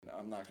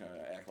not going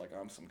to act like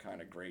I'm some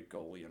kind of great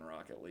goalie in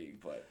Rocket League,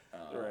 but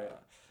Right.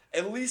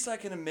 at least I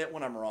can admit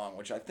when I'm wrong,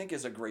 which I think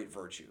is a great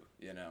virtue,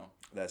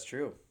 That's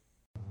true.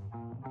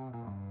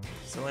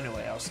 So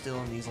anyway, I was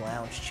still in these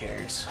lounge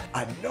chairs.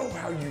 I know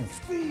how you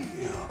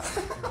feel.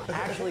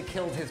 Actually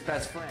killed his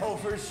best friend. Oh,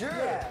 for sure.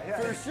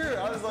 For sure.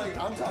 I was like,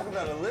 I'm talking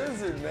about a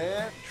lizard,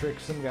 man. Trick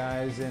some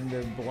guys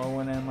into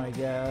blowing him, I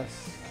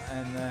guess,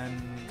 and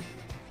then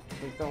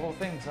like, the whole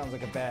thing sounds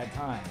like a bad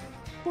time.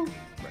 Right.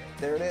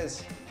 There it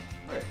is.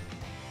 Right.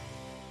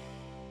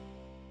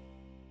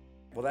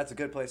 Well, that's a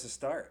good place to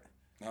start.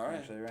 All right.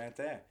 Actually, right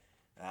there.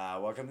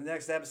 Welcome to the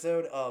next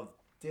episode of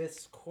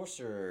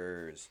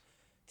Discoursers.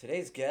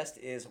 Today's guest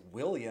is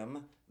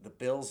William, the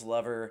Bills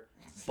lover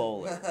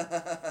Bowler.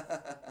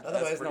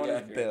 Otherwise known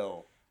as accurate.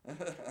 Bill.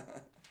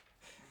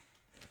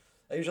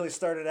 I usually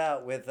start it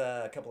out with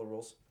a couple of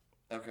rules.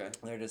 Okay.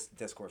 They're just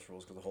discourse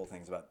rules because the whole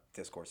thing's about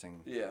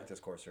discoursing. Yeah.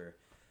 Discourser.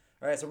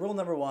 All right, so rule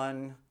number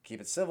 1,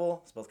 keep it civil.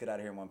 Let's both get out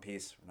of here in one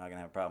piece. We're not going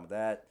to have a problem with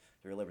that.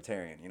 You're a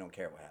libertarian. You don't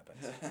care what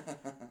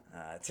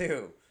happens.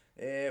 2,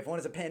 if one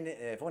is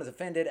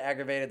offended,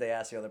 aggravated, they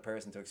ask the other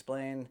person to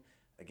explain.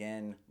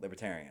 Again,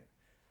 libertarian.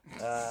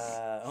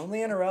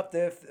 Only interrupt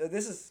if,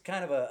 this is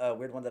kind of a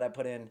weird one that I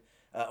put in.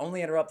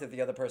 Only interrupt if the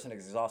other person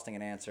is exhausting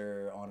an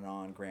answer,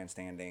 on,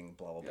 grandstanding,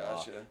 blah, blah, blah.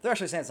 Gotcha. If they're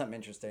actually saying something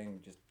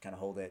interesting, just kind of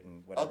hold it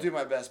and whatever. I'll do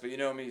my best, but you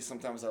know me,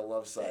 sometimes I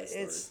love side It's,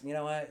 stories. you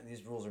know what?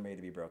 These rules are made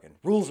to be broken.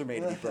 Rules are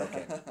made to be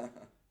broken.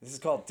 This is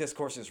called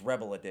Discourses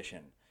Rebel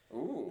Edition.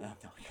 Ooh. No.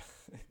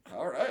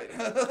 All right.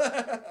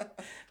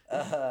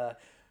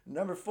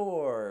 Number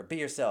 4, be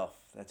yourself.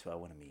 That's who I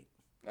want to meet.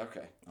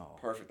 Okay. Oh,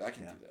 Perfect. I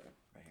can yeah. do that.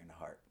 Right here in the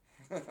heart.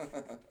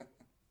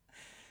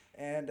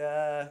 And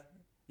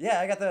yeah,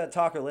 I got the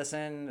talk or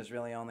listen. There's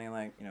really only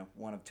like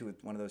one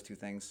of those two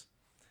things,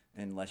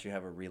 unless you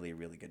have a really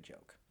really good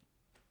joke.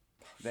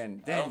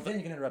 Then you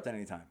can interrupt at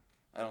any time.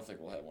 I don't think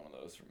we'll have one of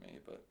those for me,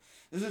 but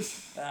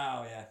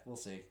Oh yeah, we'll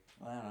see.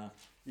 Well, I don't know.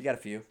 You got a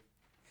few.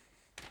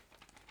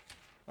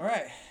 All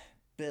right,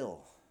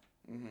 Bill,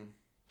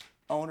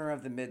 owner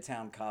of the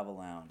Midtown Cava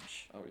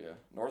Lounge. oh yeah,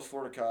 North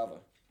Florida Cava,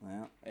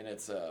 Well, and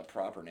it's a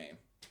proper name.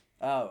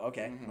 oh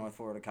okay, North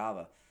Florida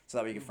Cava. So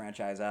that way you can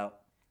franchise out.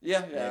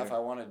 Yeah. Later. If I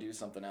want to do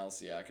something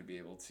else, I could be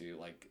able to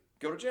like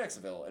go to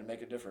Jacksonville and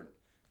make a different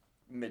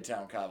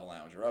Midtown Cava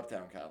Lounge or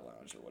Uptown Cava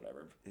Lounge or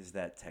whatever. Is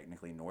that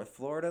technically North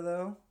Florida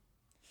though?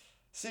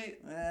 See,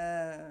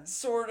 Eh,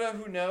 sorta.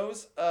 Who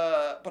knows?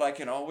 But I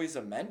can always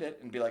amend it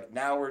and be like,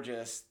 now we're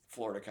just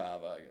Florida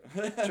Cava.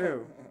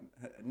 true.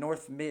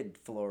 North Mid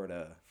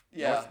Florida.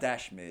 Yeah. North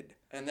dash mid.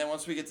 And then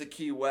once we get to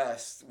Key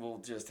West, we'll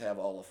just have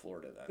all of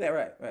Florida then. Yeah,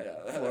 right.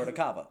 Yeah. Florida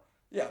Cava.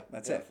 Yeah,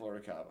 That's yeah, it.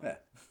 Florida Cava. Yeah.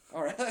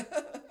 All right.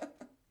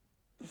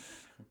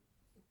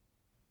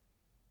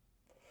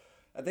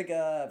 I think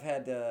I've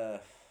had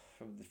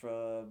from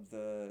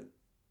the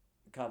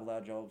Cava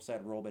Lounge, I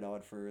said roll it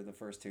on for the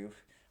first 2.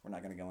 We're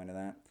not going to go into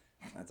that.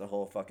 That's a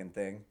whole fucking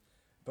thing.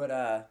 But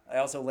I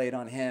also laid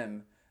on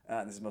him,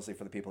 this is mostly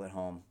for the people at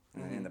home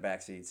in the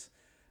back seats,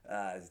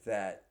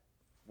 that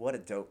what a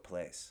dope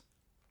place.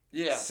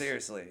 Yeah.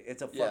 Seriously.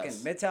 It's a fucking,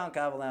 Yes. Midtown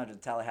Cava Lounge in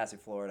Tallahassee,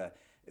 Florida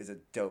is a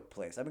dope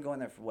place. I've been going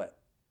there for what,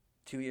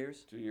 2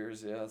 years? 2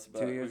 years, yeah. That's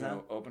about 2 years we've been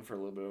now? open for a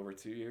little bit over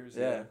 2 years.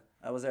 Yeah.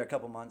 I was there a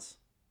couple months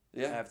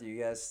Yeah. after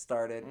you guys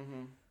started.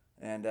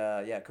 And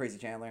yeah, Crazy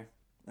Chandler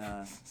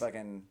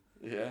fucking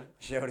Yeah.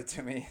 showed it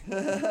to me.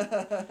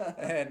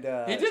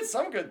 And He did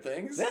some good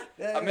things.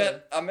 Yeah,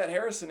 I met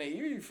Harrison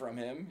Evie from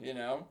him,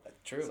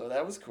 True. So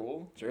that was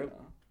cool. True.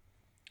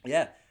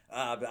 Yeah,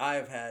 but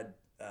I've had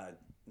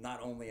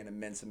not only an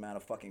immense amount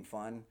of fucking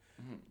fun,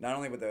 not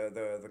only with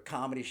the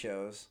comedy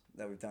shows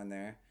that we've done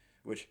there,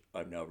 which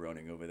I'm now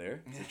running over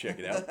there, so check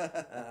it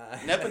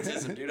out.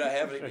 Nepotism, dude. I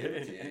have it give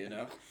it to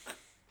you,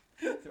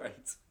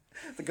 Right.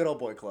 The good old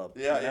boy club.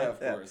 Yeah, you know? of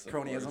course. of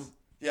Cronyism. course.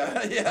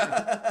 Yeah,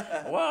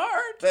 yeah.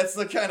 What? That's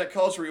the kind of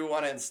culture we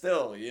want to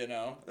instill,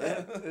 Yeah,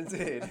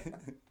 indeed.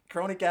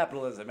 Crony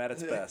capitalism at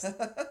its best.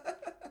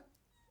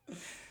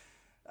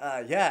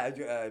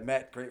 Yeah, I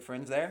met great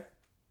friends there,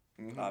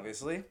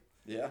 obviously.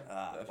 Yeah.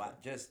 Wow, definitely.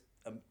 just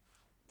a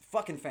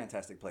fucking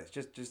fantastic place,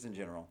 just in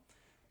general.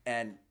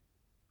 And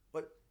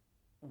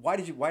why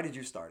did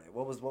you start it?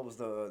 What was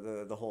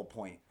the whole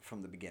point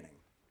from the beginning?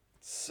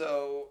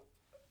 So,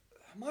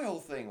 my whole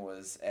thing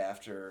was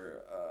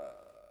after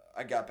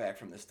I got back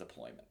from this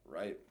deployment,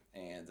 right?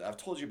 And I've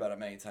told you about it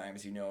many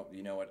times. You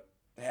know what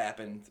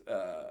happened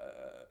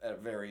at a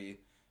very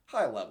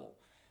high level,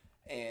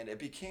 and it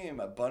became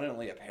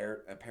abundantly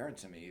apparent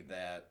to me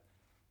that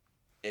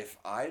if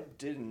I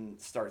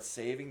didn't start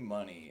saving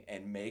money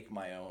and make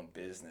my own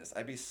business,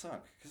 I'd be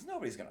sunk because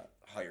nobody's gonna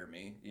hire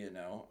me.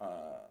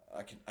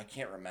 I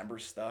can't remember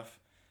stuff.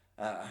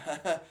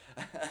 I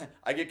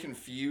get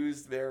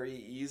confused very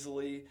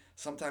easily.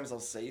 Sometimes I'll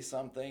say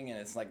something and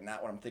it's like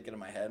not what I'm thinking in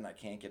my head and I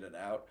can't get it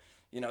out.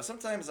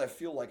 Sometimes I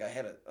feel like I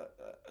had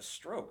a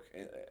stroke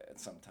at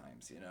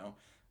sometimes,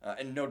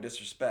 and no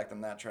disrespect,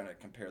 I'm not trying to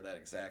compare that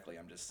exactly.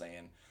 I'm just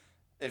saying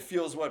it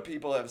feels what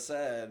people have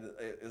said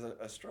is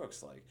a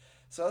stroke's like.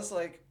 So I was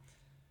like,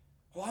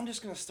 well, I'm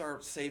just going to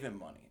start saving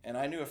money. And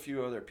I knew a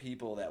few other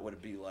people that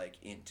would be like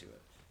into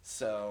it.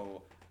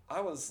 So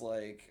I was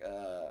like,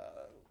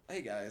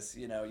 hey guys,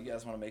 you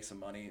guys want to make some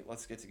money?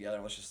 Let's get together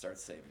and let's just start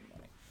saving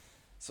money.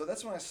 So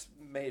that's when I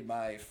made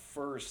my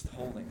first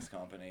holdings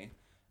company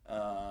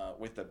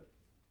with the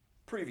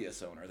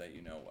previous owner that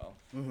you know well,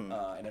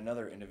 and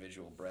another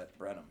individual, Brett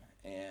Brenham.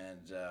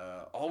 And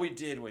all we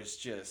did was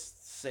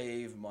just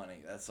save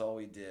money. That's all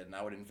we did. And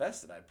I would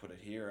invest it. I'd put it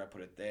here, I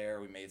put it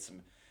there. We made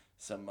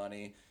some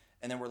money.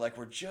 And then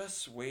we're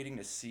just waiting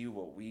to see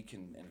what we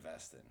can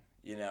invest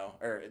in,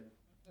 or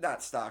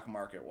not stock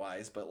market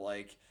wise, but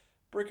like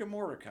brick and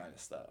mortar kind of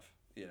stuff,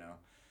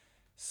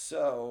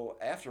 So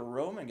after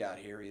Roman got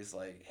here, he's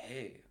like,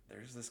 hey,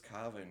 there's this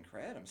Kava and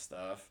Kratom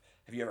stuff.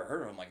 Have you ever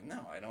heard of it? I'm like,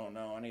 no, I don't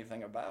know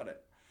anything about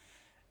it.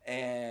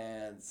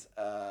 And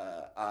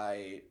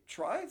I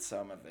tried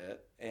some of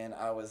it, and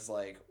I was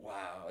like,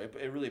 wow,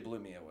 it really blew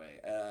me away.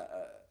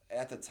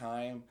 At the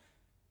time,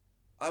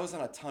 I was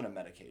on a ton of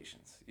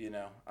medications,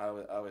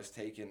 I was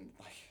taking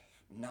like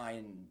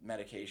 9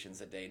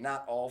 medications a day,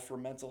 not all for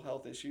mental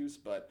health issues,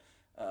 but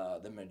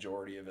the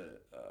majority of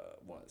it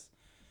was.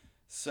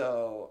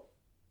 So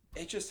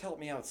it just helped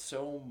me out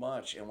so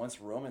much. And once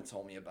Roman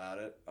told me about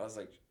it, I was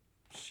like,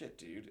 shit,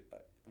 dude,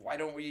 why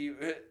don't we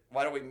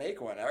make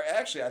one?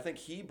 Actually, I think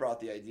he brought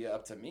the idea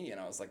up to me, and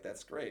I was like,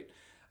 that's great.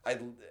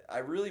 I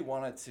really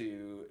wanted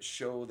to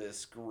show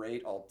this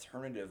great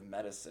alternative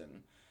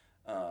medicine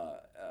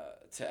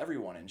to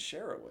everyone and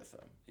share it with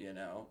them,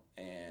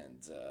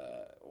 and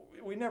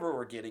we never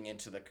were getting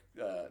into the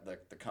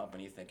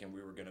company thinking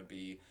we were going to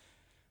be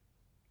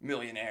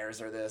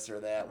millionaires or this or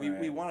that.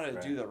 We wanted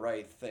to do the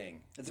right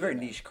thing. It's a very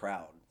niche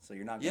crowd, so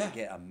you're not going to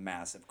get a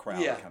massive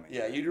crowd coming.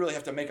 Yeah, you'd really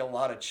have to make a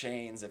lot of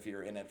chains if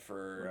you're in it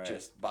for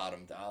just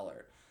bottom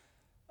dollar.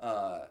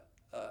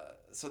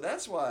 So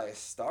that's why I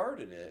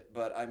started it.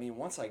 But I mean,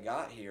 once I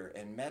got here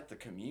and met the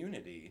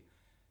community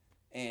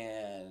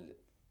and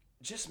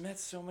just met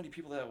so many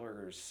people that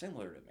were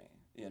similar to me,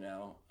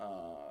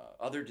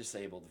 other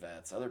disabled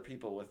vets, other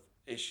people with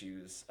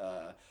issues,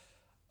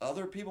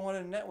 other people want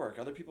to network,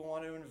 other people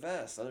want to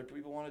invest, other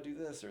people want to do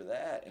this or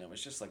that. And it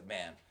was just like,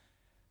 man,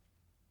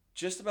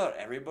 just about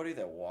everybody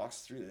that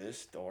walks through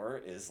this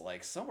door is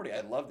like somebody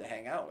I'd love to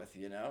hang out with,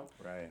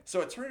 Right.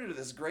 So it turned into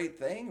this great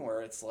thing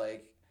where it's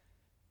like,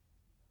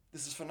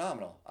 this is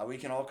phenomenal. We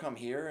can all come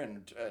here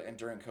and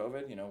during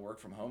COVID, work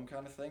from home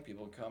kind of thing.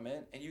 People come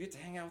in and you get to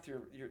hang out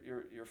with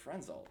your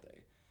friends all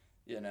day,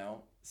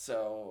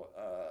 So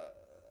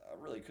I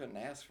really couldn't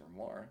ask for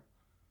more.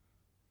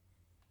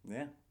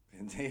 Yeah,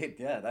 indeed.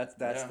 Yeah, that's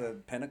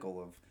the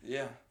pinnacle of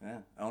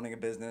owning a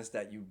business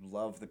that you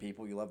love the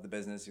people, you love the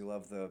business, you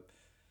love the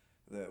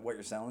what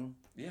you're selling.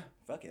 Yeah.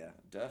 Fuck yeah.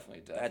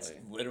 Definitely. That's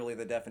literally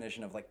the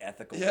definition of like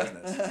ethical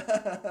business.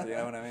 You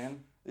know what I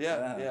mean?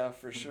 Yeah,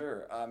 for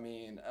sure. I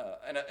mean,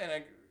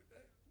 and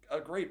a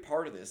great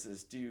part of this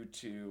is due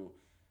to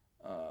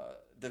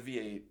the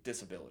VA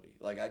disability.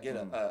 Like I get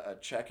a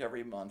check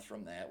every month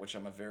from that, which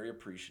I'm very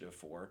appreciative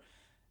for,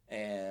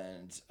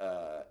 and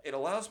it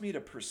allows me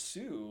to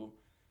pursue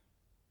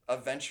a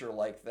venture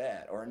like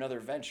that or another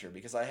venture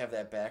because I have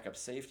that backup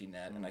safety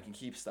net and I can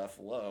keep stuff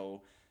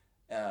low,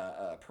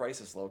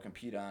 prices low,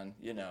 compete on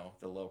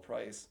the low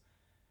price.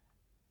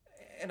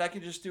 And I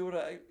can just do what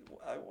I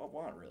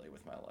want really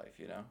with my life,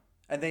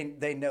 And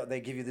they know,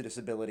 they give you the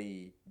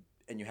disability,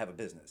 and you have a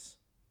business.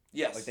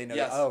 Yes. Like they know.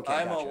 Yes. Okay,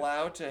 I'm gotcha.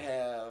 allowed to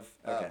have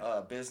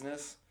a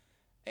business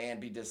and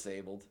be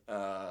disabled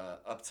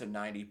up to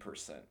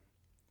 90%.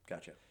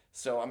 Gotcha.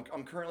 So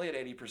I'm currently at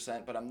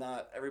 80%, but I'm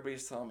not.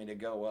 Everybody's telling me to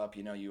go up.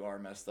 You are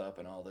messed up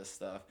and all this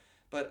stuff.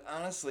 But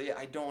honestly,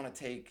 I don't want to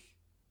take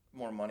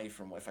more money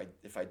from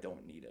if I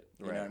don't need it.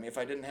 You know what I mean? If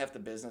I didn't have the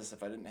business,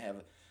 if I didn't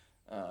have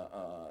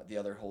the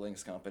other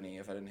holdings company,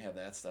 if I didn't have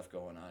that stuff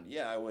going on,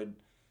 I would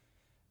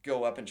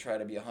go up and try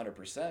to be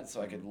 100%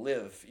 so I could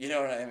live, you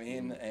know what I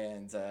mean,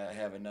 and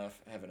have enough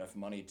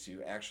money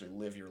to actually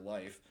live your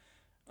life.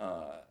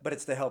 But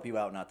it's to help you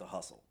out, not to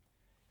hustle.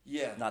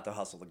 Yeah. Not to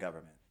hustle the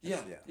government. Yeah,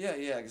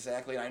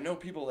 exactly. And I know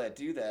people that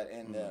do that,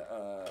 and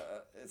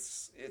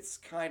it's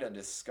kind of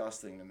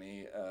disgusting to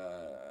me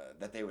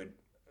that they would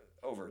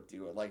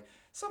overdo it. Like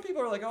some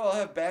people are like, "Oh, I'll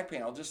have back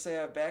pain. I'll just say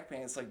I have back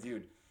pain." It's like,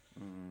 dude,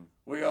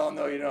 we all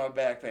know you don't have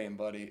back pain,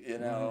 buddy.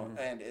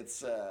 And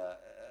it's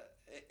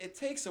it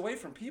takes away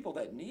from people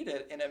that need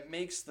it, and it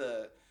makes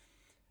the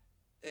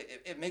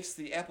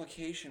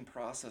application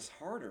process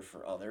harder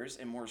for others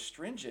and more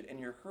stringent, and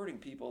you're hurting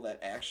people that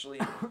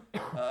actually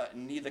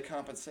need the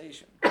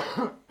compensation.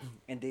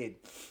 Indeed,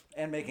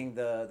 and making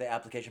the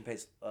application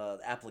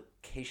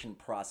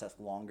process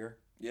longer.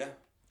 Yeah.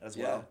 As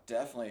well.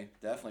 Definitely,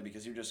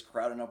 because you're just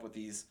crowding up with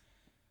these.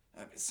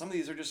 Some of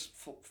these are just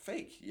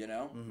fake,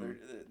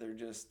 They're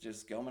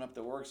just gumming up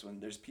the works when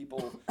there's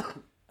people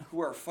who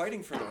are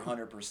fighting for their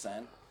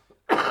 100%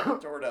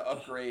 or to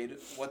upgrade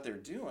what they're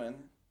doing,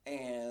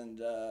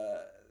 and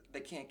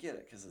they can't get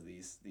it because of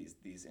these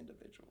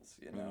individuals,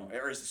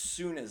 or as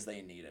soon as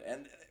they need it.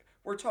 And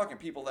we're talking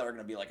people that are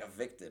going to be like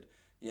evicted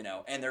you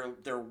know, and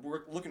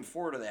looking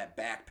forward to that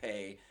back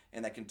pay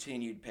and that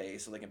continued pay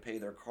so they can pay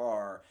their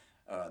car,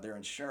 their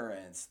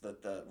insurance,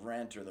 the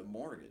rent or the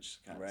mortgage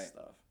kind of Right.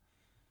 stuff.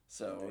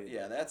 So Indeed.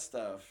 yeah, that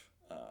stuff,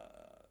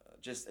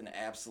 just an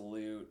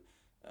absolute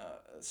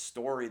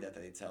story that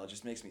they tell. It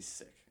just makes me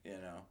sick, you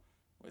know,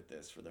 with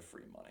this for the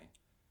free money.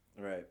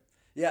 Right.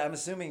 Yeah, I'm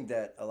assuming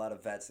that a lot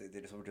of vets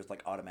they just would just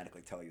like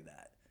automatically tell you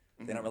that.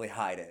 They don't really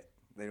hide it.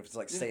 They just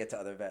like say it to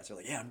other vets. They're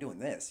like, "Yeah, I'm doing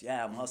this.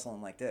 Yeah, I'm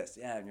hustling like this.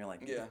 Yeah," and you're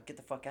like, Yeah. Get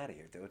the fuck out of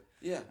here, dude.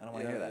 Yeah, I don't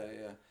want to hear that.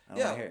 Yeah, I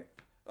don't want to hear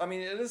it. I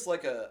mean, it is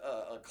like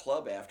a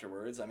club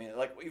afterwards. I mean,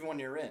 like even when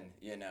you're in,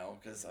 you know,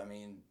 because I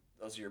mean,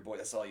 those are your boys.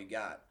 That's all you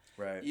got.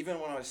 Right. Even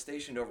when I was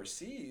stationed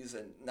overseas,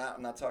 and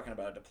I'm not talking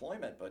about a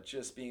deployment, but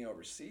just being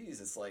overseas,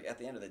 it's like at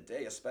the end of the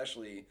day,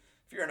 especially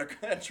if you're in a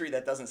country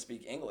that doesn't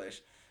speak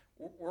English,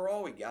 we're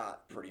all we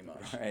got pretty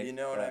much. Right, You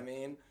know what I right.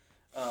 mean?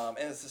 And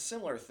it's a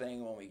similar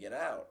thing when we get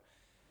out.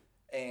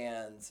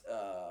 And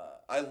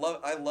I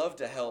love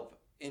to help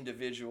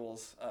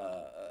individuals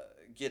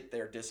get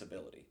their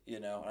disability, you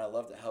know, and I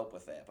love to help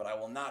with that. But I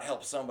will not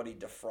help somebody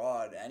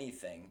defraud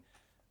anything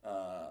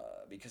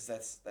because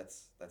that's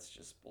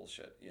just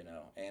bullshit, you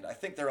know. And I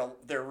think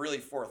they're really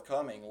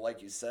forthcoming,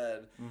 like you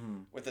said,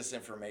 with this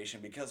information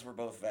because we're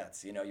both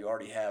vets. You know, you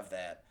already have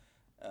that.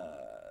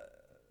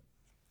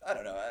 I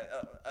don't know,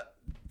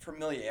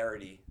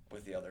 familiarity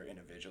with the other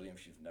individual, even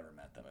if you've never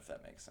met them, if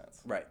that makes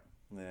sense. Right.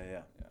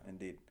 Yeah.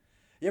 Indeed.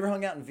 You ever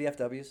hung out in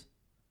VFWs?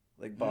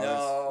 Like bars?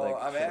 No, like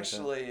I'm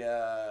shit like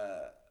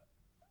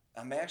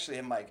actually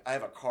in my. I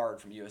have a card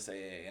from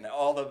USAA, and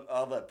all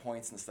the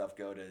points and stuff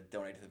go to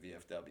donate to the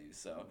VFW.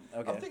 So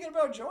Okay. I'm thinking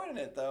about joining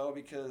it though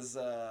because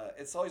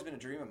it's always been a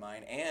dream of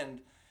mine,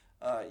 and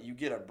you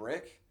get a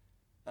brick.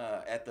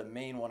 At the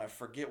main one, I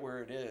forget where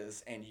it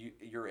is, and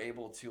you're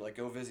able to like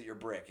go visit your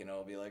brick, and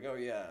it'll be like, oh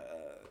yeah,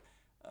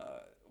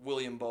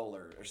 William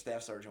Bowler or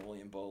Staff Sergeant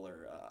William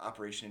Bowler,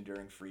 Operation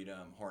Enduring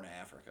Freedom, Horn of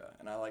Africa,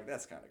 and I like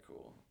that's kind of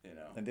cool, you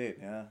know. that. Indeed,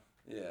 yeah.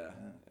 Yeah.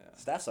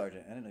 Staff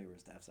sergeant. I didn't know you were a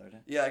staff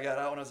sergeant. Yeah, I got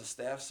out when I was a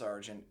staff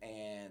sergeant,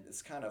 and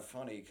it's kind of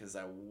funny because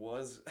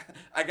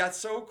I got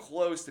so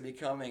close to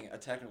becoming a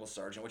technical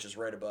sergeant, which is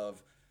right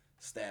above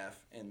staff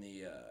in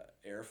the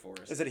Air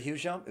Force. Is it a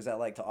huge jump? Is that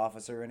like to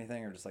officer or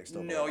anything, or just like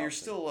still? No, below you're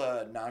officer? still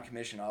a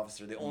non-commissioned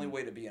officer. The only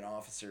way to be an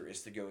officer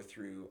is to go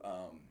through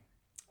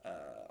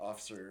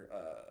officer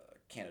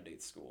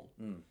candidate school.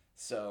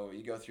 So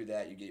you go through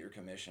that, you get your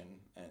commission,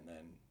 and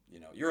then you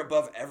know you're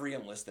above every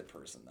enlisted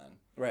person. Then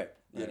Right.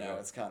 you know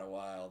it's kind of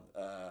wild.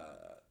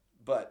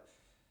 But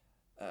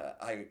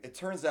it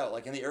turns out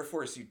like in the Air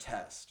Force you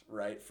test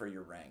right for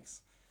your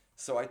ranks.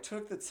 So I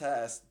took the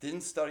test,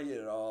 didn't study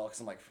it at all because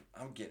I'm like,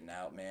 I'm getting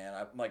out, man.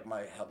 I'm like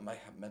my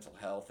mental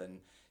health and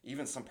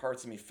even some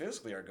parts of me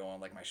physically are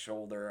going, like my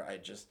shoulder. I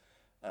just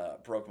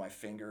broke my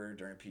finger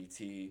during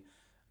PT,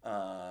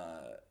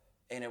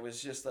 and it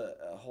was just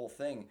a whole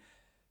thing.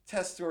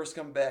 Test scores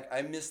come back.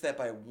 I missed that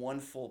by 1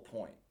 full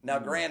point. Now,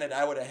 granted,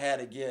 I would have had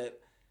to get,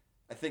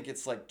 I think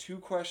it's like 2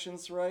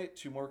 questions right,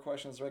 2 more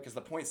questions right, because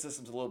the point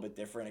system's a little bit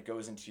different. It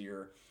goes into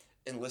your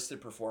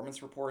enlisted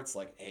performance reports,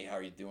 like, hey, how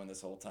are you doing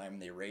this whole time?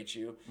 And they rate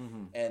you,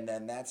 and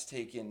then that's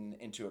taken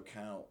into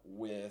account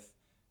with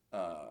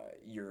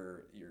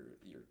your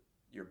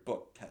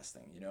book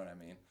testing. You know what I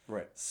mean?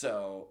 Right.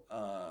 So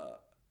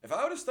if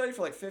I would have studied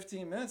for like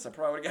 15 minutes, I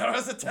probably would have got out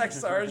as a tech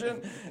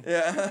sergeant.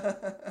 Yeah.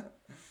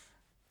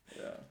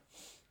 Yeah.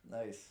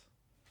 Nice.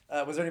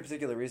 Was there any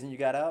particular reason you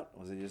got out?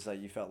 Was it just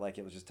like you felt like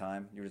it was just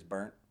time? You were just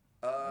burnt?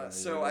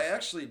 So I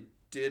actually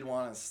did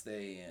want to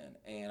stay in,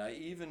 and I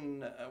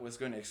even was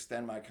going to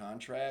extend my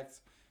contract,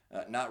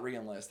 not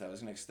re-enlist. I was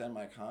going to extend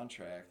my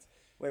contract.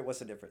 Wait, what's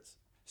the difference?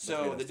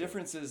 So the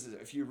difference is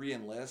if you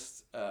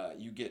re-enlist,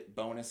 you get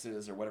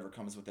bonuses or whatever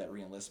comes with that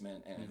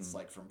re-enlistment, and it's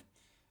like from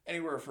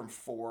anywhere from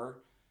 4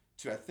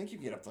 to I think you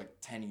can get up to like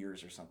 10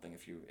 years or something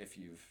if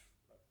you've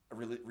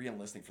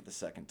re-enlisting for the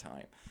second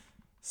time.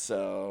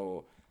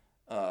 So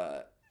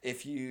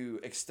if you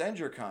extend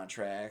your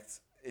contract,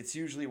 it's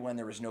usually when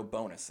there was no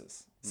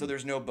bonuses. So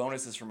there's no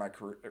bonuses for my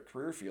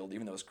career field,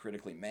 even though it's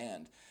critically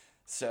manned.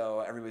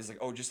 So everybody's like,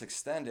 oh, just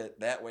extend it.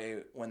 That way,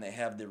 when they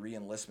have the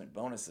re-enlistment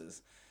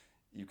bonuses,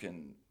 you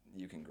can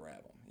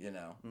grab them, you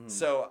know?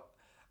 So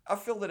I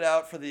filled it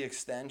out for the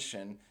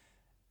extension.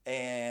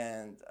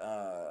 And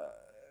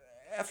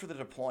after the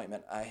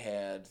deployment,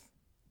 I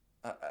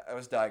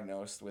was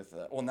diagnosed with,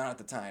 well, not at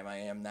the time. I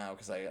am now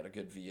because I had a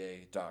good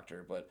VA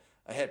doctor, but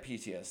I had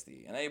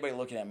PTSD. And anybody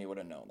looking at me would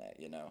have known that,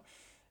 you know?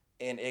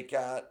 And it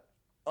got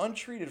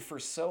untreated for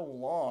so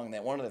long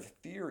that one of the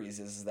theories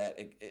is that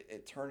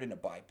it turned into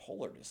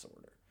bipolar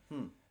disorder.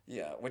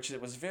 Yeah, which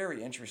it was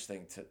very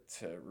interesting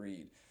to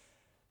read.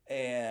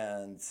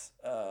 And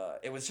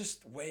it was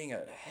just weighing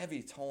a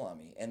heavy toll on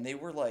me. And they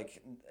were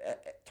like,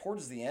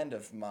 towards the end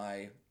of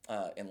my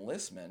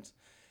enlistment,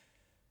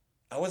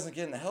 I wasn't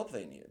getting the help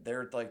they needed. They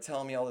were like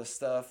telling me all this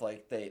stuff.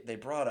 Like they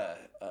brought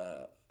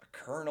a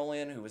colonel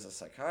in who was a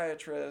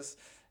psychiatrist,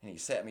 and he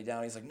sat me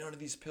down. He's like, none of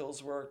these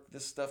pills work.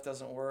 This stuff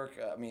doesn't work.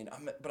 I mean,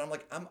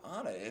 I'm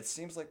on it. It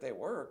seems like they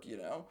work, you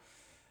know.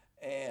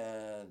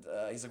 and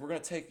he's like, we're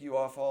going to take you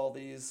off all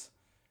these,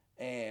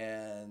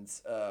 and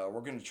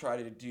we're going to try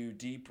to do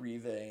deep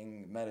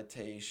breathing,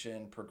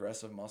 meditation,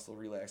 progressive muscle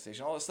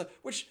relaxation, all this stuff,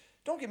 which,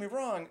 don't get me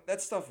wrong,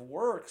 that stuff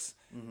works,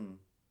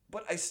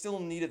 but I still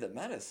needed the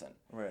medicine.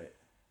 Right.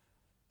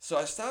 So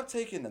I stopped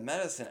taking the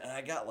medicine, and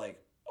I got,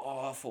 like,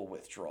 awful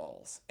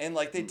withdrawals. And,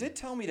 like, they did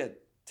tell me to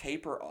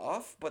taper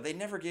off, but they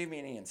never gave me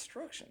any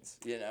instructions,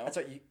 you know? That's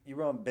right. You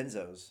were on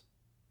benzos.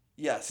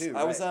 Yes. Too,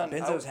 I was right? on...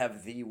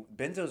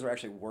 Benzos are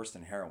actually worse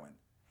than heroin.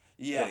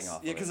 Yes.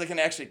 Off Yeah, of because it. they can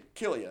actually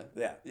kill you.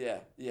 Yeah.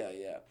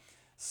 Yeah.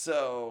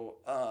 So,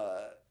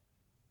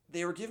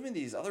 they were giving me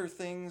these other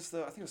things,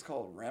 though. I think it was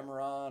called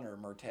Remeron or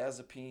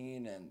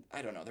mirtazapine, and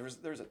I don't know.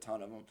 There's a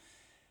ton of them.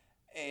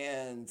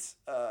 And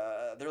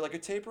they're like, a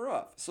taper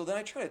off. So then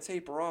I try to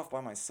taper off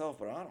by myself,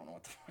 but I don't know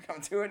what the fuck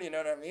I'm doing, you know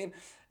what I mean?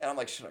 And I'm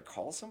like, should I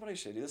call somebody?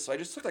 Should I do this? So I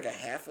just took like a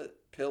half a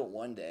pill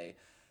one day.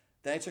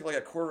 Then I took like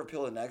a quarter of a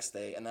pill the next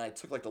day. And then I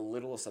took like the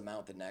littlest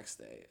amount the next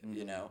day,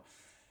 you know?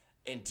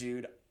 And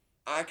dude,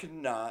 I could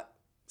not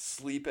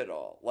sleep at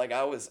all. Like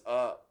I was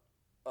up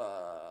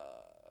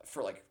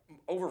for like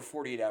over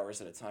 48 hours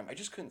at a time. I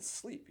just couldn't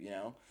sleep, you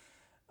know?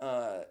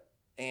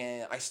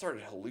 And I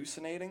started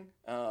hallucinating.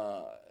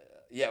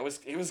 Yeah, it was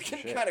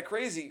getting kind of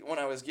crazy when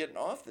I was getting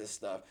off this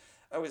stuff.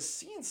 I was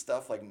seeing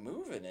stuff like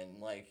moving and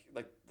like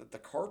the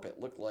carpet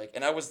looked like,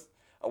 and I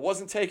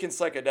wasn't taking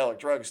psychedelic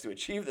drugs to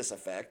achieve this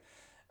effect.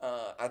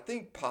 I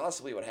think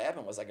possibly what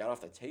happened was I got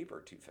off the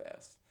taper too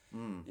fast,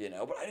 you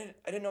know. But I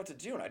didn't know what to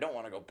do, and I don't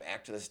want to go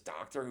back to this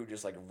doctor who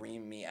just like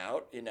reamed me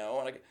out, you know.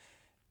 And like,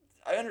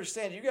 I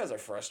understand you guys are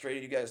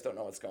frustrated. You guys don't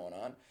know what's going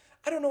on.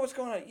 I don't know what's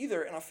going on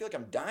either, and I feel like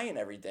I'm dying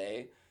every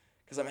day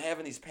because I'm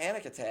having these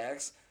panic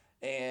attacks.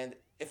 And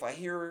if I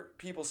hear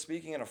people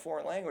speaking in a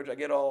foreign language, I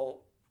get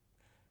all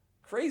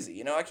crazy.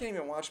 You know, I can't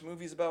even watch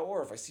movies about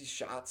war. If I see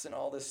shots and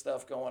all this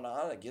stuff going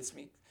on, it gets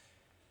me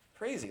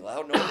crazy.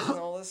 Loud noise and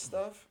all this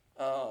stuff.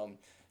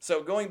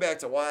 So going back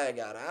to why I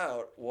got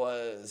out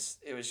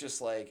it was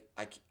just like,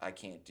 I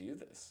can't do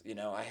this. You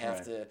know, I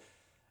have to,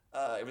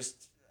 I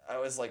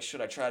was like,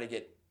 should I try to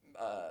get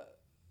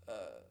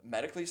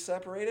medically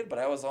separated? But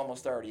I was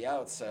almost already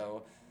out,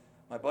 so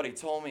my buddy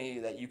told me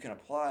that you can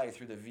apply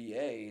through the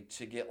VA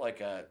to get like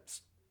a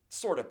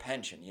sort of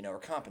pension, you know, or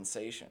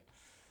compensation.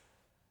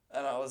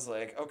 And I was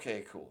like,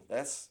 okay, cool.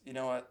 That's, you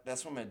know what,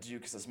 that's what I'm going to do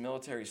because this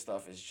military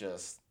stuff is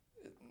just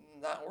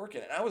not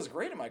working. And I was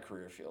great in my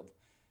career field.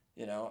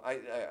 You know,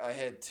 I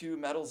had 2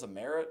 medals of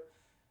merit.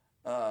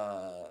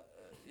 I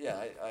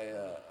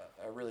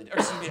really,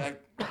 excuse me,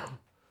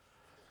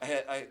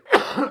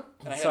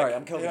 Sorry,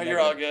 I'm COVID. You're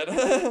all good.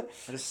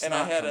 And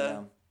I had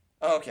a...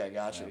 Okay,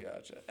 gotcha. And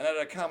I had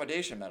an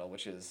accommodation medal,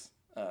 which is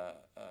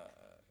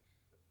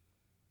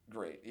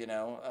great, you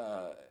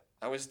know.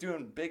 I was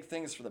doing big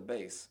things for the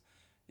base,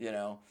 you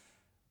know,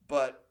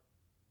 but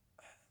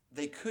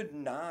they could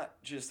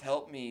not just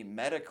help me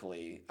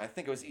medically. I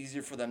think it was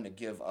easier for them to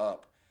give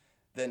up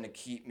than to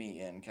keep me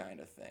in, kind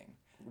of thing.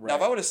 Right. Now,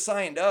 if I would have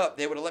signed up,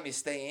 they would have let me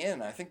stay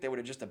in. I think they would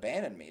have just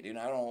abandoned me, dude.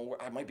 I don't know.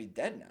 I might be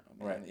dead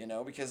now, man, you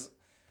know, because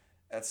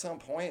at some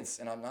points,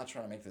 and I'm not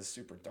trying to make this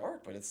super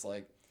dark, but it's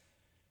like,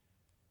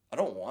 I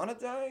don't want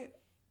to die,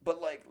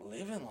 but like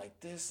living like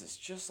this is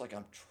just like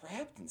I'm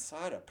trapped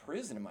inside a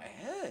prison in my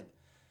head.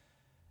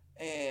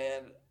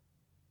 And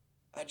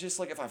I just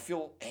like, if I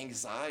feel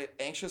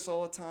anxious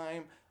all the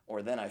time,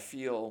 or then I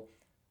feel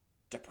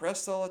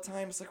depressed all the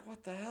time, it's like,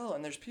 what the hell?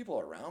 And there's people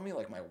around me,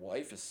 like my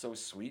wife is so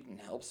sweet and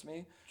helps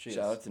me. Shout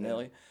out to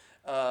Nilly.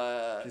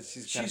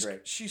 She's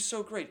great. She's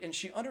so great, and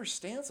she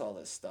understands all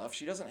this stuff.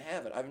 She doesn't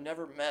have it. I've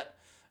never met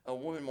a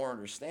woman more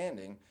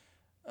understanding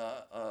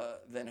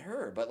than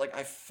her, but like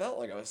I felt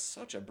like I was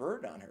such a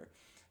burden on her.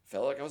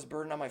 Felt like I was a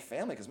burden on my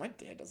family because my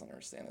dad doesn't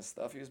understand this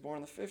stuff. He was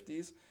born in the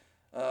 50s.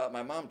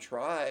 My mom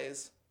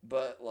tries,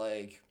 but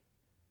like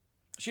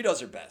she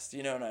does her best.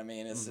 You know what I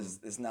mean?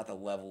 It's not the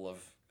level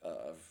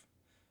of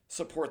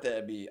support that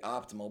would be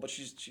optimal, but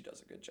she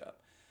does a good job.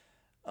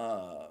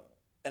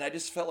 And I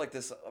just felt like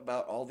this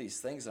about all these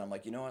things, and I'm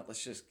like, you know what?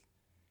 Let's just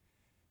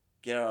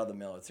get out of the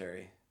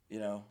military. You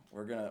know,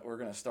 we're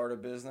gonna start a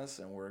business,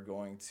 and we're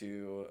going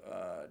to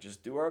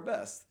just do our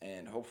best,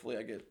 and hopefully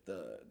I get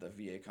the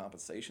VA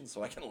compensation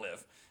so I can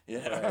live.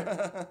 You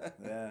know?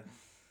 Right.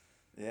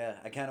 Yeah.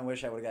 I kind of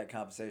wish I would have got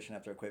compensation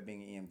after I quit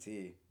being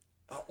EMT.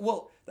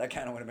 Well, that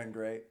kind of would have been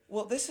great.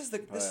 Well, this is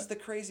the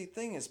crazy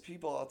thing is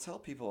I'll tell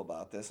people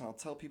about this, and I'll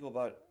tell people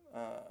about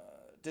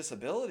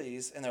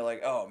disabilities, and they're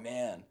like, oh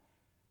man,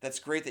 that's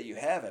great that you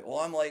have it. Well,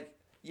 I'm like,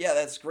 yeah,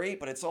 that's great,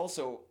 but it's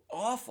also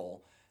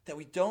awful that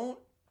we don't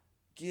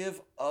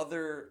give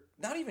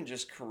not even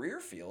just career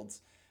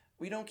fields,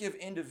 we don't give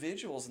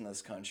individuals in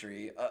this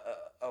country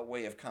a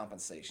way of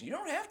compensation. You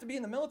don't have to be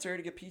in the military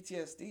to get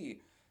PTSD.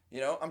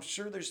 You know, I'm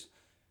sure there's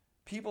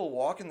people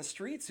walking the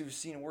streets who've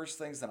seen worse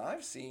things than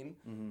I've seen.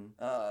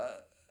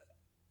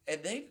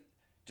 And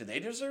do they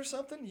deserve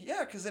something?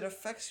 Yeah, because it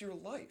affects your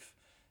life.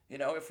 You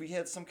know, if we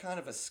had some kind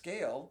of a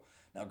scale,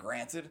 now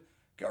granted,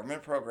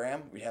 government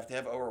program. We'd have to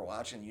have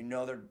Overwatch, and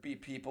there'd be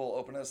people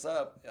opening us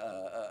up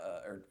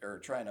or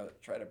try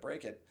to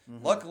break it.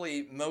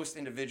 Luckily, most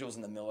individuals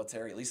in the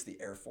military, at least the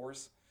Air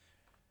Force,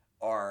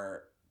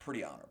 are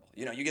pretty honorable.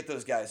 You get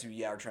those guys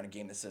who are trying to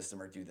game the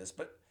system or do this,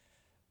 but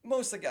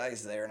most of the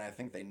guys there, and I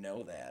think they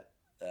know that.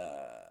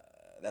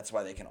 That's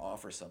why they can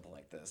offer something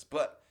like this.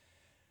 But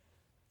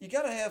you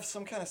got to have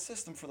some kind of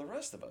system for the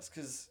rest of us,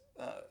 because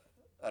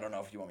I don't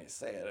know if you want me to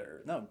say it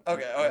or No.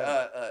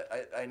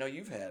 Okay. I know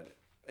you've had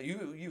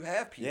you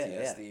have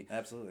PTSD. Yeah,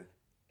 absolutely.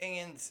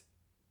 And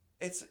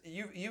it's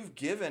you've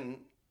given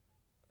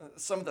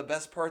some of the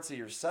best parts of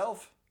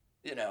yourself,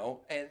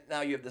 and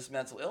now you have this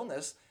mental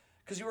illness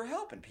because you were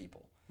helping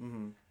people.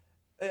 Mm-hmm.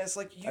 And it's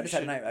like I just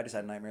had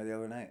a nightmare the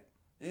other night.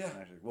 Yeah.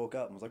 I actually woke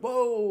up and was like,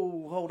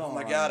 "Whoa, hold on!" Oh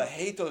my god, I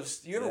hate those.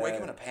 Do you ever wake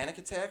up in a panic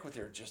attack with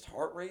your just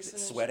heart racing,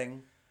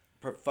 sweating,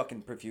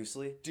 fucking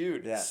profusely,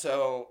 dude? Yeah.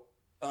 So,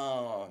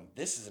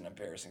 this is an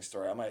embarrassing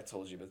story. I might have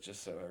told you, but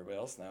just so everybody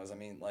else knows, I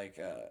mean, like,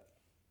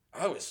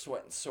 I was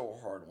sweating so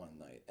hard one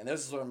night, and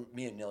this is when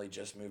me and Nilly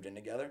just moved in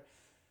together,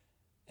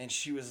 and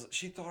she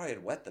thought I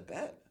had wet the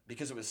bed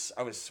because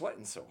I was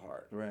sweating so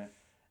hard. Right.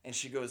 And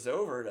she goes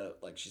over to,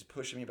 like, she's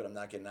pushing me, but I'm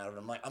not getting out of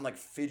it. I'm like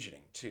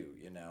fidgeting too,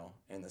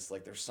 and it's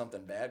like there's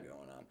something bad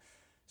going on.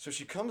 So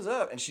she comes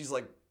up and she's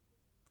like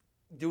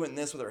doing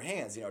this with her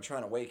hands,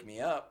 trying to wake me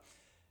up.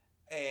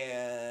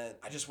 And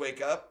I just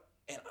wake up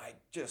and I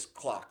just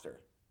clocked her,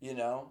 and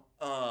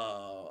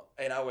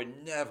I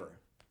would never,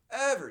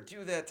 ever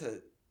do that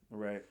to.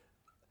 Right.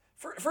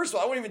 First of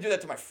all, I wouldn't even do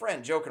that to my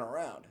friend joking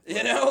around,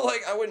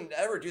 like I wouldn't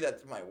ever do that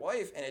to my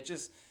wife. And it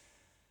just.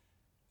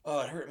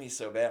 Oh, it hurt me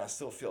so bad. I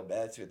still feel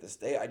bad to it this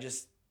day.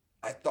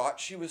 I thought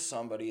she was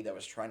somebody that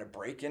was trying to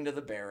break into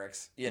the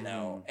barracks,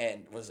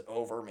 and was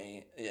over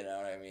me, you know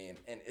what I mean?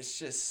 And it's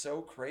just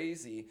so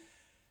crazy,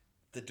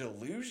 the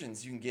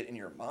delusions you can get in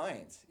your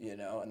mind, and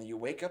then you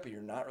wake up and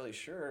you're not really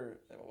sure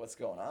what's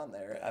going on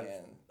there.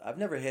 I've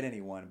never hit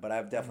anyone, but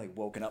I've definitely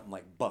woken up and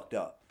like bucked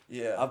up.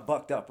 Yeah. I've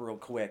bucked up real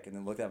quick and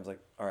then looked at him and was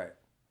like, all right.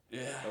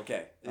 Yeah.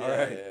 Okay. Yeah, all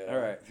right. yeah. All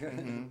right.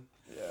 Mm-hmm.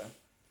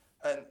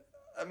 Yeah. And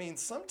I mean,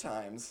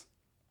 sometimes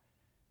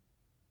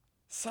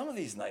some of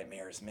these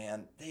nightmares,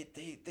 man,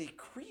 they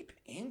creep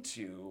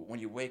into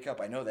when you wake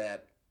up. I know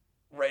that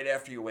right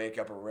after you wake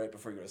up or right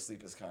before you go to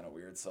sleep is kind of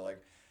weird. So,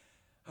 like,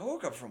 I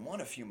woke up from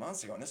one a few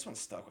months ago, and this one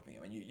stuck with me.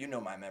 I mean, you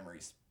know my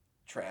memory's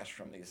trash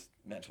from these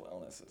mental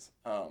illnesses.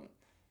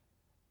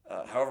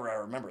 However, I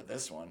remember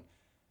this one.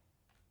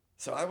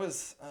 So I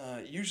was,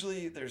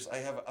 usually I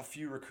have a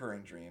few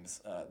recurring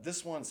dreams.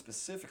 This one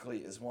specifically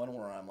is one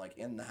where I'm, like,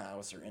 in the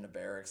house or in a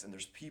barracks, and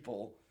there's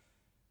people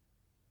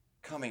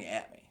coming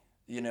at me.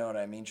 You know what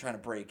I mean? Trying to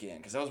break in.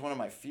 Because that was one of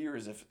my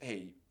fears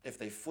if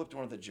they flipped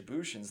one of the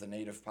Djiboutians, the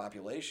native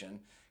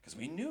population, because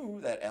we knew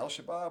that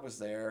Al-Shabaab was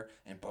there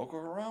and Boko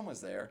Haram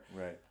was there.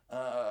 Right.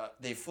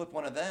 They flip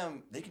one of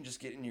them, they can just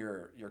get in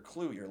your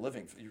clue, your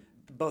living.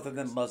 Both of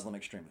them Muslim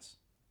extremists.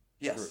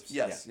 Yes, Groups.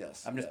 yes, Yeah.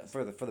 yes. I'm just yes.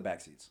 for the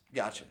back seats.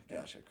 Gotcha,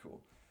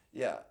 cool.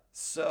 Yeah,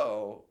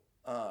 so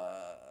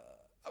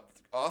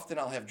often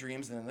I'll have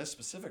dreams, and in this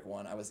specific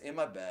one, I was in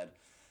my bed,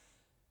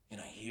 and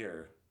I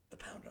hear the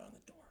pounding on the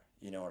door.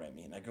 You know what I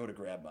mean? I go to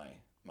grab my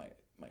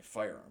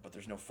firearm, but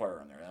there's no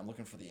firearm there. I'm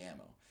looking for the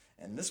ammo.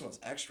 And this one's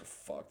extra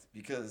fucked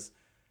because...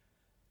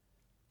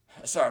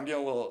 Sorry, I'm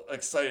getting a little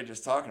excited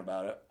just talking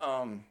about it.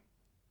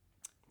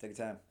 Take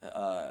your time.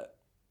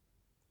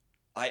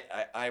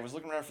 I was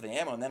looking around for the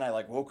ammo, and then I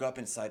like woke up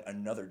inside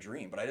another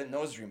dream, but I didn't know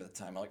it was a dream at the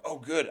time. I'm like, oh,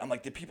 good. I'm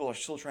like, the people are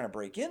still trying to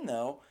break in,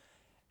 though.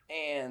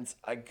 And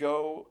I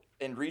go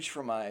and reach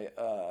for my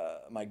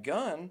my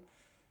gun...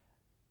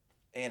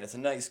 And it's a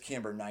nice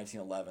Kimber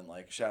 1911.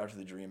 Like, shout out to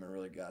the dream, and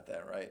really got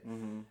that right.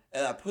 Mm-hmm.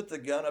 And I put the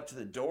gun up to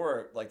the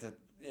door, like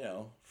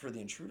for the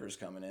intruders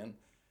coming in,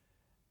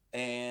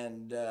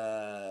 and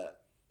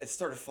it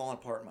started falling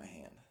apart in my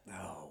hand.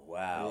 Oh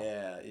wow.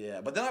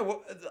 Yeah. But then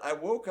I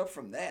woke up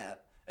from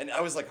that, and I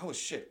was like, oh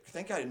shit!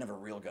 Thank God I didn't have a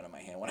real gun in my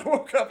hand when I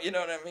woke up. You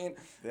know what I mean?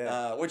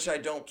 Yeah. Which I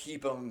don't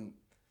keep them.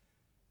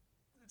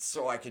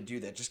 So I could do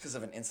that just because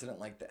of an incident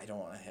like that. I don't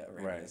want to have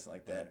anything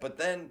like that. Right. But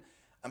then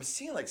I'm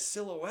seeing like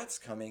silhouettes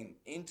coming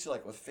into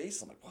like with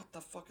face. I'm like, what the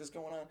fuck is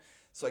going on?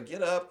 So I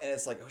get up and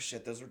it's like, oh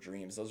shit, those are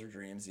dreams,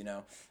 And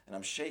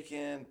I'm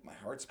shaking, my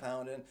heart's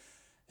pounding,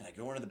 and I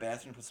go into the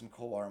bathroom, put some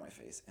cold water on my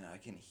face, and I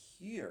can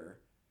hear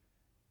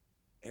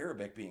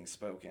Arabic being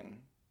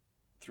spoken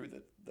through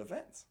the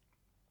vents.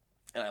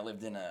 And I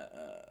lived in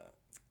a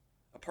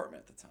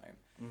apartment at the time.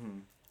 Mm-hmm.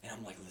 And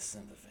I'm like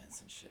listening to the vents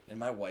and shit. And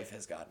my wife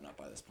has gotten up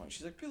by this point.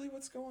 She's like, Billy,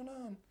 what's going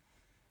on?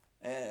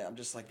 And I'm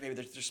just like, maybe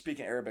they're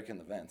speaking Arabic in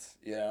the vents,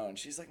 And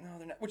she's like, no,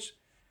 they're not. Which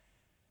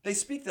they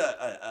speak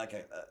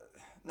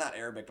not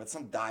Arabic, but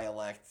some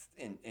dialect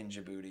in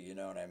Djibouti. You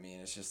know what I mean?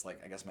 It's just like,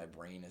 I guess my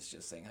brain is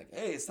just saying like,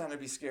 hey, it's time to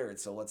be scared.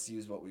 So let's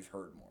use what we've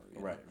heard more.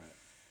 Right.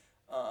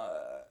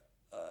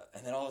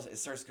 And then it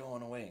starts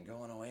going away.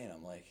 And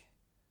I'm like,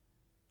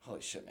 holy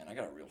shit, man, I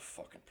got a real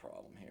fucking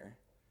problem here.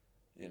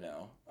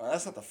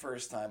 That's not the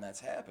first time that's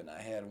happened.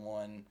 I had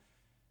one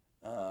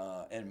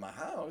in my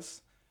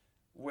house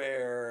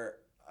where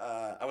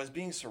I was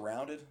being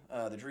surrounded.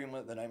 The dream,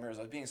 the nightmares.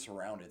 I was being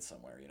surrounded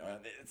somewhere. You know, and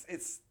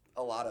it's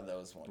a lot of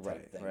those one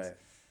type of things. Right.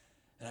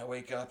 And I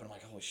wake up and I'm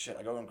like, holy shit!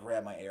 I go and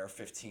grab my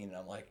AR-15 and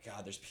I'm like,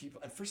 God, there's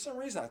people. And for some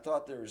reason, I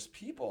thought there's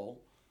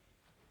people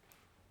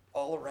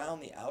all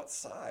around the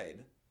outside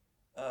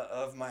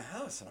of my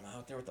house, and I'm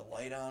out there with the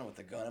light on, with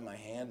the gun in my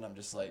hand, and I'm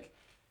just like,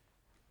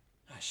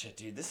 ah, shit,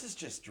 dude, this is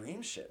just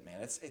dream shit,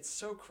 man. It's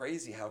so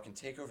crazy how it can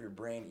take over your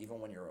brain even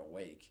when you're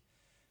awake,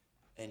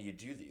 and you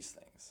do these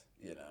things,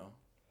 you know.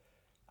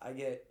 I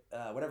get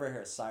whenever I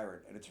hear a siren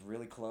and it's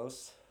really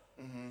close,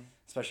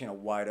 especially in a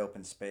wide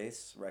open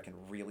space where I can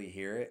really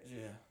hear it.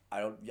 Yeah. I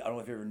don't know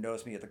if you ever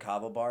noticed me at the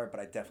Cabo bar, but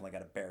I definitely got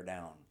to bear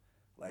down.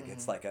 Like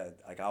it's like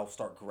I'll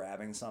start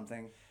grabbing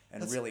something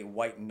and really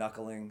white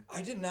knuckling.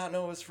 I did not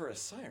know it was for a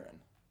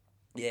siren.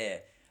 Yeah,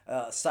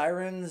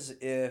 sirens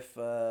if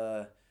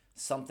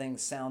something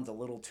sounds a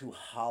little too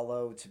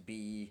hollow to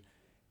be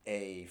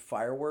a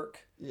firework.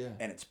 Yeah.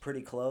 And it's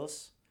pretty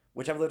close.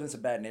 Which I've lived in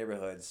some bad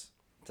neighborhoods,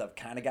 so I've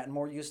kind of gotten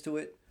more used to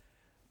it.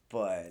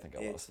 But I think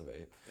I lost the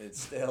vape.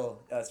 it's still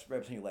it's right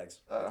between your legs.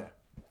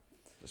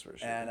 Just for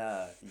And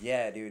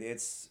yeah, dude,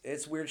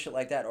 it's weird shit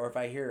like that. Or if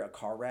I hear a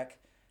car wreck,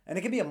 and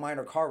it can be a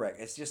minor car wreck,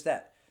 it's just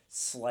that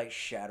slight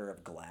shatter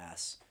of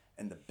glass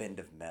and the bend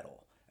of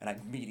metal, and I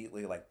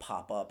immediately like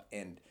pop up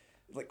and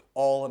like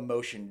all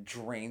emotion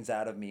drains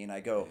out of me, and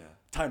I go,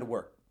 time to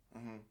work.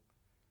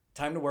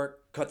 Time to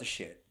work. Cut the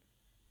shit.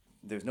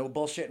 There's no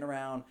bullshitting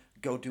around.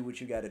 Go do what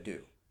you got to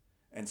do.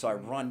 And so I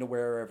run to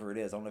wherever it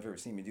is. I don't know if you've ever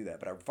seen me do that,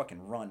 but I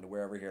fucking run to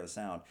wherever I hear the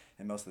sound.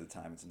 And most of the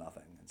time, it's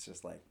nothing. It's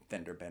just like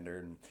fender bender.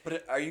 And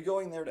But are you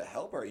going there to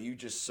help, or are you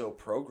just so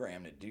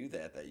programmed to do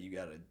that you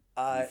gotta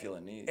you feel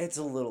a need? it's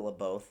a little of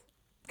both.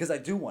 Because I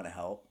do want to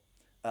help.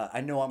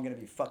 I know I'm going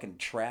to be fucking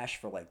trash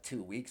for like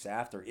 2 weeks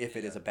after if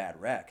it is a bad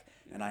wreck.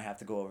 And I have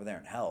to go over there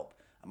and help.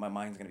 And my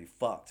mind's going to be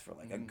fucked for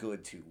like a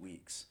good 2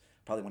 weeks.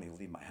 Probably won't even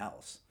leave my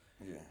house.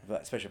 Yeah.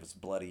 But especially if it's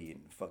bloody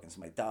and fucking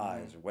somebody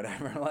dies or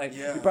whatever. Like,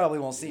 Yeah. you probably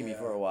won't see me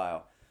for a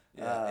while.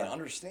 Yeah, and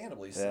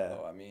understandably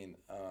so. I mean,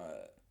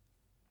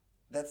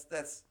 that's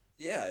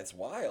it's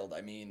wild.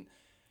 I mean,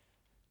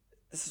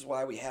 this is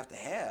why we have to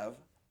have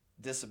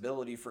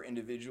disability for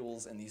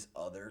individuals in these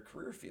other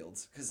career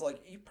fields, because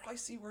like you probably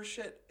see where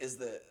shit is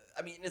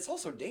I mean, it's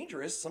also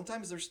dangerous.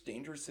 Sometimes there's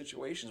dangerous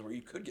situations where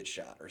you could get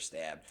shot or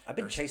stabbed. I've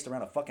been chased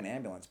around a fucking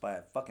ambulance by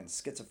a fucking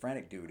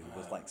schizophrenic dude who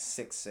was like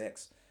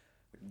 6'6",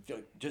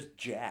 just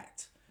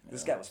jacked.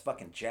 This guy was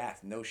fucking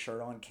jacked, no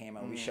shirt on,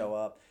 camo. We show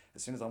up.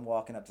 As soon as I'm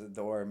walking up to the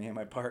door, me and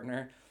my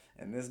partner,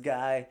 and this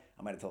guy,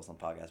 I might have told some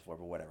podcast before,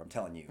 but whatever, I'm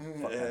telling you.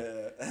 Fuck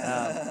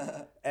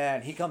him.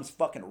 And he comes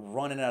fucking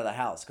running out of the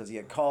house because he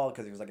had called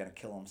because he was like going to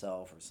kill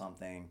himself or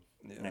something.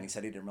 Yeah. And then he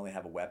said he didn't really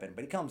have a weapon,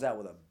 but he comes out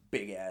with a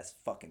big ass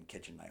fucking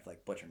kitchen knife,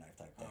 like butcher knife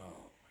type thing.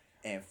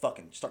 And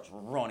fucking starts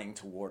running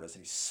toward us,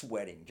 and he's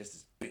sweating, just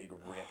this big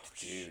ripped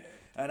dude. Shit.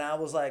 And I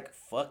was like,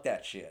 fuck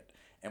that shit.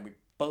 And we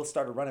both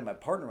started running. My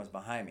partner was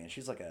behind me, and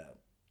she's like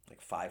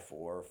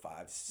 5'4",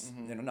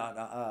 you know, not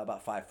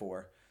about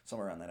 5'4",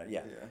 somewhere around that.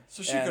 Yeah.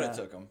 So she could have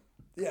took him.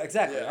 Yeah,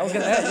 exactly. Yeah. I was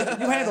gonna, hey,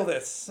 you handle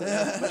this. And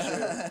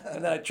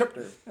then I tripped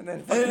her, and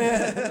then fucking.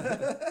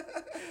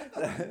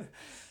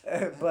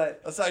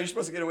 But that's how you're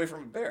supposed to get away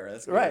from a bear.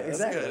 That's good. Right,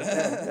 That's exactly. good.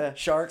 Yeah.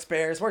 Sharks,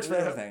 bears, works for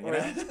everything. You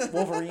know,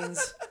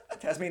 Wolverines,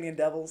 Tasmanian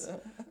devils.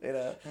 You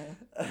know,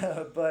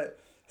 but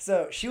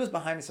so she was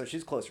behind me, so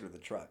she's closer to the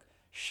truck.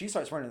 She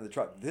starts running to the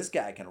truck. This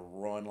guy can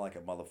run like a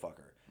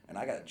motherfucker, and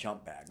I got a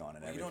jump bag on and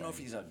everything. You don't know if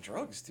he's on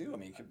drugs too. I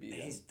mean, it could be.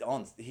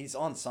 He's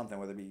on something.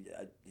 Whether it be,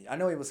 I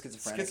know he was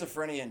schizophrenic.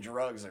 Schizophrenia and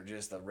drugs are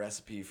just a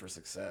recipe for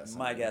success.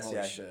 My guess, holy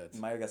yeah. Shit.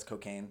 My guess,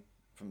 cocaine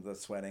from the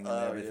sweating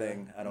and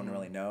everything. Yeah. I don't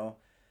really know,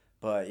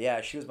 but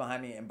yeah, she was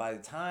behind me, and by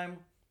the time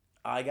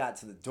I got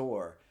to the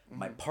door,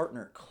 my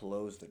partner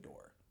closed the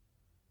door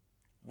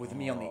with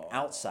me on the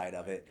outside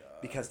of it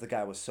because the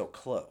guy was so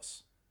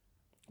close.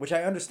 Which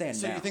I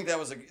understand now. So you think that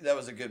was a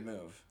good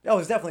move? Oh, it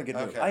was definitely a good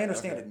move. Okay, I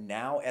understand it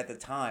now. At the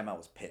time, I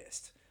was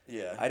pissed.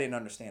 Yeah. I didn't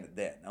understand it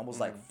then. I was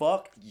like,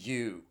 fuck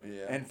you.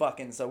 Yeah. And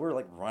fucking, so we're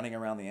like running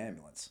around the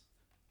ambulance.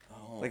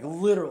 Oh, like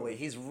literally,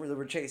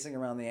 we're chasing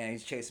around the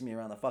ambulance. He's chasing me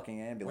around the fucking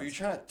ambulance. Were you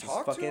trying to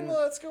talk to him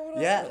while that's going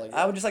on? Yeah. Like,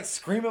 I was just like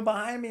screaming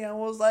behind me. I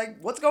was like,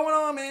 what's going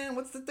on, man?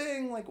 What's the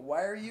thing? Like,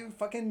 why are you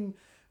fucking...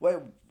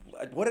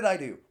 What did I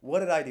do?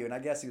 And I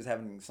guess he was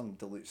having some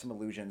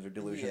illusions or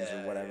delusions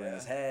or whatever in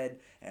his head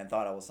and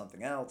thought I was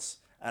something else.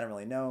 I don't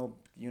really know.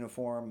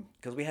 Uniform,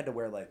 because we had to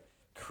wear like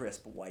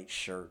crisp white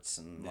shirts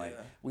and like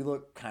we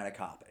look kind of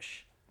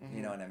coppish.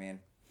 You know what I mean?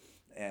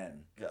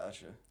 And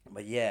gotcha.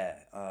 But yeah,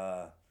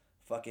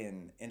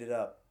 fucking ended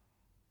up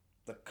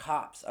the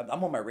cops.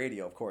 I'm on my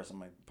radio, of course, and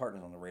my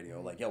partner's on the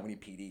radio. Like, yo, we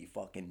need PD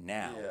fucking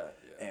now.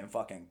 Yeah. And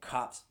fucking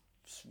cops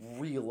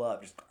reel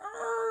up, just.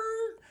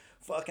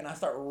 Fucking, I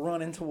start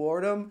running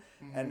toward them,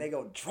 and they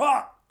go,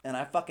 drop! And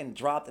I fucking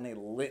dropped, and they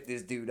lit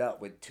this dude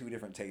up with 2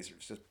 different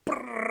tasers. Just,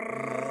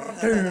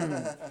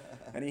 boom!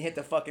 And he hit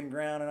the fucking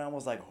ground, and I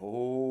was like,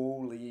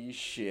 holy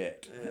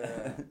shit.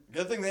 Yeah.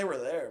 Good thing they were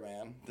there,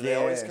 man. Did they Yeah.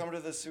 always come to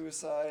the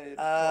suicide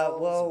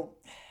calls? Well,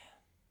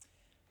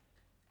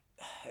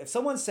 if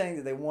someone's saying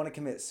that they want to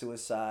commit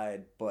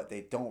suicide, but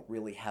they don't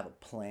really have a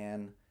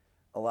plan,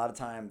 a lot of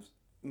times,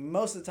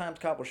 most of the times,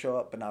 cop will show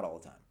up, but not all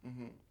the time.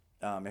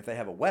 Mm-hmm. If they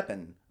have a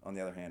weapon, on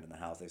the other hand, in the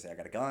house, they say, I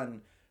got a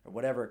gun, or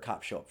whatever,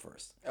 cops show up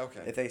first.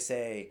 Okay. If they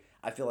say,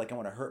 I feel like I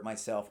want to hurt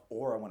myself,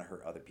 or I want to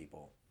hurt other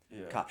people,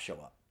 Yeah. cops show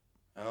up.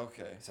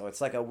 Okay. So it's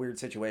like a weird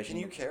situation.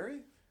 Can you carry?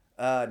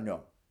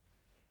 No.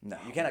 No,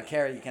 you cannot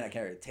carry. You cannot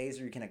carry a taser.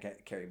 You cannot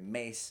carry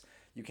mace.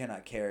 You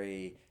cannot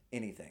carry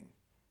anything.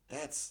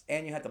 That's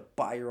And you have to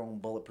buy your own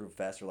bulletproof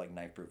vest or like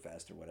knife-proof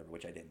vest or whatever,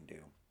 which I didn't do.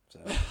 So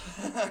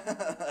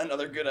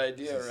another good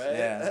idea, right?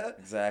 yeah,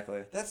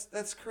 exactly.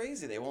 That's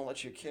crazy. They won't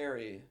let you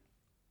carry.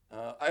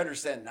 I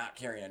understand not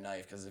carrying a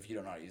knife because if you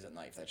don't know how to use a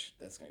knife,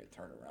 that's going to get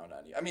turned around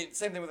on you. I mean,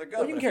 same thing with a gun.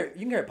 Well, you but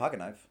can carry a pocket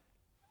knife.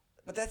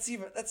 But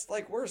that's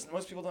like worse.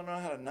 Most people don't know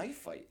how to knife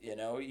fight. You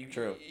know,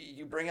 True.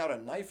 You bring out a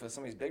knife if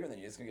somebody's bigger than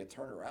you, it's gonna get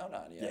turned around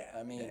on you. Yeah,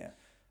 I mean, yeah.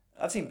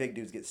 I've seen big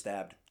dudes get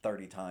stabbed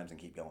 30 times and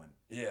keep going.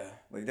 yeah.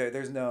 Like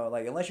there's no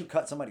like unless you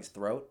cut somebody's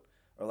throat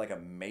or like a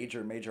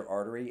major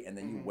artery and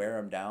then you wear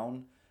them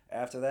down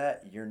after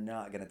that, you're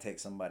not gonna take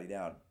somebody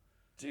down.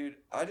 Dude,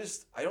 I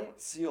don't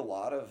see a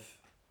lot of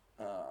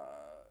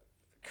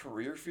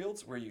career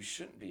fields where you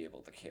shouldn't be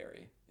able to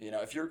carry. You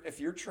know, if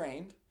you're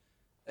trained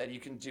and you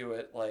can do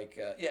it, like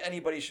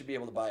anybody should be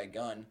able to buy a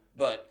gun,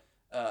 but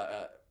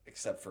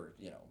except for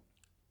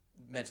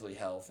mentally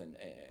health and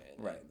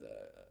Right.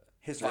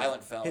 and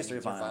violent felonies, history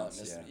of or violence.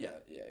 violent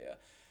yeah.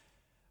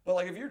 But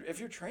like if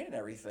you're trained in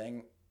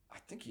everything, I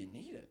think you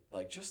need it,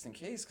 like just in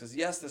case, because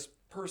yes, this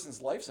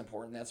person's life's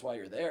important, that's why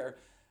you're there,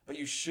 but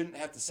you shouldn't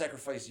have to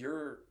sacrifice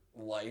your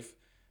life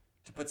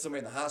to put somebody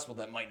in the hospital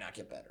that might not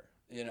get better.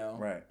 You know,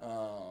 Right.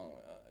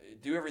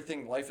 Do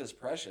everything. Life is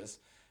precious.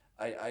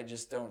 I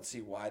just don't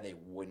see why they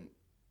wouldn't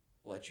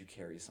let you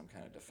carry some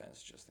kind of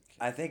defense just in case.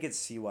 I think it's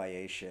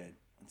CYA shit.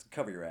 It's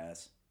cover your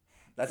ass.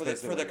 That's For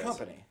basically the what it is.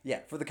 company. Yeah,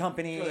 for the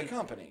company. For the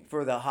company.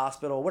 For the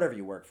hospital, whatever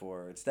you work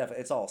for. It's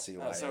it's all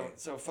CYA.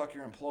 So fuck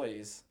your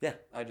employees. Yeah.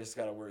 I just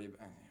gotta worry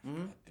about.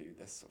 Dude,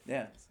 that's so.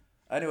 Yeah.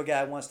 I knew a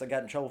guy once that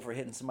got in trouble for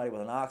hitting somebody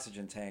with an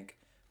oxygen tank,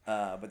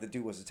 but the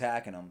dude was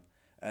attacking him,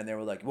 and they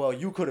were like, "Well,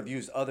 you could have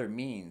used other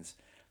means."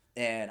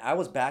 And I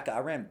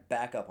ran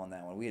back up on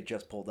that one. We had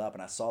just pulled up,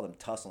 and I saw them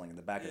tussling in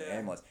the back of the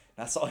ambulance.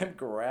 And I saw him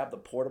grab the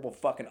portable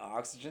fucking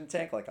oxygen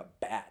tank like a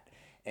bat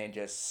and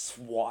just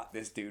swat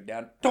this dude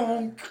down.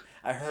 Donk!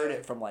 I heard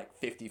it from like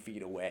 50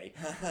 feet away.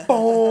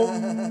 Boom!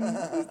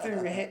 This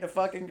dude hit the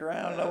fucking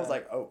ground, and I was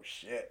like, oh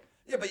shit.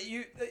 Yeah, but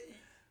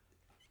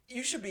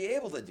you should be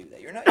able to do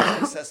that. You're not using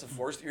excessive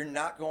force. You're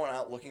not going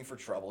out looking for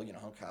trouble. You know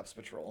how cops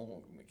patrol.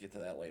 We'll get to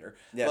that later.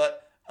 Yeah.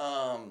 But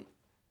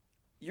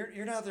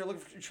you're not there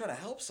looking for. You're trying to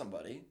help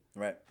somebody,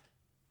 Right.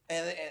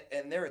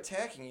 and they're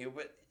attacking you.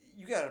 But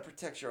you got to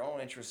protect your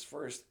own interests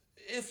first.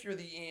 If you're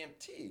the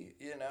EMT,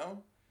 you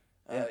know.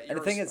 Yeah. And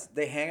the thing is,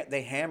 they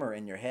hammer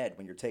in your head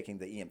when you're taking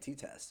the EMT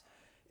test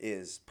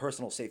is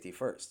personal safety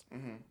 1st.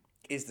 Mm-hmm.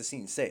 Is the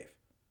scene safe?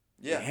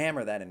 Yeah. They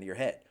hammer that into your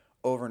head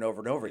over and over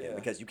and over again Yeah.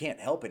 because you can't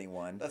help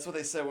anyone. That's what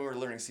they said when we were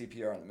learning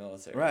CPR in the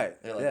military.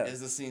 Right, They're like, yeah. "Is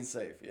the scene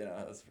safe?" You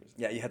know. That's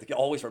Yeah, you have to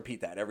always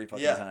repeat that every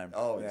fucking yeah. time.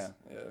 Always. Yeah.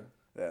 Yeah.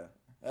 Yeah.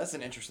 That's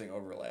an interesting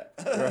overlap.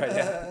 Right.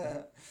 Yeah.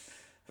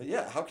 But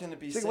yeah, how can it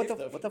be So safe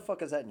though? what the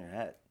fuck is that in your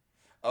head?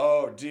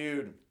 Oh,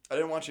 dude, I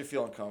didn't want you to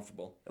feel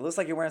uncomfortable. It looks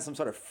like you're wearing some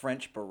sort of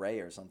French beret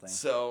or something.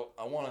 So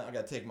I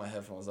gotta take my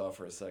headphones off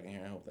for a second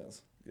here. I hope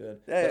that's good.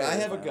 Yeah, but yeah, I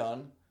you're have a fine.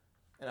 gun,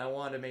 and I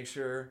wanted to make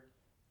sure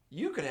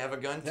you could have a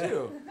gun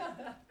too.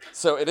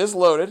 So it is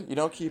loaded. You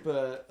don't keep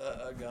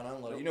a gun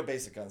unloaded. You know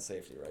basic gun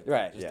safety, right?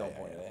 Right, Just yeah, don't yeah,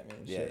 point yeah. it at me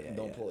and Yeah, shit, yeah, and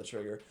don't yeah. pull the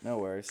trigger. No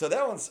worries. So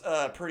that one's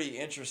pretty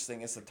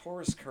interesting. It's the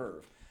Taurus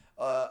curve.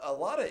 A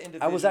lot of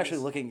individuals. I was actually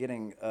looking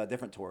getting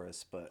different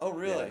Taurus, but Oh,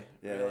 really?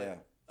 Yeah, Really? yeah.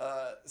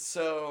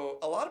 So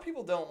a lot of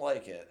people don't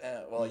like it.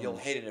 Well, you'll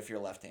hate it if you're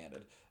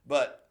left-handed.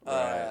 But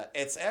Right.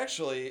 it's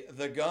actually,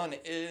 the gun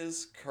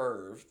is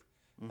curved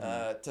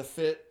to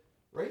fit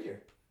right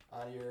here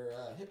on your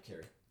hip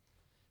carry.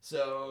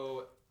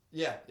 So,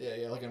 yeah,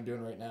 like I'm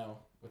doing right now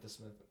with the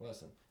Smith &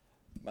 Wesson.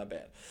 My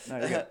bad. No,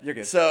 you're good. You're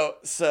good. So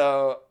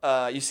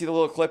you see the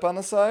little clip on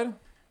the side?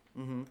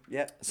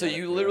 Yeah. So Got it.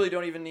 you literally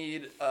don't even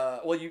need.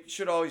 Well, you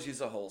should always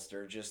use a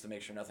holster just to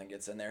make sure nothing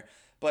gets in there.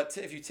 But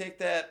if you take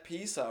that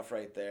piece off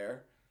right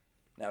there,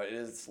 now it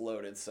is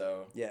loaded,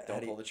 so Yeah, how don't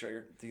do pull you- the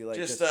trigger. do you, like,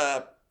 just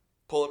just-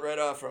 pull it right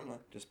off from the.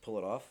 Just pull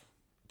it off.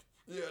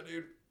 Yeah,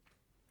 dude.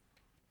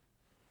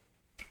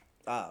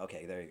 Ah,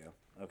 okay. There you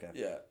go. Okay.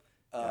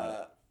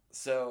 Yeah.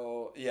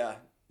 So yeah,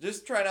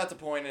 just try not to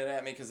point it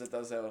at me because it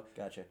does have.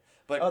 Gotcha.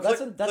 But Oh,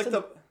 click,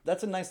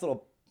 that's a nice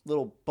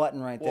little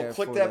button right there.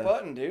 click for that the-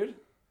 button, dude.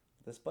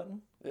 This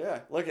button.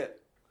 Yeah, look at.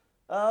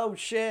 Oh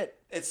shit.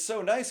 It's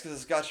so nice because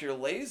it's got your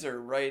laser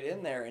right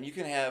in there, and you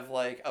can have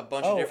like a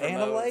bunch of Oh, different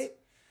and a modes. light?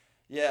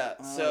 Yeah,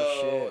 Oh,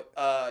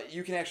 so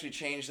you can actually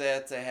change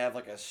that to have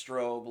like a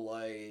strobe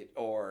light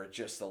or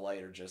just the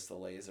light or just the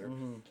laser.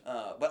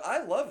 But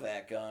I love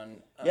that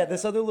gun. Yeah,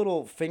 this other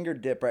little finger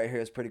dip right here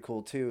is pretty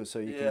cool too. So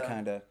you Yeah. can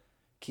kind of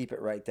keep it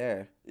right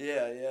there.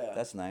 Yeah.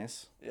 That's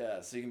nice.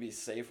 Yeah, so you can be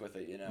safe with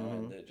it, you know,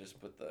 and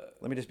just put the...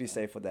 Let me just be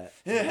safe with that.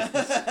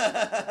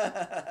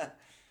 Yeah.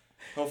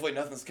 Hopefully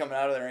nothing's coming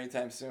out of there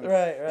anytime soon.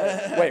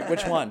 Right. Wait,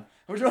 which one?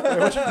 Which one?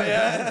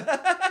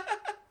 Yeah.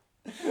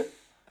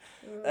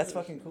 That's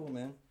fucking cool,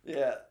 man.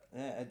 Yeah.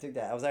 Yeah, I dig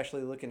that. I was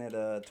actually looking at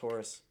a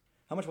Taurus.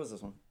 How much was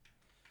this one?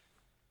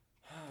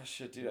 Oh,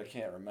 shit, dude, I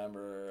can't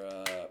remember.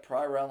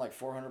 Probably around like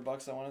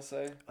 $400, I want to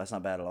say. That's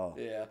not bad at all.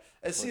 Yeah.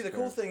 And see, the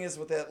cool thing is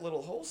with that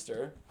little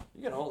holster,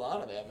 you can hold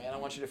on to that, man. I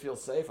want you to feel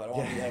safe. I don't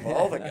want you to have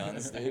all the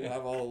guns, dude. I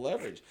have all the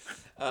leverage.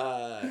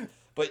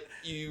 But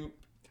you...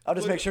 I'll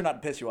just make sure not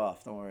to piss you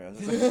off. Don't worry. I was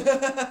just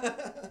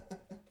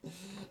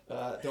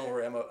don't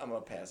worry, I'm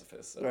a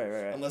pacifist. So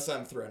Right. Unless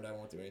I'm threatened, I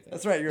won't do anything.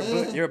 That's right.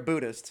 You're a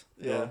Buddhist.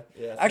 Yeah.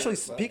 Actually,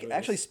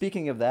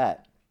 speaking of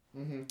that,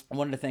 I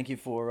wanted to thank you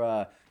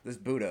for this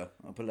Buddha.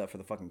 I'll put it up for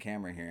the fucking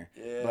camera here.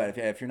 Yeah. But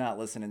if you're not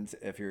listening,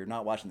 if you're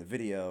not watching the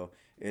video,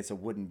 it's a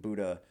wooden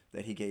Buddha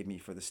that he gave me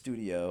for the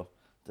studio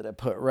that I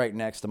put right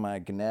next to my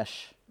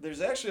Ganesh.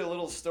 There's actually a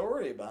little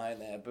story behind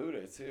that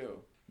Buddha, too.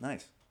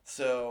 Nice.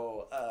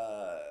 So,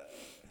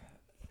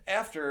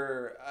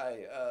 after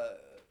I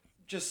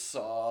just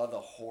saw the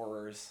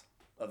horrors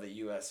of the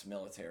U.S.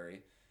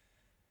 military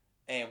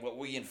and what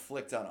we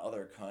inflict on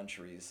other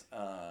countries,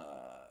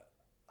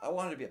 I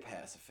wanted to be a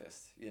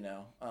pacifist, you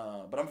know.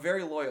 But I'm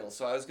very loyal,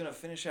 so I was gonna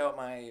finish out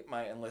my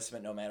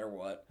enlistment no matter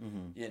what,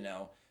 you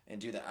know, and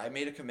do that. I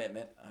made a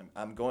commitment.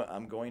 I'm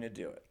going to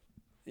do it,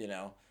 you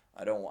know.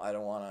 I don't want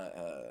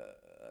to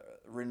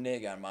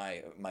renege on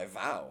my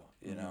vow,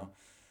 you know.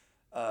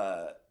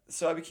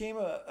 So I became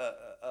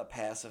a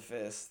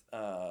pacifist,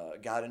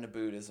 got into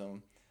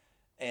Buddhism,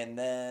 and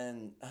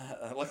then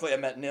luckily I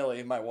met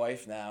Nilly, my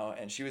wife now,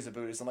 and she was a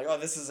Buddhist. I'm like, oh,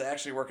 this is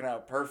actually working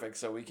out perfect,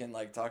 so we can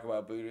like talk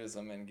about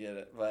Buddhism and get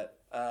it. But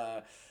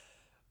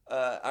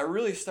I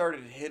really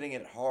started hitting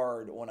it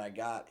hard when I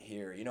got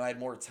here. You know, I had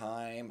more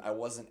time. I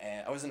wasn't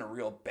in a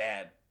real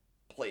bad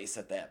place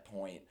at that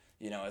point,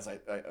 you know, as I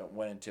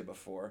went into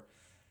before.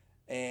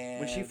 And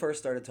When she first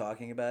started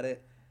talking about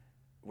it,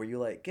 were you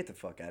like, get the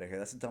fuck out of here?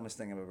 That's the dumbest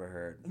thing I've ever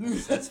heard.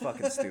 That's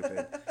fucking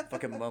stupid.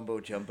 Fucking mumbo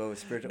jumbo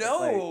spiritual.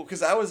 no,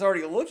 because I was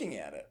already looking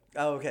at it.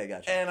 Oh, okay,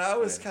 gotcha. And I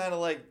was Okay. kind of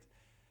like,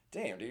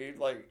 damn, dude,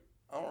 like,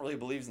 I don't really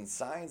believe in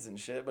signs and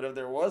shit, but if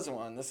there was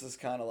one, this is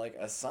kind of like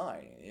a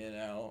sign, you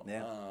know?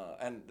 Yeah.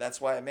 And that's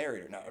why I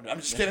married her. No,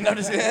 I'm just kidding. I'm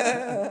just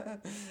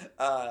kidding.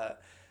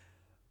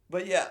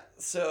 But yeah,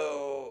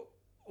 so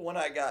when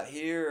I got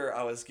here,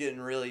 I was getting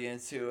really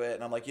into it,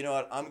 and I'm like, you know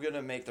what?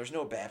 There's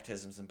no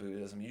baptisms in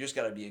Buddhism. You just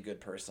got to be a good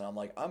person. I'm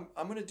like, I'm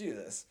going to do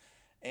this.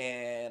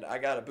 And I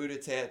got a Buddha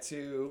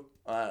tattoo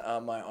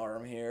on my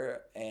arm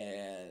here,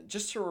 and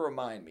just to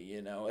remind me,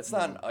 you know, it's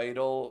not an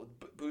idol.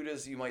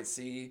 Buddhas you might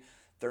see,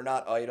 they're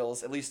not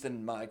idols, at least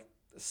in my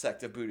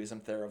sect of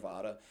Buddhism,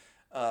 Theravada.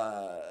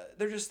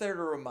 They're just there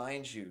to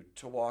remind you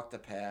to walk the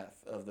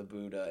path of the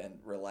Buddha and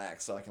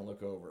relax so I can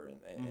look over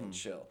and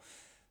chill.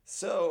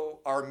 So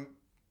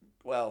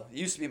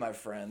used to be my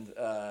friend,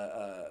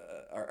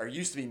 our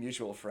used to be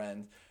mutual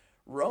friend,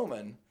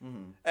 Roman,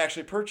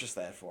 actually purchased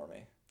that for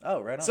me. Oh,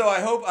 right on. So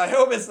I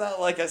hope it's not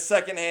like a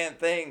secondhand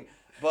thing,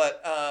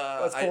 but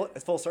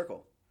it's full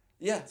circle.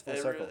 yeah, full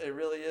circle. It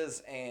really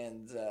is,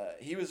 and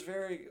he was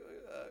very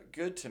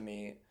good to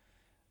me.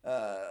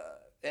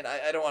 And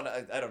I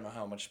don't know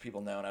how much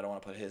people know, and I don't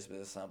want to put his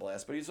business on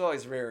blast, but he's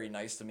always very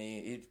nice to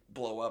me. He'd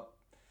blow up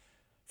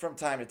from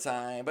time to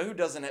time, but who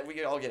doesn't?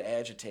 We all get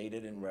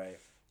agitated, and Right.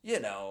 you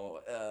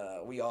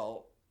know, we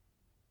all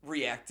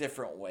react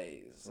different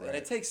ways, and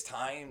it takes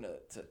time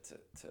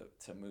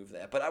to move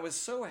that. But I was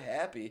so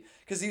happy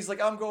because he's like,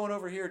 I'm going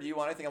over here. Do you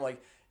want anything? I'm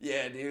like,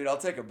 yeah, dude, I'll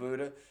take a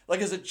Buddha. Like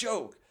as a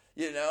joke,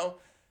 you know.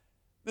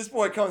 This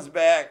boy comes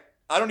back.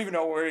 I don't even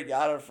know where he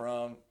got it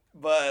from,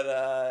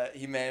 but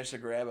he managed to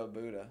grab a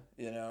Buddha.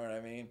 You know what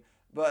I mean?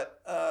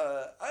 But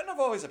I've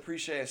always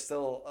appreciated. I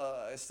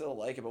still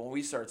like it. But when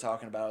we started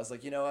talking about it, I was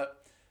like, you know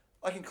what?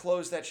 I can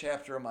close that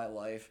chapter of my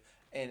life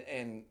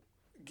and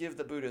give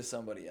the Buddha to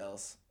somebody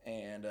else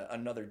and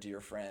another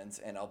dear friend,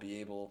 and I'll be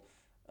able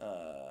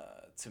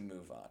to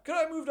move on. Could I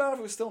have moved on if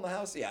it was still in the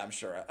house? Yeah, I'm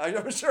sure.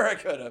 I'm sure I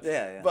could have.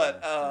 Yeah.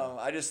 But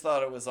I just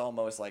thought it was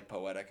almost like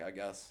poetic, I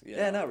guess. You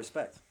Yeah, know? no,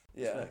 respect.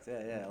 Yeah. Respect.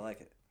 Yeah, I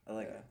like it.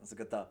 That's a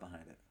good thought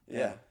behind it.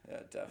 Yeah,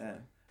 definitely. Yeah.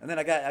 And then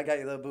I got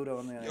your little Buddha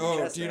on the Oh,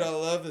 chest dude, there. I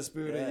love this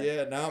Buddha. Yeah.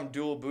 Yeah, now I'm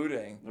dual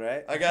Buddhaing.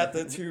 Right? I got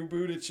the 2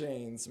 Buddha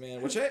chains,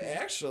 man, which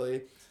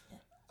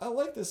I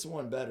like this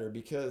one better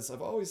because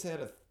I've always had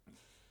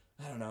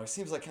I don't know, it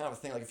seems like kind of a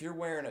thing. Like if you're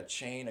wearing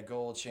a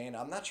gold chain,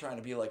 I'm not trying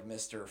to be like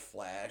Mr.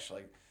 Flash,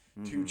 like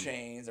 2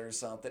 chains or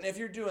something. If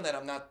you're doing that,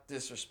 I'm not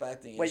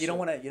disrespecting. Wait, you don't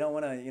want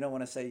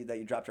to say that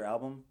you dropped your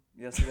album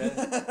yesterday?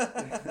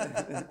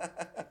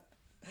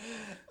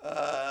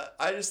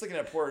 I just think an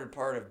important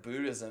part of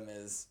Buddhism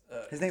is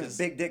His name is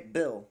Big Dick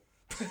Bill.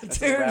 That's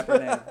his rapper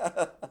name.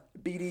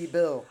 BD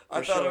Bill.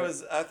 I thought it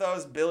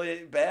was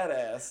Billy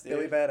Badass. Dude.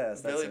 Billy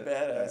Badass. Billy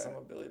That's it. Badass. Yeah. I'm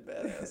a Billy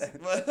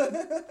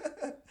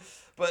Badass.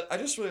 But I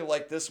just really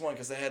like this one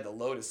because they had the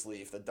lotus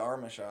leaf, the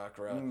Dharma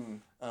chakra,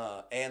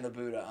 and the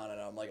Buddha on it.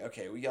 I'm like,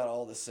 okay, we got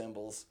all the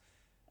symbols.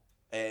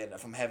 And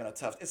if I'm having a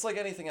tough, it's like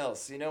anything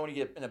else. You know, when you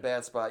get in a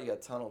bad spot, you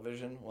got tunnel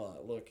vision. Well,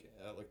 I look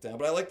down,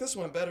 but I like this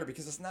one better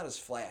because it's not as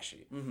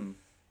flashy. Mm-hmm.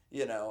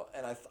 You know,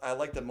 and I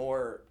like the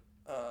more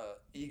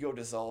ego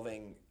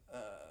dissolving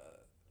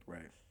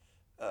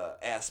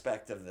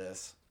aspect of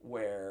this,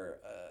 where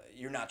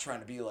you're not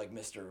trying to be like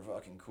Mr.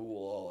 fucking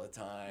cool all the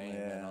time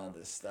and all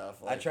this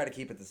stuff. Like, I try to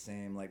keep it the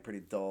same, like pretty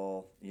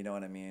dull. You know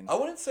what I mean? I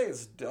wouldn't say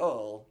it's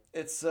dull.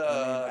 It's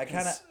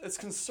it's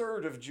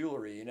conservative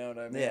jewelry. You know what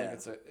I mean? Yeah.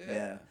 Like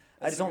yeah.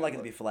 I just don't like it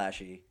to be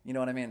flashy. You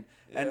know what I mean?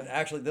 Yeah. And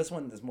actually, this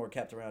one is more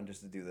kept around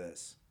just to do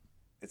this.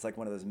 It's like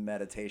one of those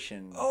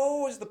meditation.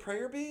 Oh, is the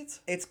prayer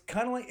beads? It's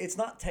kind of like, it's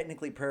not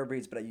technically prayer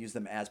beads, but I use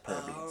them as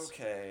prayer beads.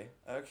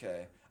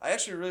 Okay. I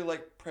actually really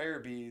like prayer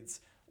beads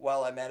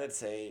while I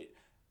meditate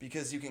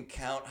because you can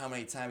count how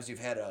many times you've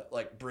had to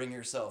like bring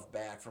yourself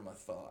back from a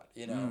thought.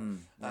 You know,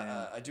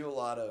 I do a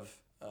lot of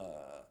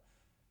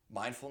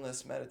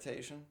mindfulness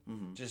meditation,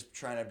 just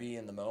trying to be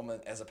in the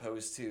moment as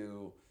opposed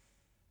to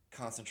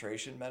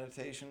concentration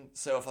meditation.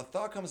 So if a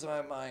thought comes to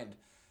my mind,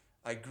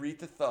 I greet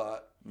the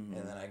thought and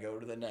then I go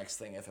to the next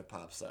thing if it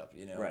pops up.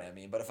 You know what I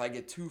mean? But if I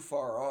get too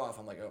far off,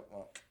 I'm like, oh,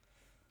 well,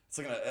 it's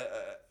like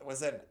was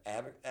that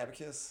an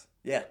abacus?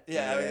 Yeah.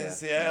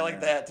 I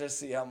like that to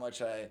see how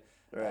much I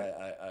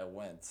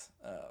went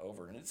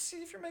over and see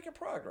if you're making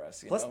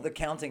progress. Plus, the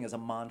counting is a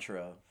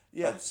mantra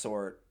of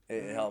sort.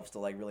 It helps to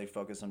like really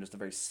focus on just a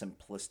very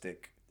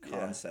simplistic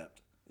concept.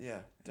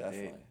 Yeah,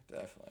 definitely.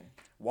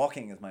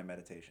 Walking is my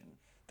meditation.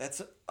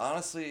 That's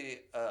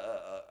honestly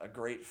a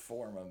great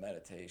form of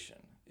meditation.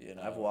 You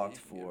know, I've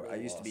walked I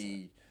used to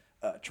be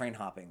train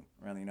hopping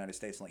around the United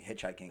States and like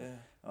hitchhiking,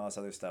 all this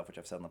other stuff, which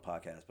I've said on the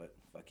podcast, but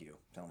fuck you,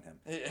 I'm telling him.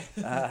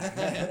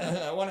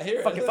 I want to hear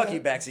it. Fuck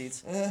you,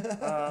 backseats.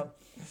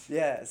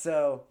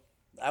 So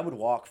I would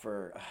walk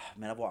for,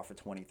 I've walked for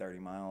 20, 30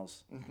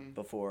 miles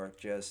before,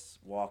 just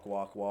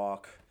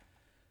walk.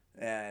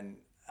 And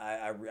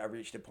I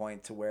reached a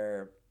point to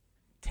where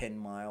 10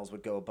 miles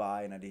would go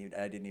by and I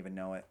didn't even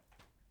know it.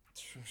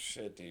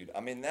 Shit, dude.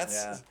 I mean, that's...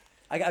 Yeah.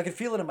 I could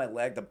feel it in my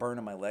leg, the burn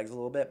in my legs a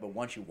little bit, but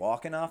once you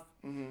walk enough,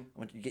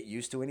 once you get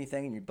used to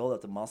anything and you build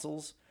up the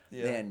muscles,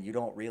 then you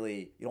don't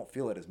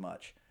feel it as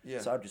much. Yeah.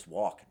 So I would just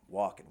walk.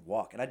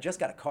 And I just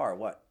got a car,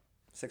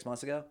 6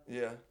 months ago?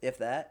 Yeah. If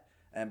that.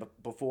 And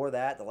before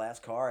that, the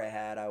last car I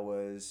had, I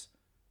was,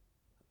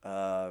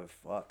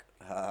 like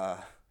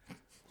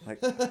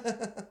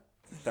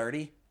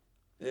 30?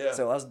 Yeah.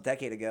 So that was a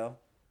decade ago.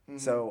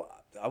 So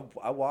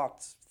I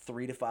walked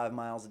 3 to 5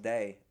 miles a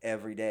day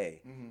every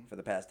day for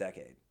the past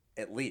decade,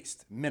 at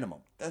least, minimum.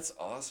 That's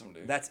awesome,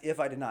 dude. That's if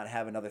I did not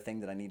have another thing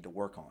that I need to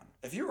work on.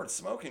 If you weren't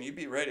smoking, you'd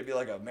be ready to be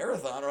like a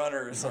marathon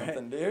runner or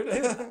something,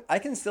 dude. I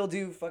can still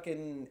do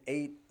fucking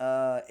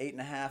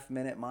 8.5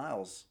 minute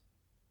miles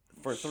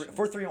for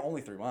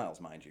only 3 miles,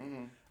 mind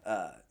you,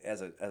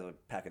 as a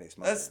pack-a-day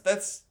smoker.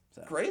 That's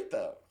great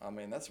though. I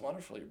mean, that's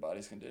wonderful. Your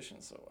body's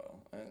conditioned so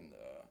well, and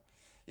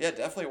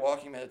definitely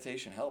walking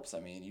meditation helps. I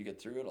mean, you get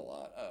through it a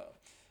lot. I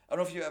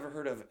don't know if you ever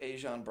heard of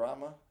Ajahn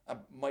Brahma. I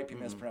might be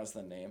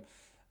mispronouncing the name.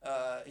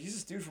 He's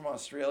this dude from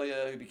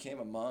Australia who became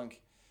a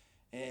monk,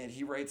 and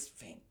he writes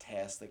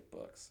fantastic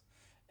books.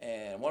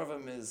 And one of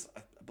them is,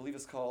 I believe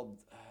it's called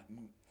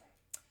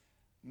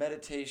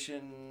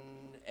Meditation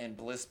and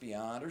Bliss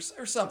Beyond,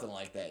 or something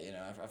like that. You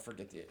know, I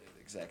forget the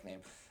exact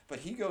name. But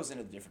he goes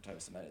into different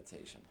types of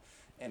meditation.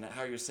 And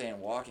how you're saying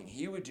walking,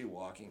 he would do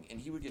walking, and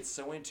he would get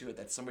so into it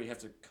that somebody would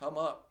have to come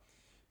up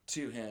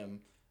to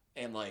him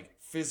and like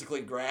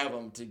physically grab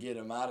him to get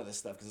him out of this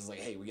stuff because it's like,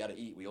 hey, we got to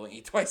eat. We only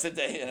eat twice a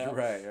day, you know,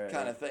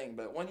 kind of thing.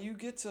 But when you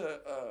get to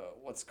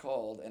what's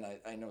called, and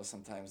I know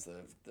sometimes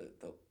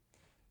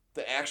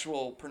the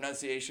actual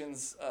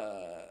pronunciations,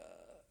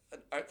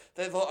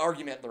 they'll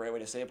argument the right way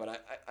to say it,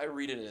 but I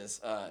read it as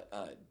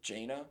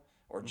Jhana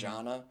or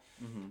Jhana.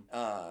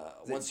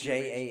 Once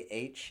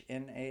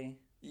Jahna.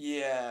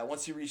 Yeah,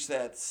 once you reach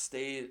that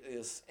state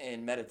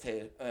in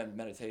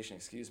meditation,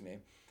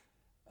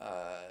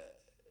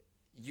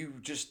 you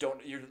just don't.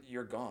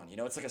 You're gone. You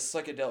know, it's like a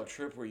psychedelic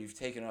trip where you've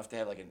taken enough to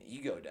have like an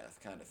ego death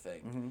kind of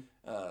thing.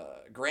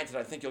 Granted,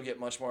 I think you'll get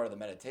much more out of the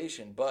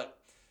meditation, but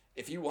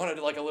if you wanted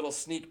like a little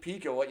sneak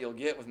peek of what you'll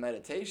get with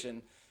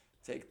meditation,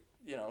 take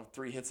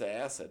 3 hits of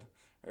acid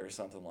or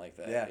something like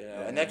that.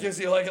 And that gives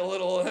you like a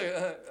little.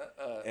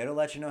 It'll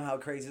let you know how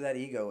crazy that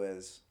ego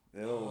is.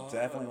 It'll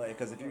definitely,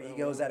 because if your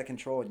ego is out of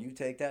control and you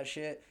take that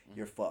shit,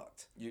 you're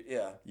fucked.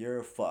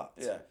 You're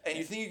fucked. Yeah, and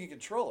you think you can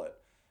control it.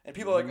 And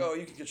people are like, oh,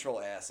 you can control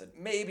acid.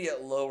 Maybe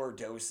at lower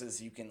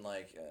doses you can,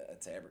 like, a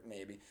tablet,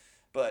 maybe.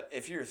 But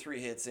if you're 3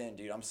 hits in,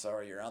 dude, I'm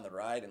sorry, you're on the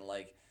ride, and,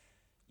 like,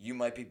 you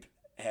might be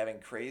having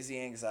crazy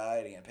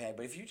anxiety and panic.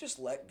 But if you just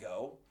let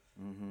go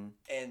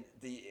and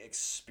the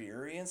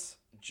experience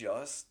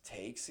just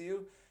takes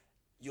you,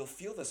 you'll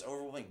feel this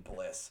overwhelming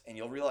bliss, and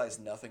you'll realize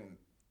nothing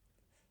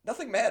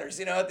matters.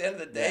 You know, at the end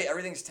of the day,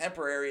 everything's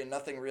temporary, and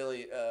nothing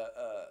really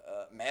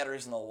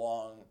matters in the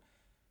long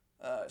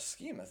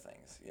scheme of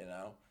things. You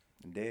know.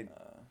 Indeed.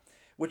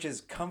 Which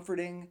is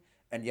comforting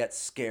and yet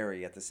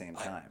scary at the same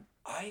time.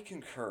 I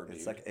concur,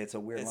 dude. It's a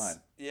weird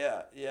line.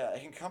 Yeah.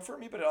 It can comfort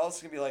me, but it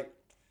also can be like,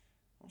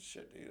 oh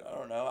shit, dude. I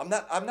don't know. I'm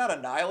not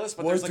a nihilist,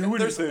 but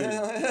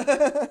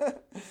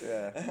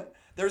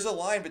there's a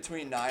line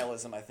between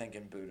nihilism, I think,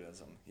 and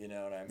Buddhism. You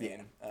know what I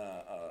mean?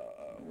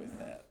 With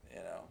that, you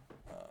know,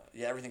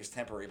 everything's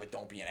temporary, but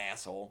don't be an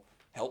asshole.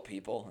 Help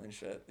people and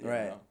shit. You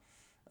know?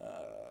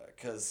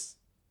 Because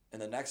in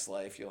the next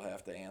life, you'll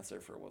have to answer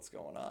for what's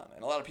going on,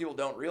 and a lot of people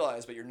don't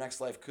realize, but your next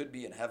life could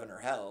be in heaven or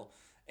hell,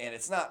 and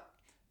it's not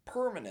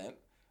permanent,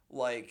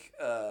 like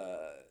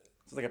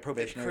It's like a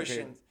probationary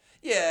period.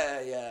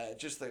 Yeah.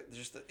 Just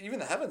even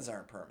the heavens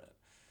aren't permanent.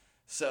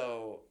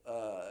 So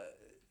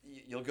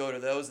you'll go to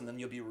those, and then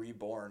you'll be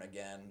reborn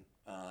again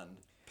on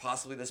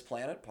possibly this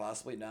planet,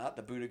 possibly not.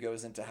 The Buddha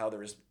goes into how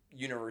there's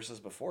universes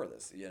before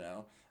this. You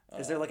know,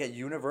 Is there like a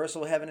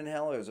universal heaven and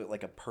hell, or is it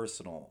like a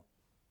personal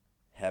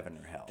heaven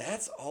or hell?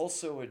 that's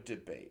also a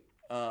debate.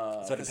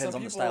 So it depends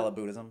on the style of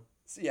Buddhism.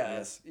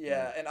 Yes,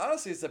 yeah, and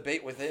honestly, it's a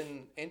debate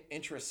within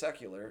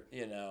intrasecular,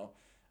 you know,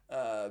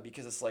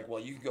 because it's like,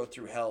 well, you can go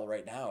through hell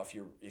right now if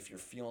you're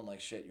feeling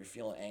like shit, you're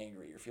feeling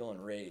angry, you're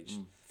feeling rage.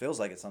 Feels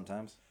like it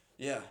sometimes.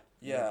 Yeah,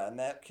 and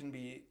that can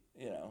be,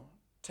 you know,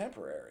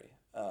 temporary.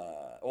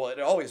 Well, it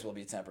always will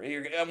be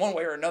temporary. One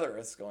way or another,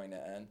 it's going to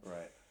end.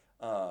 Right.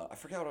 I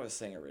forgot what I was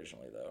saying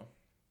originally, though.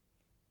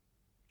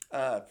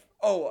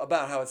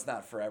 About how it's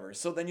not forever.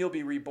 So then you'll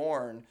be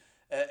reborn.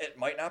 It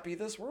might not be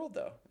this world,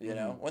 though. You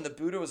know, when the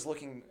Buddha was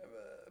looking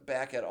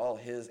back at all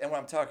his, and when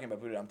I'm talking about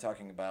Buddha, I'm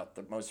talking about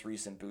the most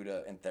recent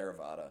Buddha in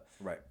Theravada,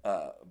 Right.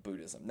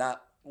 Buddhism,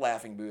 not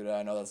Laughing Buddha.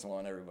 I know that's the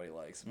one everybody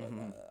likes, but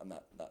I'm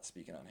not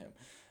speaking on him.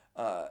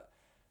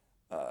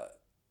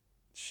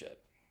 Shit.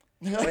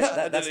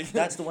 Wait,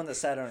 that's the one that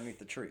sat underneath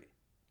the tree.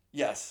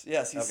 Yes. He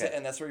Okay. sent,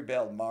 and that's where he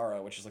bailed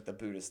Mara, which is like the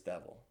Buddhist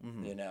devil,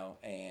 you know.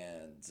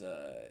 And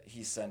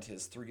he sent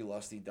his 3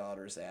 lusty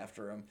daughters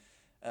after him.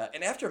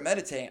 And after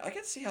meditating, I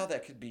can see how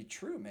that could be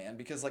true, man.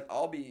 Because like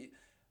I'll be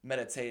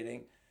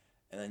meditating,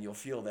 and then you'll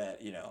feel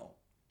that, you know,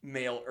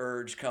 male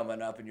urge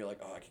coming up, and you're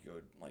like, oh, I could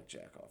go like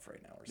jack off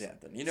right now or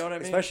something. You know what I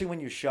mean? Especially when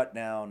you shut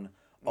down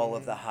all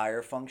of the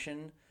higher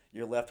function,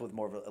 you're left with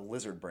more of a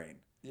lizard brain.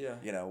 Yeah.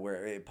 You know,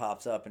 where it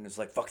pops up and it's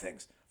like, fuck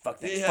things,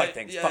 Yeah, fight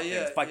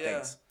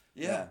things.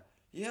 Yeah,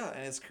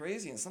 and it's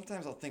crazy. And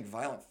sometimes I'll think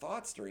violent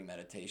thoughts during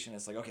meditation.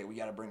 It's like, okay, we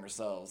got to bring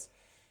ourselves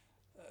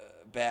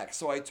back.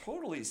 So I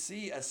totally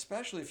see,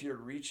 especially if you're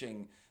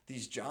reaching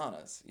these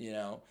jhanas, you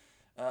know,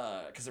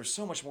 because they're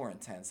so much more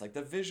intense. Like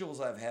the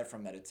visuals I've had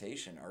from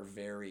meditation are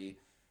very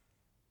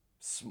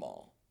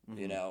small,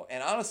 you know.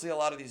 And honestly, a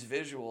lot of these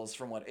visuals,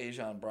 from what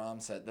Ajahn Brahm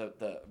said,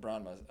 the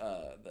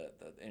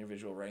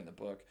individual writing the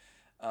book,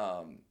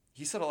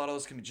 he said a lot of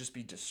those can just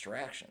be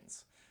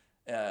distractions.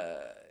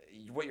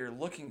 What you're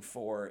looking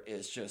for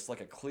is just like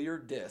a clear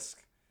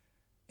disc,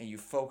 and you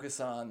focus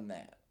on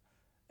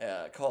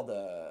that. Called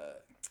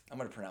I'm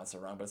gonna pronounce it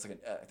wrong, but it's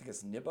like I think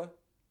it's Nibbana,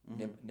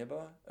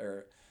 Nibbana,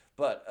 or.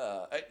 But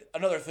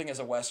another thing as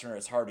a Westerner,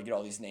 it's hard to get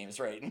all these names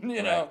right,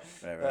 you know,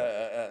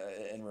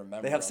 and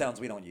remember. They have them. sounds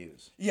we don't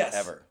use. Yes.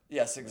 Ever.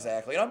 Yes,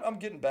 exactly. And I'm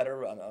getting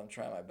better. I'm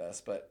trying my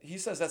best. But he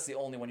says that's the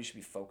only one you should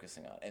be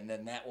focusing on, and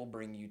then that will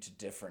bring you to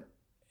different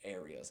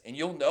areas, and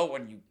you'll know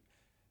when you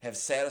have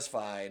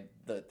satisfied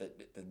the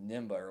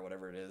nimba or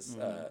whatever it is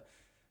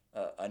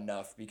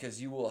enough,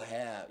 because you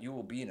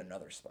will be in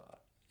another spot,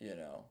 you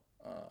know.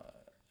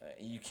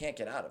 You can't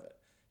get out of it.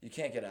 You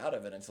can't get out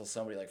of it until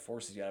somebody like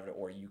forces you out of it,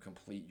 or you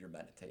complete your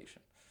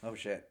meditation. Oh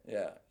shit.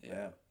 Yeah,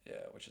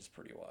 which is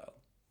pretty wild.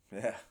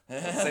 Yeah.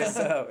 I'd say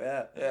so.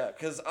 Yeah. Yeah,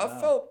 because I've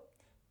felt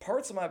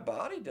parts of my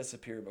body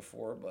disappear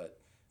before,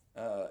 but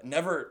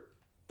never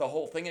the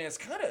whole thing, and it's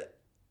kind of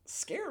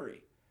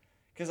scary,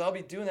 because I'll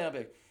be doing that. I'll be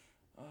like,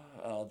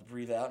 I'll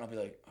breathe out, and I'll be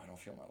like, I don't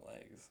feel my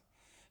legs,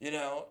 you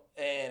know,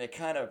 and it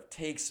kind of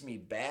takes me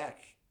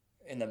back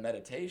in the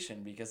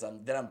meditation, because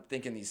I'm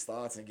thinking these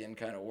thoughts and getting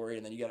kind of worried,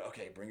 and then you got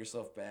to bring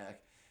yourself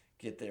back,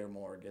 get there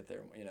more,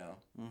 you know,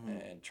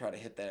 and try to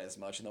hit that as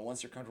much, and then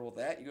once you're comfortable with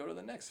that, you go to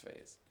the next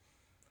phase.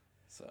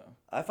 So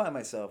I find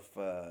myself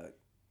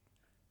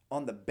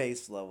on the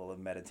base level of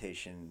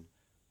meditation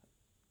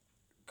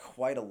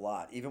quite a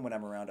lot, even when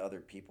I'm around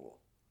other people.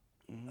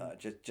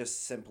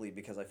 Just simply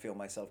because I feel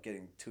myself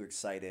getting too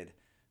excited,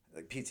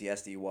 like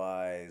PTSD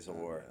wise,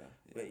 or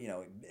you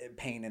know,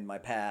 pain in my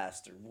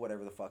past, or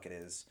whatever the fuck it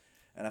is,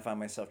 and I find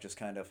myself just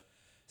kind of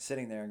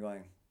sitting there and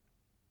going,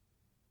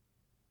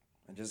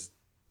 and just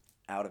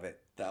out of it.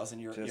 1,000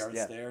 yards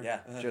there. Yeah,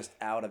 just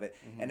out of it.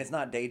 And it's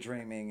not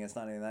daydreaming. It's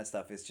not any of that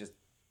stuff. It's just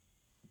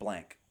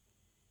blank,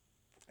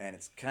 and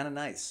it's kind of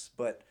nice,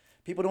 but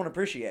people don't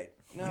appreciate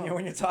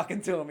when you're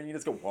talking to them, and you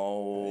just go,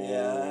 whoa.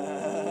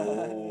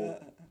 Yeah.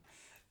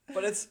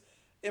 But it's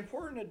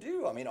important to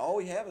do. I mean, all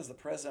we have is the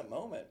present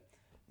moment,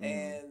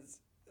 and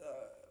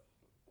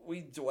we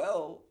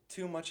dwell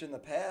too much in the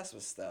past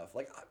with stuff.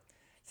 Like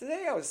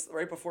today, I was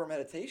right before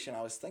meditation.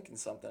 I was thinking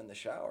something in the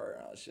shower,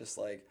 and I was just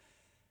like,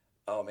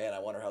 "Oh man, I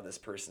wonder how this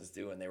person's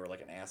doing." They were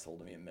like an asshole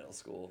to me in middle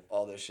school.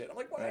 All this shit. I'm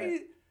like, "Why are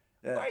you?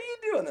 Yeah. Why are you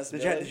doing this?"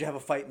 Did you have a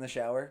fight in the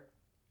shower?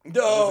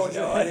 No,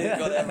 I didn't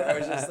go that far.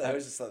 I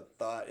was just a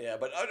thought. Yeah,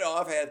 but no,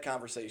 I've had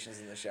conversations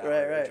in the shower.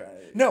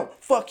 Right. No,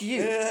 fuck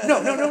you.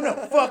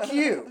 No, fuck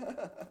you.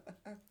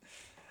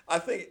 I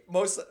think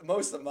most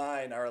of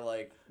mine are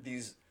like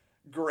these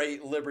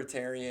great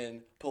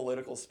libertarian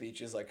political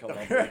speeches I come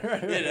up with,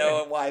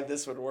 and why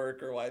this would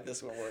work or why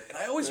this would work. And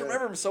I always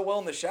remember them so well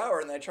in the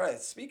shower, and then I try to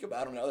speak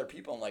about them to other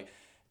people. I'm like,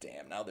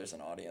 damn, now there's an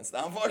audience.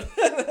 Now I'm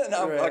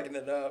fucking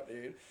it up,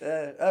 dude.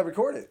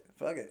 Record it.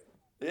 Fuck it.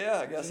 Yeah,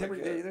 I guess I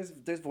could.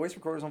 There's voice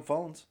recorders on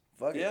phones.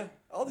 Fuck it. Yeah,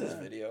 I'll just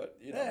video it.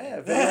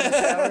 Yeah, video in the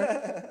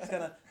shower. It's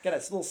got a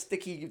little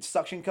sticky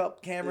suction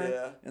cup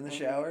camera in the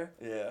shower.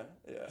 Yeah.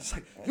 It's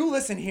like, you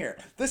listen here.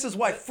 This is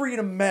why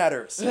freedom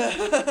matters.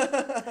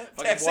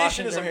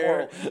 Taxation is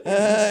immoral.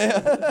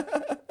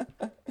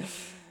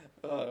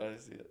 Oh, I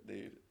see it,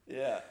 dude.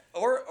 Yeah.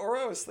 Or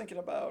I was thinking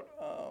about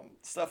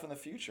stuff in the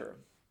future.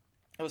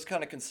 I was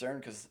kind of concerned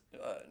because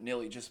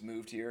Nilly just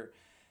moved here.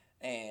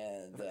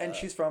 And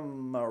she's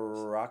from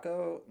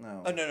Morocco?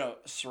 No. Oh, no,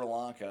 Sri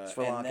Lanka.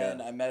 And then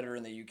I met her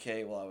in the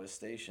UK while I was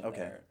stationed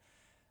there.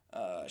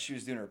 She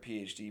was doing her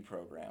PhD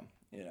program,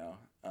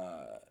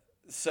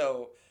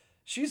 So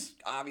she's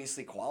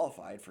obviously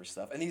qualified for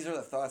stuff. And these are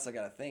the thoughts I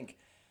got to think,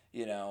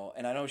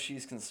 And I know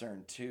she's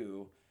concerned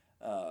too.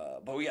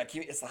 But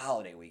it's the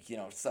holiday week,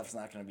 Stuff's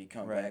not going to be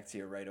coming back to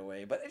you right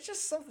away. But it's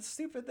just something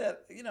stupid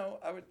that,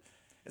 I would...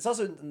 It's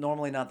also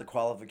normally not the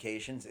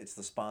qualifications. It's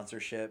the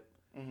sponsorship.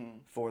 Mm-hmm.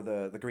 For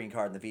the green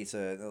card and the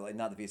visa, like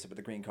not the visa, but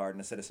the green card and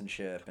the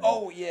citizenship. And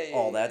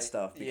all that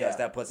stuff, because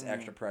that puts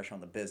extra pressure on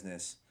the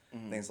business,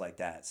 things like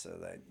that. So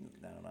I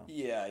don't know.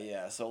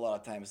 Yeah. So a lot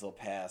of times they'll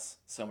pass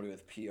somebody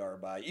with PR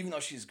by, even though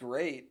she's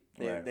great.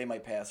 They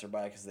might pass her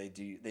by because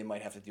they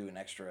might have to do an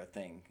extra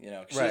thing. She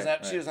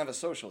doesn't have a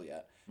social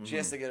yet.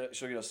 Mm-hmm.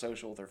 She'll get a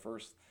social with her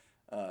first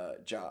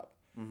job.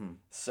 Mm-hmm.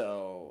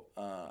 So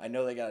I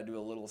know they got to do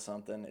a little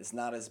something. It's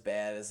not as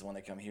bad as when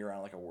they come here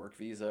on like a work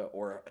visa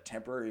or a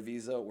temporary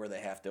visa where they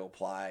have to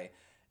apply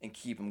and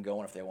keep them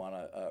going if they want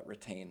to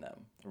retain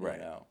them. Right.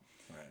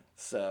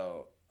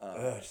 So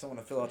I just want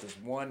to fill out this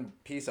one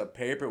piece of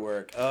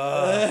paperwork.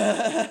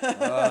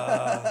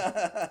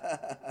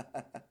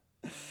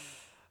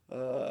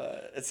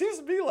 It seems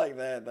to be like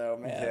that though,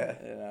 man.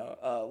 Yeah.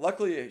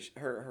 Luckily,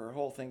 her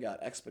whole thing got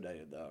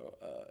expedited though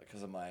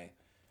because of my.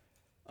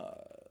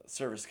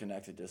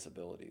 Service-connected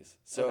disabilities.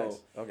 So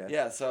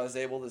so I was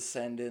able to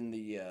send in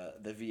the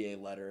VA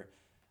letter,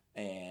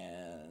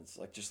 and it's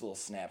like just a little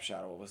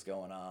snapshot of what was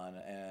going on.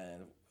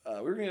 And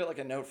we were gonna get like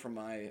a note from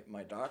my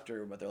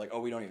doctor, but they're like,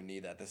 "Oh, we don't even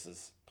need that. This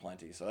is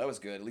plenty." So that was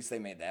good. At least they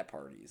made that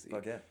part easy.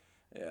 Okay.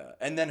 Yeah,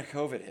 and then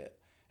COVID hit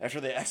after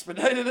they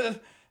expedited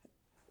it.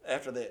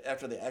 After they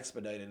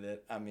expedited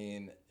it, I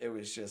mean, it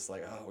was just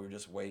like, we were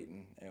just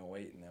waiting, and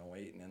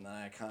then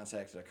I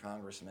contacted a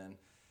congressman.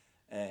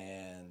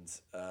 And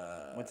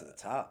went to the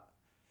top.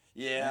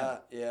 Yeah.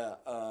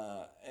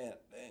 And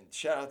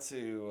shout out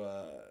to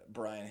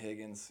Brian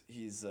Higgins.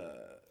 He's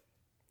a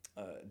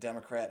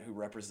Democrat who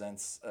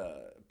represents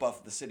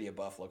the city of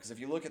Buffalo. Because if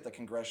you look at the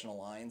congressional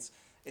lines,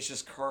 it's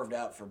just carved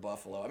out for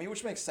Buffalo. I mean,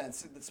 which makes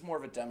sense. It's more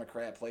of a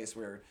Democrat place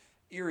where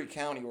Erie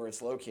County, where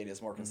it's located,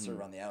 is more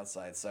conservative on the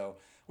outside. So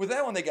with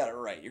that one, they got it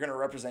right. You're going to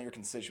represent your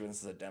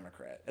constituents as a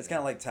Democrat. It's kind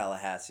of like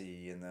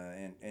Tallahassee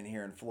in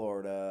here in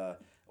Florida.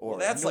 Or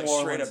that's New like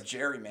Orleans.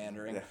 Straight up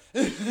gerrymandering.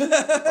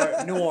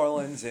 Or New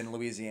Orleans and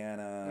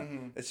Louisiana.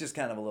 Mm-hmm. It's just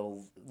kind of a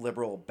little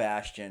liberal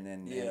bastion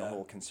in a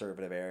whole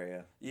conservative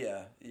area.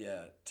 Yeah,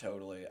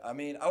 totally. I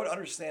mean, I would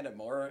understand it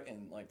more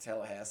in like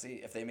Tallahassee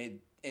if they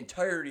made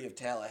entirety of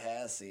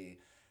Tallahassee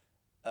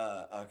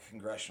a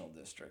congressional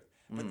district.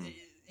 But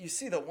you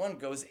see the one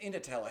goes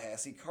into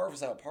Tallahassee,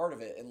 carves out part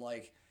of it, and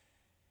like,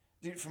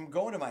 dude, from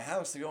going to my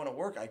house to going to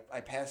work,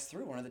 I passed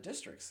through one of the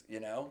districts,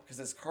 because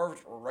it's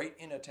carved right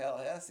into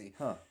Tallahassee.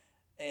 Huh.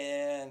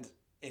 And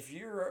if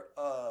you're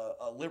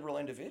a liberal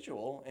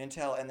individual in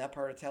that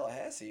part of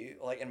Tallahassee,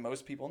 and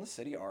most people in the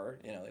city are,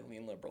 they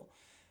lean liberal,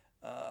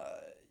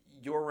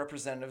 your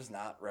representative's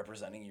not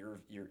representing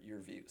your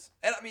views.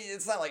 And I mean,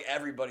 it's not like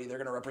everybody, they're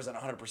going to represent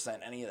 100%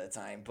 any of the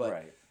time,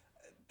 but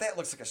that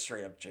looks like a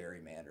straight up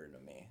gerrymander to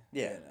me.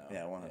 Yeah,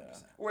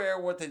 100%. Where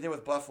what they did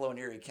with Buffalo and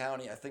Erie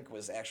County, I think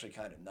was actually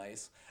kind of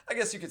nice. I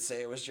guess you could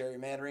say it was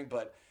gerrymandering,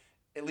 but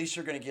at least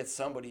you're going to get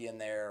somebody in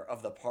there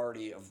of the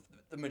party of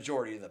the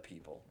majority of the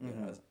people.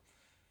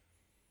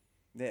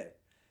 Yeah.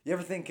 You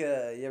ever think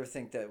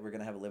that we're going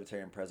to have a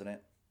libertarian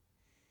president?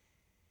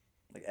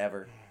 Like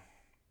ever?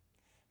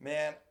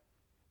 Man,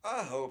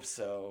 I hope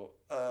so.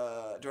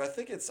 Do I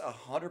think it's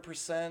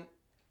 100%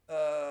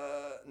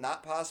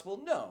 not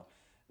possible? No,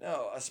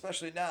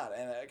 especially not,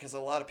 and because a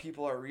lot of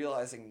people are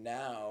realizing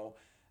now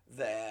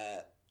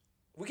that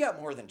we got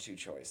more than two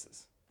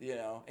choices, and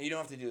you don't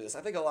have to do this.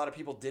 I think a lot of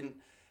people didn't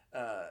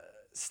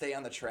stay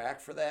on the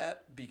track for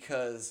that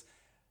because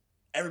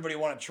everybody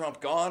wanted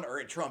Trump gone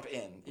or Trump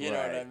in. You know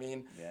what I Right.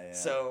 mean? Yeah.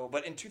 So,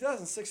 but in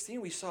 2016,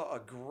 we saw a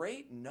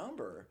great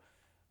number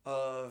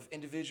of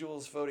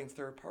individuals voting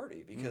third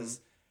party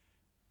because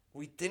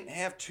we didn't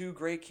have two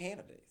great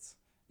candidates,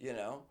 you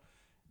know?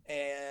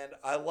 And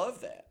I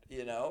love that,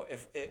 you know?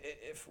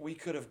 If we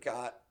could have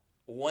got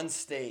one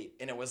state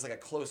and it was like a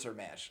closer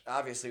match,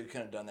 obviously we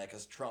couldn't have done that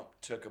because Trump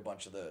took a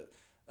bunch of the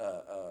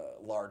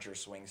larger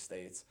swing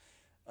states.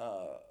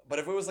 But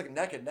if it was like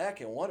neck and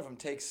neck and one of them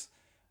takes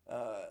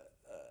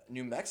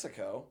New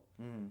Mexico,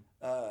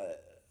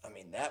 I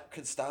mean, that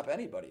could stop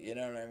anybody, you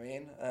know what I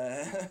mean?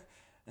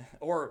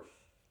 Or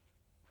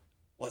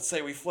let's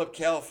say we flip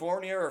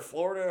California or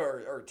Florida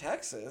or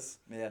Texas,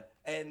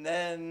 and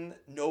then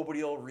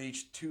nobody will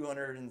reach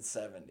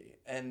 270.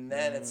 And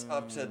then it's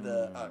up to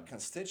the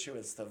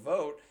constituents to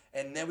vote,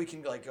 and then we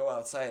can like go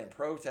outside and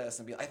protest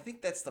and be, I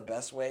think that's the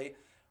best way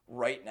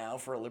right now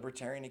for a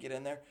libertarian to get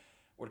in there.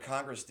 Would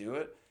Congress do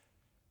it?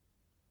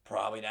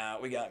 Probably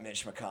not. We got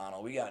Mitch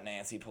McConnell. We got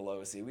Nancy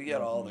Pelosi. We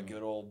got all the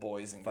good old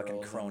boys and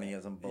Fucking girls.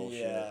 cronyism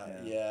bullshit.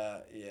 Yeah.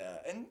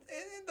 And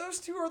those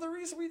two are the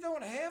reason we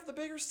don't have the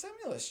bigger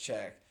stimulus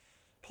check.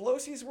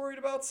 Pelosi's worried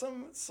about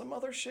some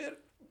other shit.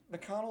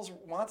 McConnell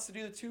wants to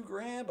do the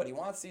 $2,000, but he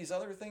wants these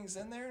other things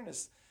in there, and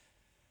it's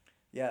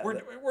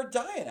we're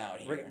dying out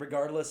here.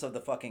 Regardless of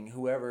the fucking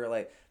whoever,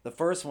 like the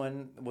first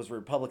one was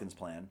Republicans'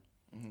 plan,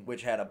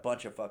 which had a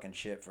bunch of fucking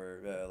shit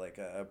for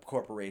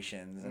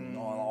corporations and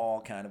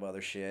all kind of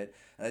other shit.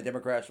 And the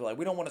Democrats were like,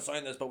 we don't want to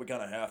sign this, but we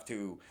kind of have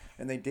to,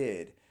 and they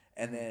did.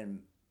 And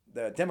then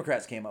the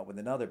Democrats came up with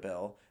another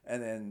bill,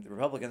 and then the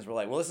Republicans were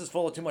like, well, this is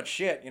full of too much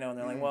shit, you know. And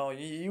they're like, well,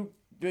 you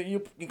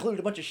included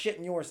a bunch of shit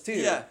in yours too.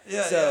 Yeah.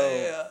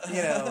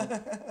 You know,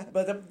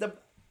 but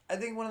I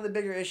think one of the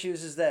bigger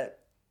issues is that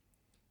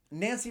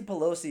Nancy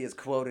Pelosi is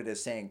quoted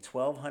as saying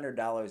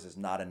 $1,200 is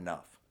not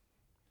enough.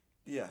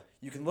 Yeah.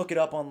 You can look it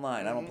up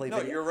online. I don't play.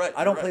 No, you're right.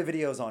 I don't play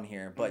videos on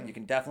here, but you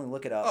can definitely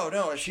look it up. Oh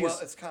no,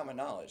 it's common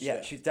knowledge.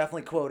 Yeah, she's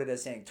definitely quoted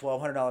as saying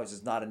 $1,200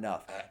 is not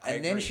enough, I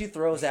and then agree. she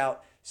throws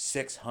out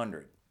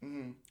 $600,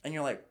 and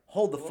you're like,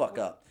 hold the fuck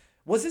up.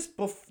 Was this?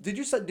 Did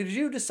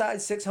you decide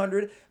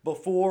 $600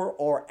 before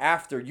or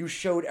after you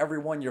showed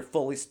everyone your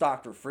fully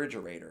stocked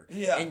refrigerator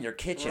in your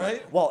kitchen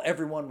while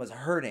everyone was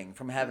hurting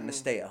from having to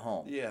stay at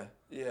home? Yeah.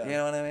 You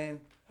know what I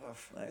mean?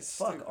 Like, It's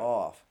fuck stupid.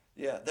 off.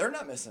 Yeah, they're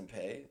not missing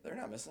pay. They're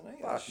not missing any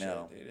of that Fuck shit,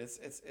 no. dude.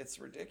 It's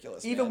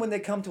ridiculous. Even man. when they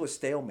come to a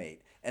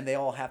stalemate and they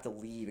all have to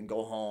leave and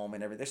go home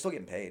and everything, they're still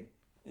getting paid.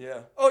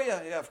 Yeah. Oh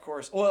yeah, of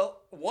course.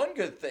 Well, one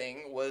good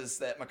thing was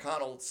that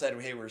McConnell said,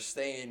 "Hey, we're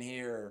staying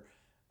here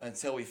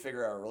until we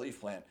figure out a relief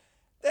plan."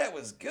 That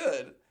was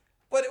good,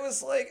 but it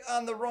was like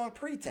on the wrong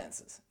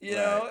pretenses. You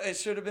know, it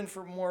should have been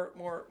for more.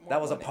 That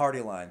was money. a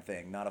party line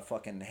thing, not a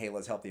fucking, hey,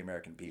 let's help the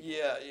American people.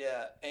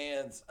 Yeah,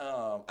 and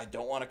I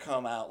don't want to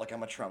come out like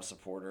I'm a Trump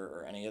supporter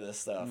or any of this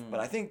stuff, but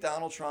I think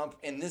Donald Trump,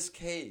 in this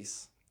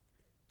case,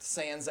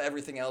 sans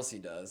everything else he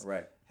does,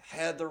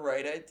 had the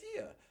right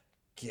idea.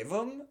 Give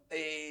them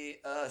a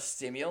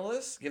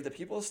stimulus, give the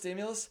people a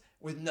stimulus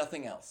with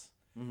nothing else.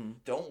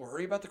 Don't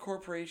worry about the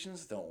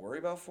corporations, don't worry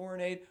about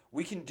foreign aid.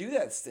 We can do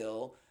that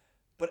still,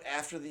 but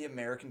after the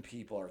American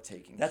people are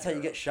taking That's how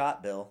you get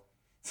shot, Bill.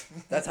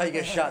 That's how you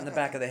get shot in the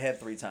back of the head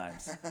 3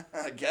 times.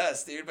 I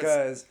guess, dude. But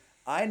Because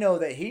I know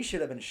that he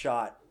should have been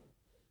shot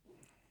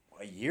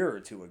a year or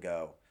 2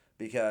 ago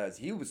because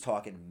he was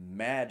talking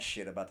mad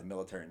shit about the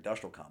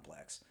military-industrial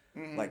complex.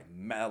 Like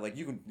mad, like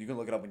you can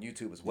look it up on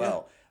YouTube as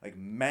well. Like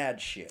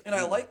mad shit. And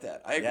I like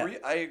that. I agree.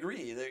 I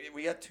agree.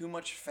 We got too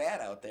much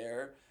fat out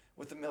there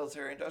with the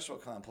military-industrial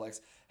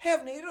complex.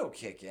 Have NATO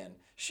kick in.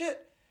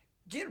 Shit.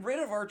 Get rid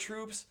of our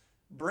troops.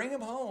 Bring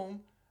them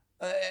home.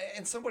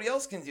 And somebody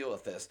else can deal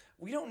with this.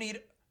 We don't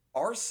need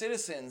our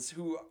citizens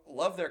who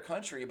love their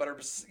country but are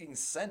being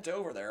sent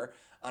over there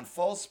on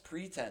false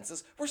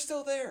pretenses. We're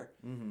still there.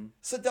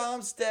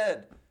 Saddam's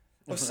dead.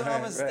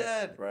 Osama's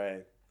dead.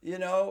 Right. You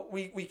know,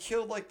 we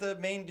killed like the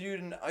main dude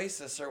in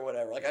ISIS or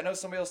whatever. Like I know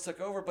somebody else took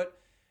over, but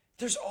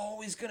there's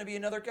always going to be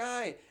another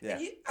guy. Yeah.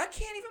 And I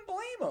can't even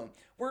blame them.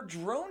 We're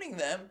droning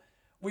them.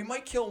 We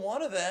might kill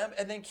one of them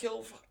and then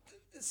kill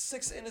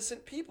 6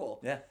 innocent people.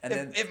 Yeah. And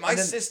if my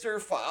sister,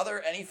 father,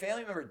 any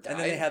family member died, and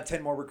then they have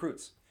 10 more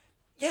recruits.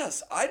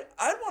 yes, I'd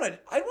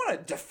want to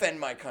defend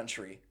my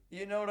country.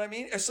 You know what I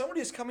mean? If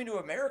somebody is coming to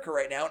America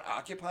right now and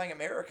occupying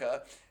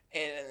America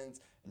and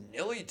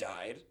Nilly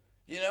died,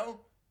 you know,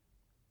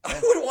 I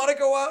would want to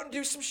go out and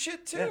do some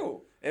shit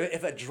too. Yeah.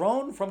 If a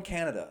drone from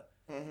Canada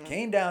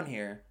came down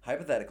here,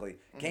 hypothetically,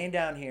 came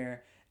down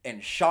here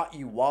and shot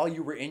you while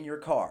you were in your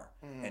car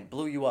and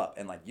blew you up,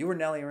 and like you were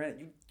Nelly or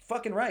you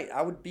fucking right,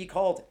 I would be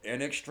called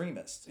an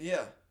extremist.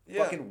 Yeah.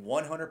 Fucking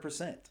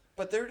 100%.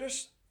 But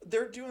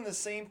they're doing the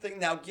same thing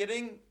now.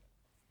 Getting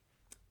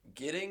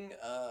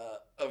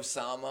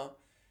Osama,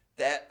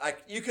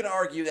 you can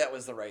argue that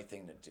was the right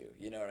thing to do.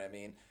 You know what I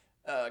mean?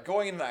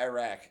 Going into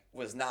Iraq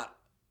was not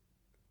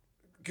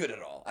good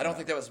at all. I don't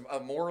think that was a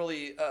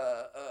morally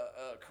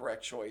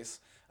correct choice.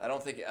 I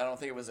don't think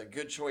it was a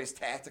good choice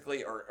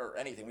tactically or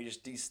anything. We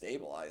just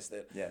destabilized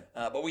it. Yeah.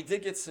 But we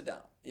did get Saddam.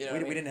 You know,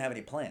 We didn't have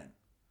any plan.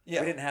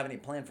 Yeah. We didn't have any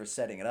plan for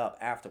setting it up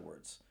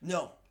afterwards.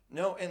 No,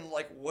 and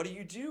like, what do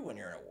you do when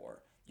you're in a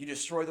war? You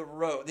destroy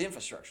the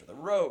infrastructure, the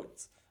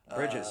roads,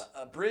 Bridges.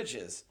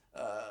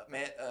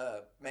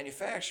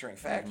 manufacturing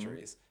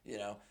factories. You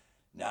know,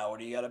 now what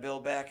do you got to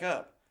build back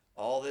up?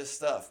 All this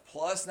stuff.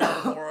 Plus,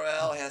 now the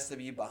morale has to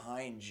be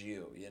behind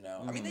you. You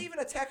know, I mean, they even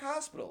attack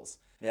hospitals.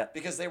 Yeah.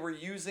 Because they were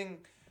using.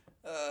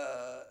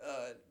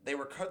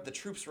 The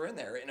troops were in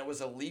there, and it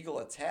was a legal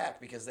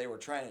attack because they were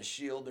trying to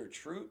shield their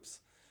troops.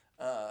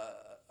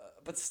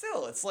 But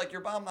still, it's like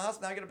you're bombing the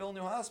hospital. Now you got to build a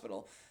new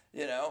hospital,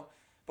 you know.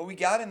 But we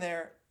got in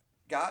there,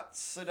 got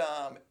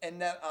Saddam,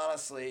 and that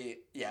honestly,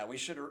 yeah, we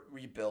should have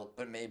rebuilt,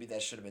 but maybe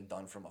that should have been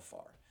done from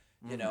afar.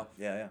 You know,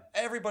 Yeah.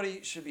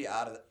 everybody should be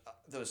out of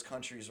those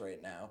countries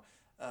right now.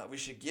 We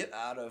should get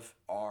out of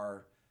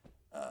our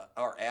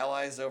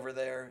allies over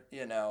there.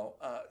 You know,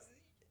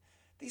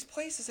 these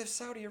places have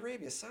Saudi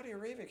Arabia. Saudi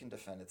Arabia can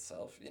defend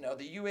itself. You know,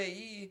 the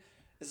UAE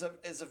is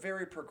a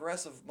very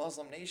progressive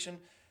Muslim nation.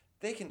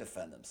 They can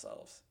defend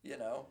themselves. You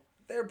know.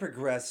 They're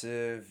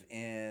progressive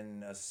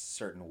in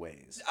certain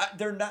ways.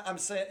 They're not. I'm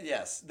saying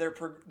yes. They're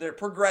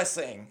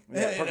progressing. Yeah,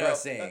 you know.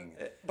 progressing.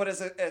 But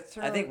as a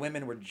term, I think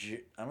women were.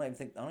 I don't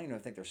even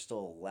think they're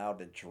still allowed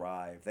to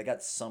drive. They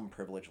got some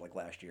privilege like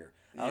last year.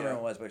 I don't know what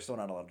it was, but they're still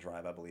not allowed to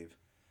drive. I believe.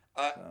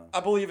 I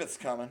believe it's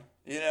coming.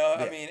 You know,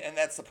 Yeah. I mean, and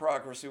that's the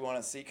progress we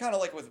want to see. Kind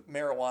of like with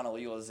marijuana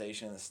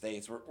legalization in the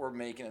States, we're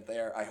making it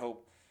there. I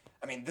hope.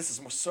 I mean, this is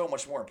so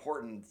much more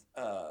important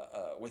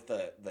with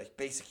the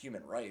basic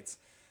human rights.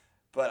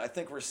 But I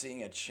think we're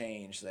seeing a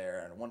change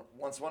there, and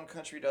once one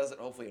country does it,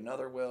 hopefully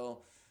another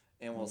will,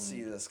 and we'll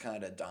see this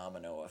kind of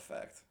domino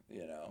effect.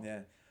 You know. Yeah.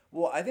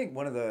 Well, I think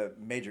one of the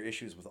major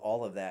issues with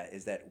all of that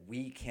is that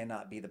we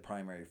cannot be the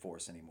primary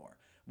force anymore.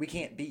 We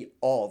can't be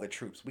all the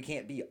troops. We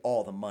can't be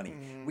all the money.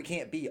 We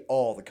can't be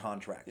all the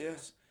contractors.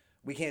 Yes.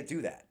 We can't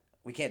do that.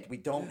 We can't. We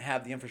don't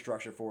have the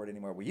infrastructure for it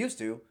anymore. We used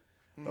to,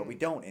 but we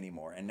don't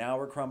anymore. And now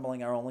we're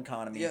crumbling our own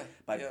economy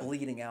by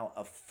bleeding out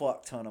a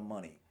fuck ton of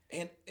money.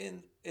 And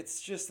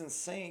it's just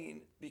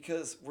insane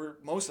because we're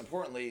most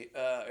importantly,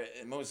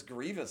 and most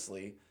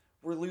grievously,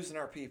 we're losing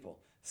our people.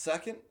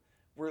 Second,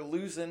 we're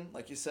losing,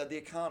 like you said, the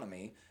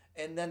economy,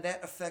 and then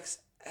that affects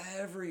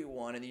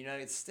everyone in the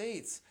United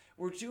States.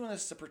 We're doing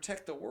this to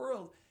protect the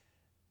world,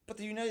 but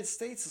the United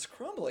States is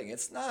crumbling.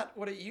 It's not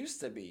what it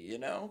used to be, you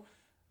know?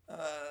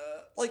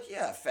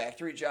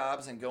 Factory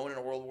jobs and going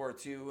into World War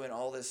II and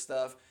all this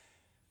stuff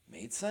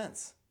made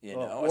sense, you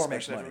know? War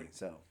makes especially money,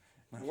 so.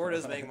 War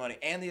does make money,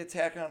 and the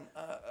attack on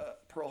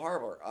Pearl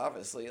Harbor,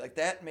 obviously, like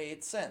that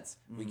made sense.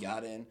 We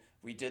got in,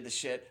 we did the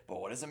shit, but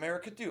what does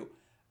America do?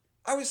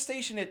 I was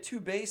stationed at 2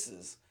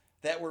 bases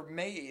that were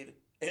made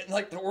in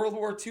like the World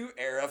War II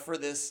era for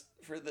this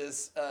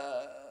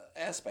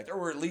aspect,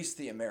 or at least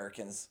the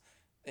Americans,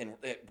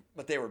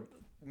 but they were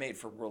made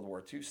for World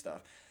War II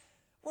stuff.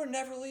 We're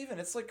never leaving.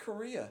 It's like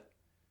Korea.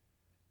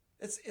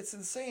 It's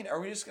insane. Are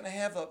we just gonna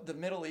have the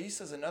Middle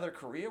East as another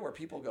Korea where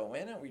people go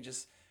in and we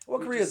just? Well,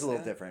 we Korea's just, a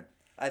little different.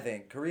 I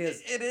think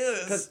Korea's. It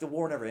is because the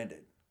war never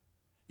ended.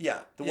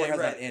 Yeah, The war has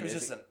right. not ended.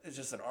 It's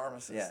just an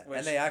armistice. Yeah, which-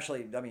 and they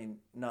actually, I mean,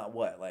 not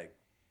what, like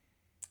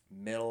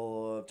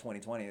middle of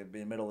 2020, in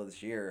the middle of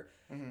this year,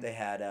 they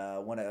had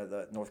one of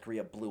the North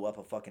Korea blew up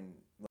a fucking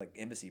like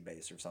embassy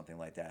base or something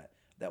like that.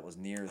 That was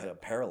near the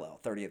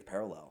 30th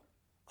parallel.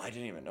 I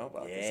didn't even know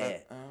about Yeah.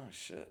 this. Oh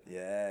shit.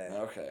 Yeah.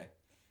 Okay.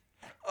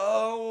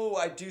 Oh,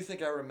 I do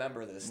think I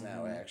remember this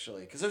now,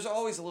 actually, because there's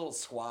always a little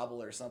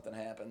squabble or something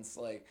happens.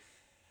 Like,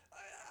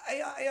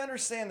 I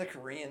understand the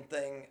Korean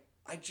thing.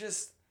 I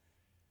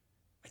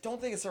don't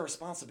think it's our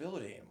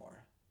responsibility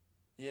anymore,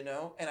 you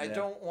know. And I Yeah.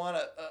 don't want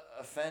to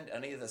offend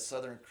any of the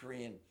Southern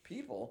Korean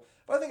people,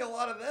 but I think a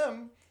lot of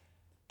them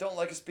don't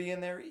like us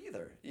being there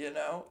either. You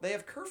know, they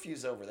have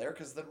curfews over there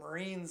because the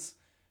Marines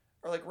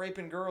are like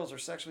raping girls or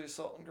sexually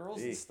assaulting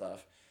girls and Eek.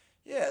 stuff.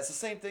 Yeah, it's the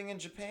same thing in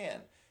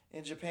Japan.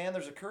 In Japan,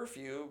 there's a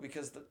curfew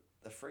because the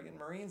friggin'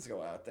 Marines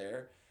go out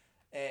there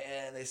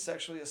and they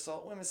sexually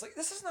assault women. It's like,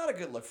 this is not a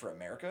good look for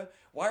America.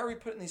 Why are we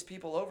putting these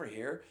people over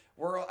here?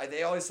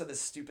 They always said this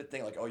stupid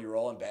thing like, oh, you're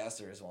all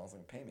ambassadors. Well, I was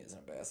like, pay me as an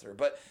ambassador.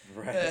 But,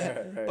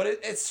 Right. but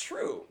it's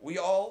true. We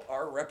all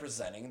are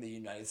representing the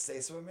United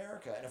States of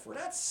America. And if we're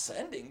not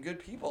sending good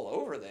people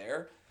over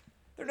there,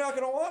 they're not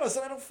going to want us.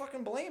 And I don't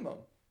fucking blame them.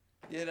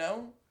 You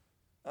know?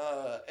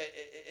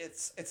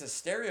 It's a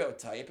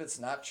stereotype. It's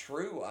not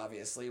true,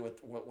 obviously,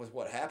 with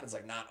what happens.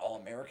 Like, not all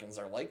Americans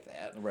are like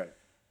that. Right.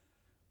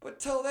 But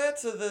tell that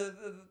to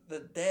the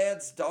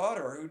dad's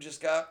daughter who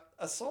just got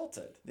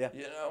assaulted. Yeah.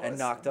 You know, And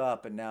knocked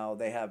up, and now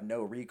they have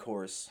no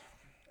recourse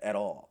at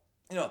all.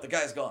 You know, the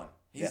guy's gone.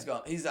 He's Yeah.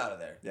 gone. He's out of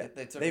there. Yeah.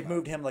 They took They've him out.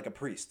 moved him like a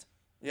priest.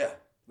 Yeah.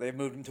 They've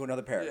moved him to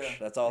another parish. Yeah.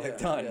 That's all Yeah. they've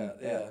done.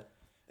 Yeah.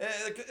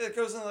 It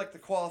goes into like the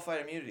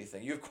qualified immunity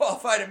thing. You have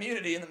qualified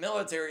immunity in the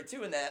military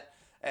too in that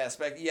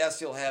aspect. Yes,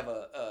 you'll have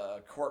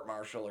a court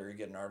martial or you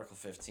get an Article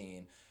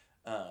 15.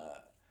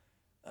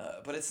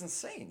 But it's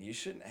insane. You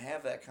shouldn't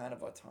have that kind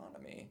of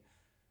autonomy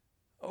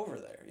over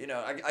there. You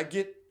know, I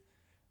get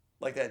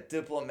like that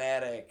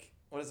diplomatic,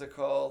 what is it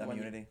called?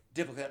 Immunity.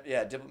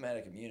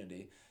 Diplomatic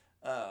immunity.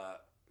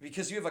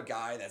 Because you have a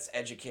guy that's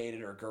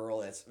educated or a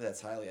girl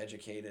that's highly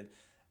educated,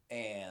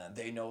 and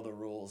they know the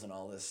rules and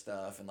all this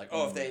stuff. And like,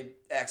 if they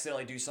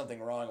accidentally do something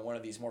wrong in one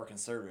of these more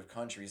conservative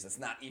countries that's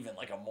not even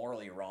like a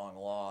morally wrong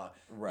law,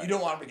 Right. you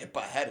don't want them to get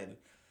beheaded,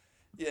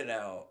 you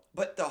know.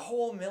 But the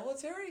whole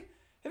military,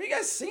 have you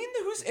guys seen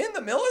who's in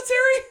the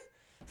military?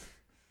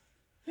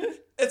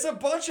 It's a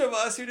bunch of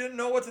us who didn't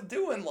know what to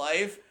do in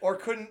life or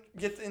couldn't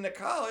get into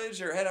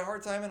college or had a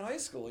hard time in high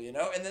school, you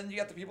know? And then you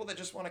got the people that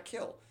just want to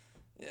kill,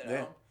 you know?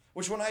 Yeah.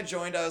 Which when I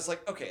joined, I was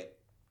like, okay,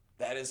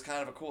 that is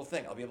kind of a cool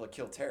thing. I'll be able to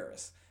kill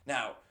terrorists.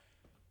 Now,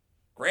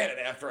 granted,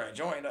 after I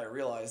joined, I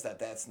realized that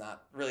that's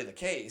not really the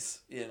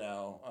case, you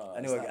know? I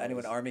knew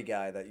an army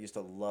guy that used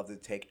to love to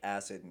take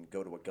acid and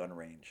go to a gun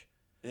range.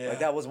 Yeah. Like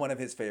that was one of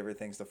his favorite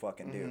things to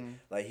fucking do.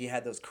 Like he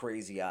had those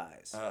crazy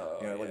eyes. Oh,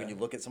 you know, like when you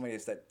look at somebody,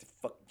 it's that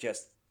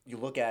you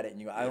look at it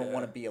and I don't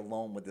want to be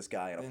alone with this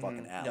guy in a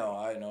fucking alley. No,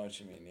 I know what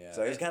you mean, yeah.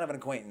 So he was kind of an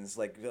acquaintance,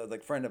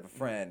 like friend of a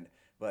friend.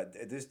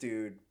 But this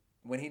dude,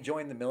 when he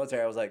joined the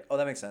military, I was like, oh,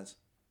 that makes sense.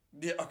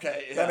 Yeah,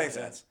 okay. Yeah, That makes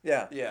sense.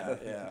 Yeah. Yeah,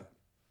 yeah.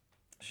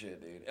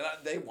 Shit, dude. And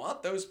they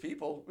want those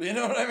people. You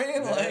know what I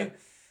mean? Like,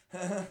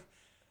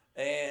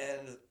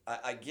 and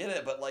I get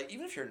it, but like,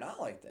 even if you're not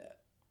like that,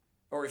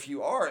 or if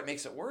you are, it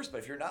makes it worse. But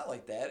if you're not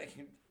like that, it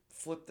can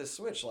flip the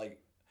switch.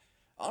 Like,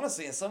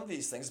 honestly, in some of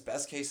these things,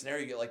 best case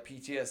scenario, you get like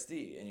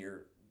PTSD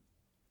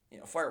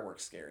and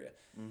fireworks scare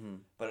you. Mm-hmm.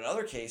 But in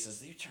other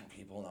cases, you turn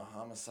people into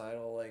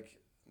homicidal, like,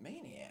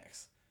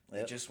 maniacs.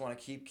 They just want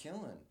to keep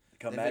killing.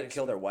 Come back,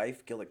 kill their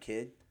wife, kill a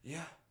kid.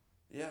 Yeah.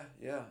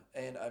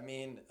 And I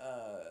mean,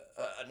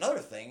 another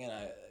thing, and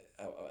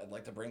I'd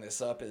like to bring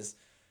this up, is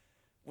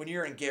when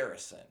you're in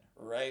garrison,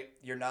 right?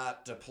 You're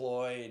not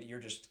deployed. You're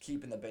just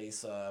keeping the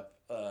base up.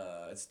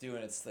 It's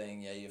doing its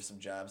thing. Yeah, you have some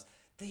jobs.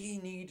 They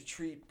need to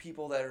treat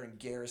people that are in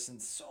garrison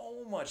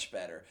so much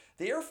better.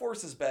 The Air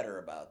Force is better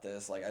about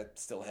this. Like, I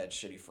still had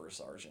shitty first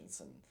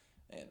sergeants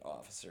and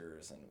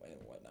officers and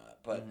whatnot.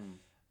 But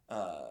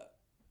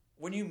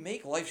when you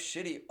make life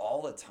shitty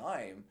all the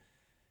time,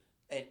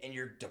 and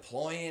you're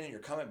deploying and you're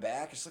coming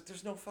back, it's like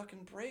there's no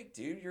fucking break,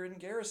 dude. You're in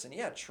garrison.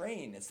 Yeah,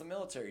 train. It's the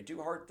military.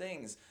 Do hard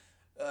things.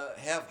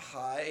 Have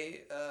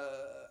high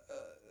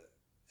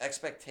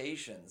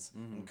expectations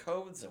and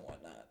codes and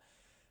whatnot.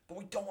 But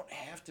we don't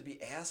have to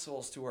be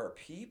assholes to our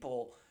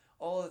people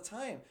all the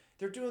time.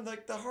 They're doing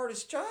like the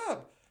hardest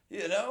job,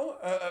 you know?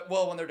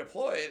 Well, when they're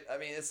deployed, I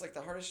mean, it's like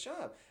the hardest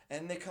job.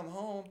 And they come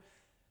home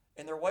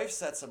and their wife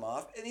sets them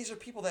off. And these are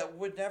people that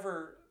would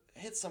never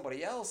hit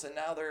somebody else, and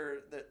now they're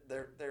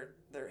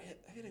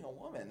hitting a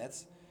woman.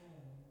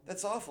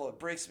 That's awful. It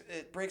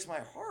breaks my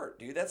heart,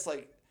 dude. That's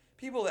like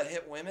people that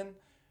hit women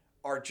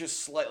are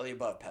just slightly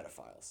above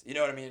pedophiles. You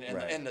know what I mean?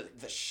 And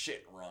the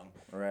shit rung.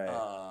 Right.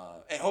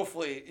 And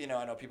hopefully, you know,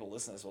 I know people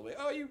listening to this will be,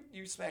 oh,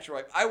 you smacked your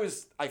wife.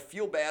 I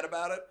feel bad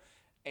about it,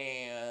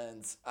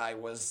 and I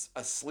was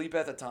asleep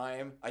at the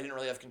time. I didn't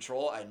really have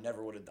control. I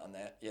never would have done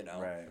that, you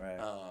know?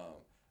 Right.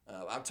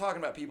 I'm talking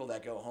about people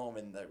that go home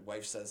and their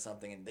wife says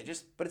something and they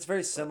just... But it's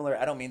very similar.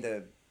 I don't mean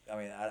to...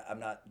 I'm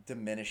not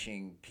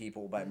diminishing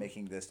people by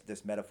making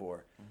this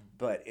metaphor,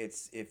 but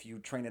it's if you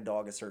train a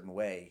dog a certain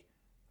way,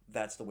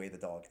 that's the way the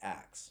dog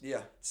acts.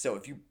 Yeah. So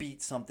if you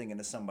beat something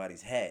into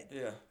somebody's head,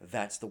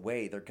 that's the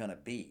way they're going to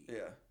be.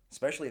 Yeah.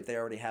 Especially if they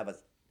already have a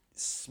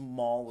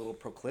small little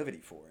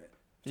proclivity for it.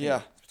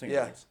 Yeah. Between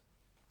legs.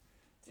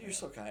 You're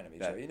so kind to me,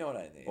 Joe. You know what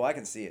I need. Well, I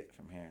can see it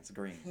from here. It's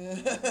green.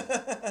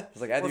 It's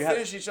like we'll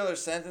finish each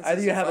other's sentences.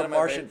 Either you have a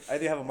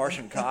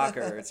Martian cock,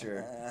 or it's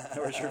your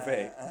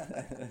fate.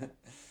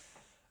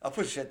 I'll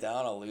put shit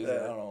down. I'll lose it.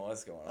 I don't know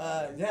what's going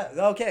on. Yeah.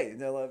 Okay.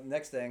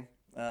 Next thing.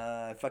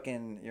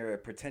 You're a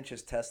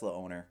pretentious Tesla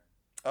owner.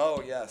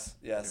 Oh yes,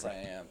 I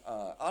am.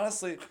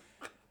 Honestly,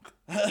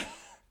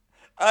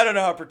 I don't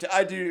know how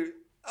I do.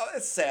 Oh,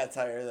 it's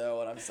satire though.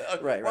 What I'm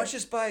saying. Right. Why don't you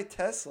just buy a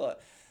Tesla?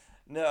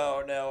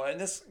 No, and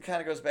this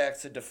kind of goes back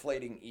to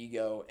deflating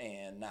ego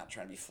and not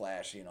trying to be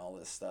flashy and all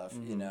this stuff,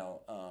 you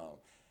know.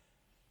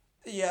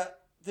 Yeah,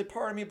 did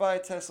part of me buy a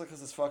Tesla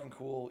because it's fucking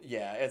cool?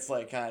 Yeah, it's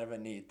like kind of a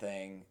neat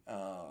thing.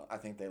 I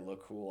think they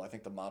look cool. I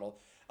think a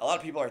lot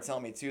of people are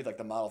telling me too, like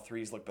the Model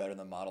 3s look better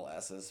than Model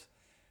S's.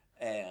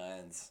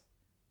 And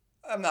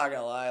I'm not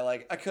going to lie,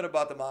 like I could have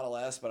bought the Model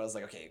S, but I was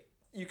like, okay,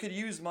 you could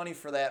use money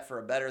for that for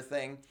a better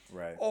thing.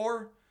 Right.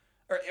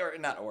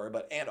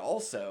 And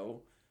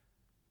also...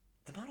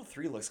 The Model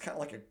 3 looks kind of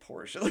like a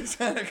Porsche. It looks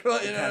kind of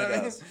cool, you know what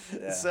I mean?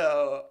 Yeah.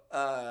 So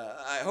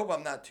I hope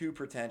I'm not too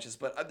pretentious,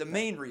 but the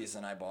main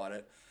reason I bought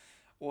it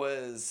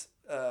was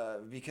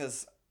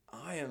because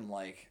I am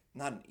like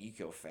not an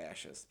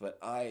eco-fascist, but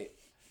I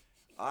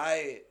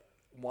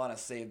want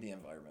to save the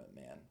environment,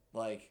 man.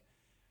 Like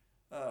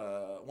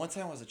one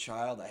time I was a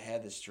child, I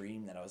had this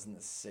dream that I was in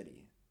the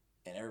city,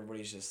 and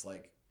everybody's just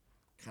like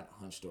kind of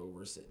hunched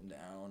over, sitting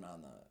down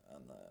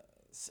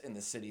in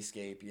the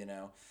cityscape, you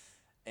know.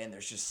 and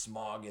there's just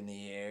smog in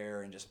the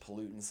air and just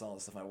pollutants and all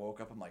this stuff. And I woke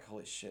up, I'm like,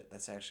 holy shit,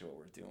 that's actually what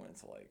we're doing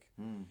to like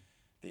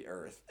the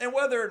earth. And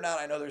whether or not,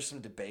 I know there's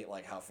some debate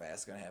like how fast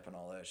it's gonna happen,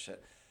 all that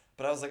shit.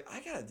 But I was like, I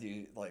gotta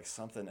do like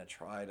something to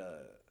try to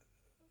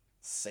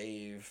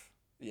save,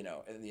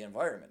 the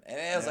environment. And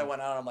as I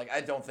went on, I'm like,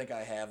 I don't think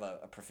I have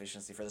a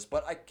proficiency for this,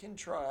 but I can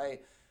try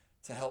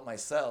to help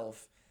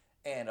myself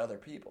and other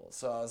people.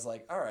 So I was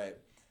like, all right.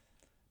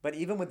 But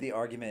even with the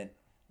argument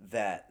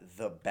that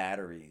the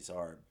batteries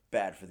are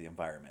bad for the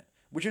environment,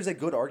 which is a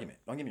good argument,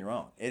 don't get me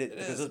wrong,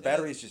 because those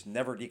batteries just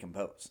never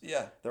decompose.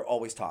 Yeah. They're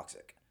always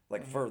toxic.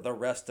 Like for the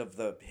rest of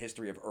the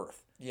history of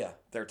Earth. Yeah.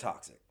 They're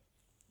toxic.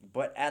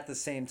 But at the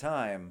same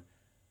time,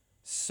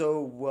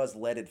 so was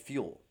leaded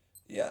fuel.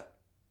 Yeah.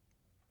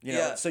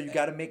 So you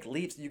got to make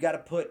leaps. You got to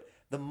put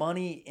the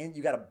money in.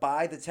 You got to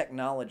buy the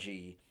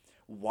technology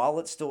while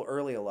it's still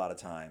early a lot of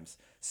times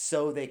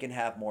so they can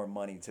have more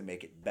money to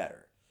make it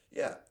better.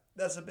 Yeah,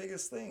 that's the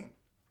biggest thing.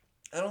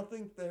 I don't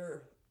think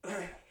they're,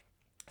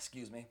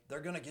 excuse me,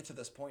 they're going to get to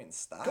this point and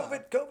stop.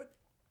 COVID.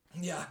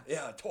 Yeah,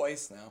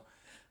 twice now.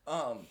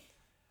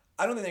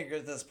 I don't think they're going to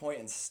get to this point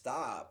and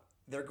stop.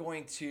 They're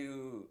going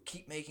to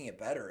keep making it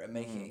better and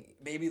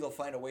maybe they'll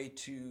find a way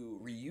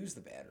to reuse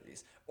the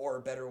batteries or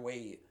a better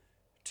way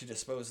to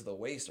dispose of the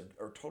waste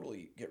or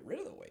totally get rid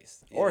of the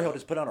waste. Or he'll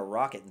just put on a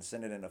rocket and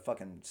send it in the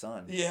fucking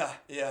sun. Yeah.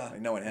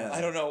 Like no one has.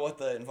 I don't know what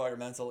the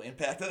environmental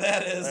impact of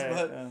that is,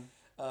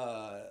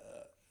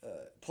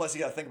 plus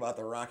you got to think about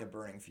the rocket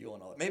burning fuel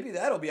and all that. Maybe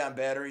that'll be on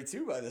battery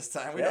too by this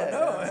time. We don't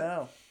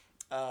know.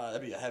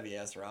 That'd be a heavy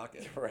ass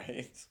rocket.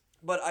 Right.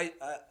 But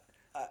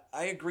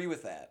I agree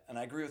with that, and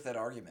I agree with that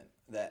argument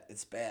that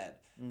it's bad.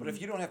 But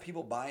if you don't have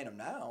people buying them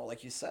now,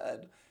 like you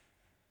said,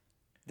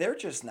 they're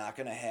just not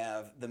going to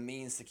have the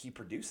means to keep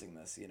producing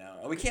this,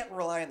 And we can't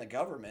rely on the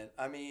government.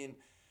 I mean,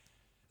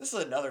 this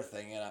is another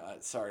thing, and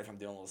I'm sorry if I'm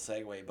doing a little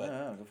segue, but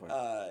No, go for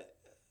it.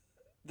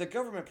 The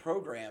government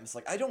programs,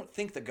 like, I don't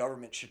think the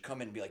government should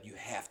come in and be like, you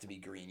have to be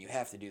green, you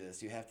have to do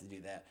this, you have to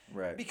do that.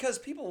 Right. Because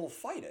people will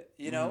fight it,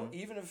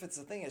 Even if it's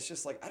a thing, it's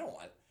just like, I don't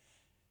want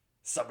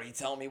somebody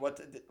telling me what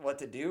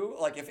to do.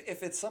 Like,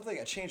 if it's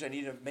a change I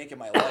need to make in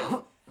my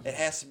life, it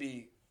has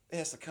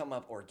to come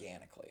up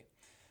organically.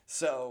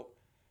 So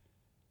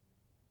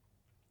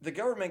the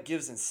government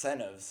gives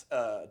incentives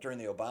during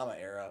the Obama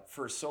era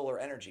for solar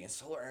energy, and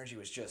solar energy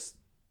was just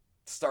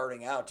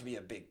starting out to be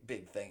a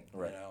big thing,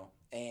 right.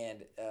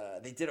 And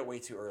they did it way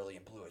too early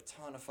and blew a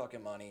ton of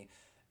fucking money,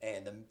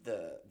 and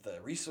the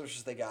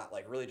resources they got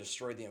like really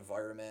destroyed the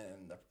environment.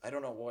 And I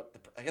don't know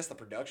I guess the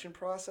production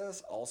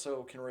process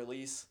also can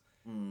release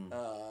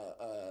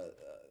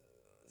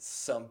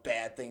some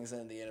bad things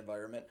in the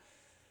environment.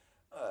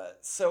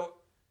 So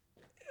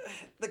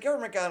the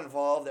government got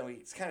involved and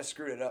we kind of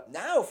screwed it up.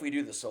 Now if we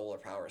do the solar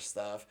power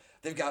stuff,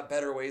 they've got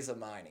better ways of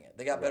mining it.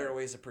 They got better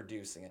ways of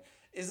producing it.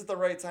 Is it the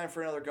right time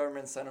for another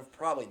government incentive?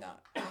 Probably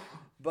not.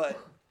 But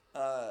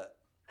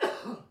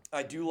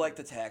I do like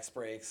the tax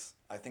breaks.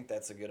 I think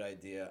that's a good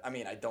idea. I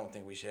mean, I don't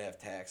think we should have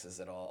taxes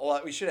at all. Well,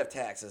 we should have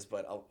taxes,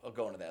 but I'll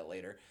go into that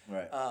later.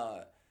 Right.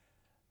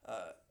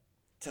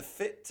 To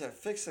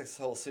fix this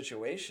whole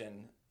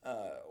situation,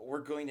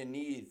 we're going to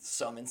need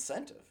some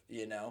incentive,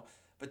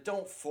 But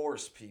don't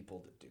force people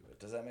to do it.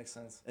 Does that make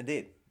sense?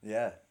 Indeed.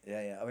 Yeah.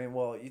 I mean,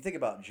 well, you think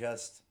about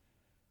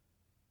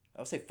I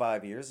would say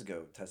 5 years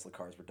ago, Tesla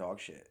cars were dog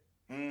shit.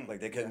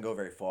 Like they couldn't go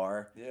very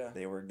far. Yeah.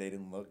 They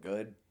didn't look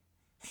good.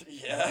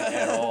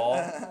 At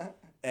all.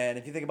 And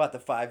if you think about the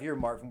 5-year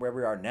mark from where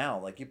we are now,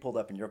 like you pulled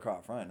up in your car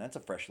out front, that's a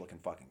fresh looking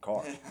fucking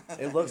car.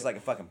 It looks like a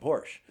fucking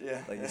Porsche.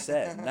 Yeah. Like you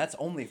said. And that's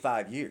only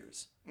 5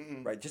 years.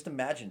 Right? Just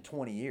imagine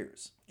 20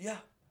 years. Yeah.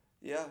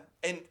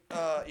 And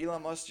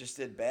Elon Musk just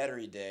did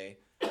Battery Day.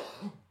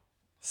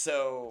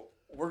 So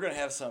we're going to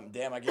have some,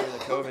 damn, I gave you the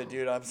COVID,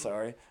 dude, I'm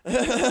sorry.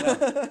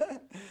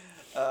 But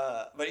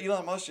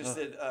Elon Musk just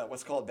did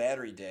what's called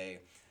Battery Day.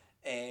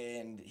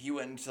 And he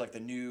went into like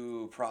the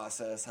new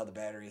process, how the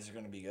batteries are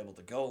going to be able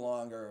to go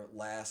longer,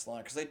 last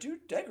longer, because they do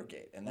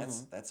degrade, and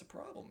that's a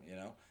problem.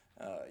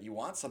 You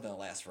want something to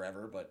last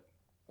forever, but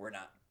we're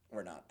not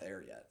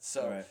there yet.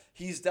 So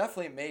he's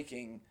definitely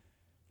making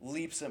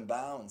leaps and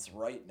bounds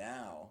right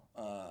now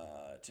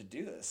to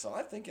do this. So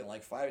I think in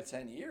like 5 to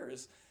 10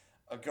 years,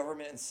 a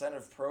government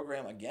incentive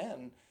program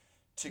again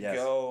to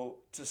go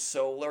to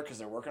solar because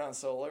they're working on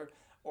solar,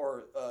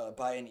 or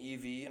buy an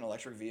EV, an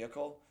electric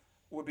vehicle,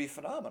 would be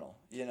phenomenal,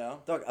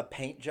 Dog, a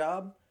paint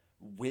job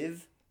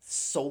with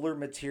solar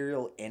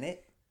material in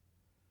it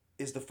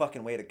is the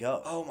fucking way to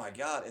go. Oh my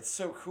God, it's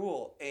so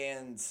cool.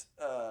 And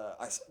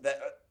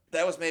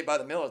that was made by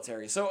the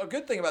military. So a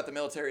good thing about the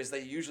military is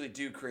they usually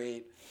do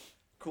create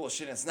cool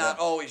shit. It's not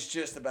always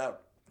just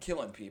about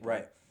killing people.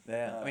 Right.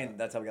 Yeah. I mean,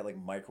 that's how we got like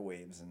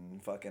microwaves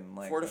and fucking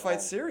like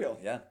fortified cereal.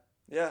 Yeah.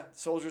 Yeah.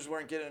 Soldiers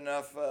weren't getting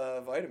enough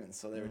vitamins,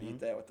 so they would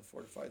eat that with the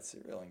fortified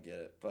cereal and get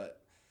it.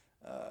 But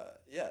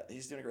yeah,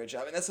 he's doing a great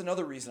job, and that's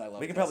another reason I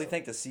love. We can probably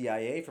thank the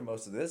CIA for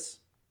most of this.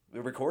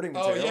 The recording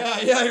Oh material.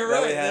 yeah, you're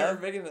right. We They're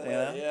have. making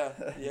that.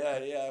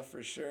 Yeah,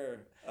 for sure.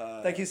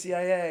 Thank you,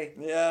 CIA.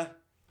 Yeah,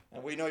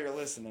 and we know you're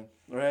listening.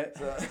 Right.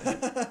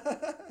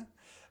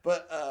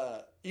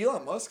 But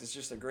Elon Musk is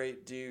just a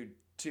great dude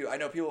too. I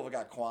know people have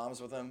got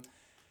qualms with him.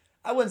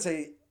 I wouldn't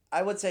say.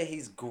 I would say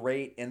he's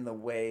great in the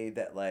way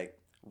that like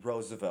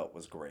Roosevelt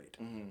was great,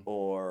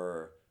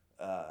 or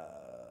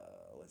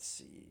let's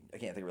see, I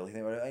can't think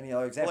of any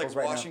other examples Like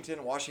right Washington.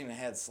 now. Washington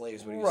had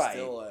slaves, but he was Right,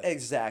 still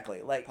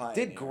exactly. Like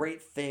pioneer. did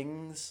great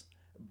things,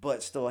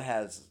 but still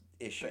has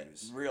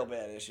issues. real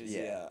bad issues.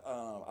 Yeah.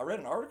 Yeah. I read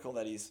an article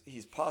that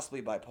he's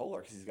possibly bipolar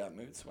because he's got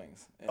mood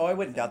swings. and Oh, I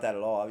wouldn't everything. doubt that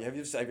at all. Have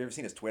you ever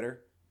seen his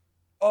Twitter?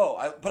 Oh,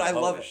 I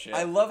Oh, love it. shit.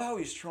 I love how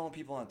he's trolling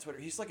people on Twitter.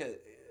 He's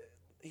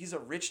a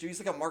rich dude.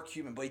 He's like a Mark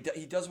Cuban, but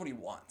he does what he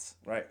wants.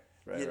 Right.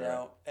 You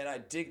know, and I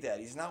dig that.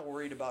 He's not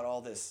worried about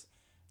all this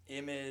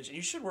image, and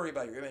you should worry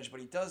about your image, but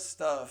he does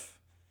stuff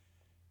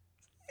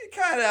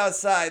kind of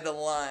outside the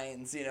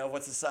lines, you know,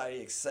 what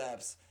society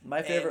accepts.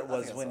 My favorite And I think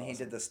was that's when he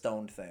awesome. did the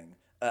stoned thing.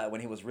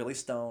 When he was really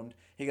stoned,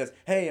 he goes,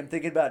 "Hey, I'm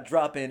thinking about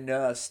dropping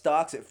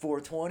stocks at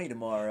 420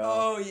 tomorrow."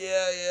 Oh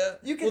yeah.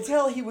 You could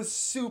tell he was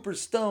super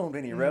stoned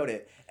when he wrote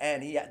it,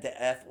 and he had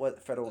the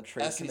Federal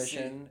Trade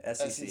Commission,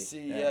 SEC.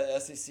 Yeah, the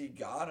SEC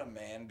got him,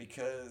 man,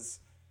 because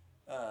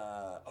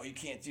you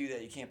can't do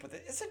that. You can't put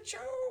that. It's a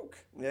joke.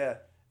 Yeah.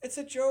 It's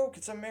a joke.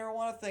 It's a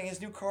marijuana thing. His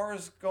new car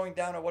is going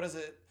down to, what is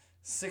it,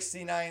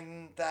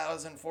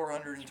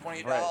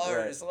 $69,420.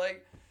 Right.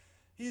 Like,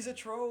 he's a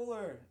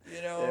troller,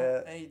 you know,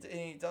 Yeah. and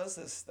he does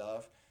this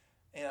stuff.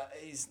 You know,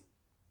 he's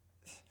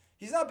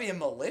not being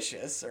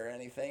malicious or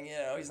anything. You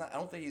know, he's not. I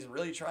don't think he's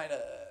really trying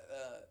to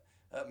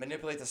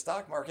manipulate the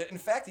stock market. In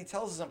fact, he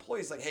tells his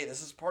employees like, "Hey,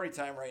 this is party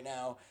time right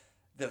now.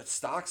 The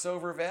stock's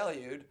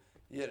overvalued."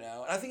 You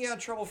know, and I think he got in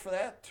trouble for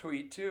that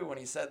tweet too when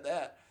he said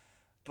that.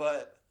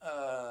 But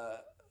I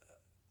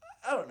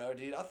don't know,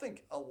 dude. I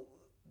think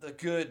the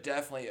good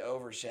definitely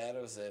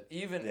overshadows it,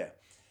 even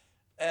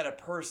at a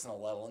personal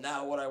level.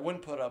 Now, what I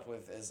wouldn't put up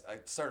with is, I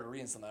started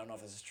reading something, I don't know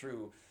if this is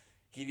true,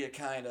 he'd get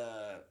kind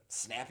of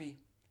snappy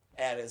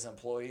at his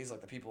employees,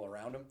 like the people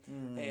around him.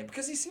 And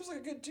because he seems like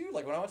a good dude.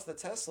 Like when I went to the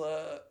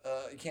Tesla,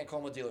 you can't call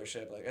him a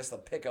dealership, I guess the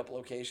pickup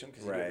location,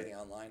 because you do everything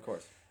online. Of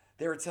course.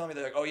 They were telling me,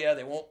 they're like, oh yeah,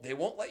 they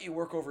won't let you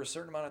work over a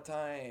certain amount of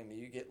time.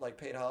 You get like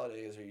paid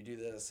holidays, or you do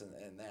this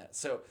and that.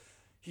 So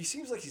he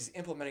seems like he's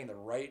implementing the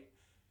right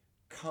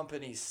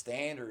company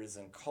standards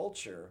and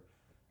culture.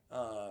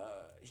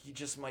 He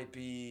just might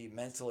be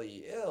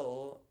mentally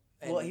ill.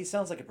 And, Well, he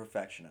sounds like a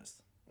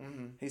perfectionist.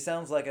 Mm-hmm. He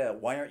sounds like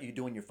why aren't you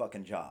doing your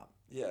fucking job?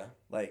 yeah.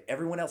 Like,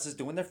 everyone else is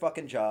doing their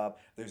fucking job.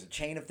 There's a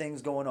chain of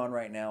things going on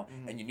right now,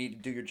 and you need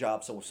to do your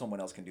job so someone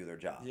else can do their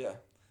job. Yeah.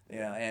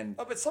 Yeah, and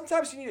Oh, but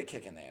sometimes you need a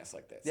kick in the ass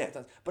like that. Yeah.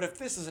 Sometimes. But if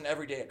this is an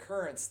everyday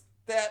occurrence,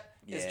 that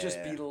is just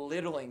Yeah.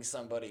 belittling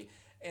somebody,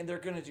 and they're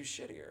gonna do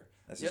shittier.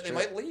 This Yeah, is they true.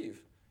 might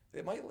leave.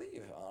 They might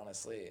leave,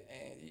 honestly.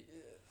 And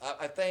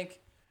I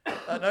think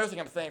another thing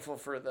I'm thankful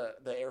for the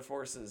Air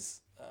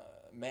Force's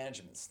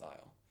management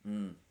style.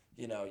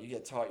 You know, you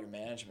get taught your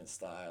management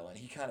style, and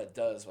he kind of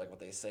does like what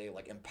they say,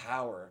 like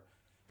empower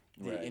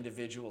the Right.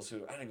 individuals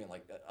who, I don't even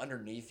like,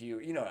 underneath you.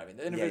 You know what I mean?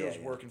 The individuals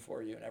yeah. working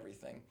for you and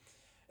everything.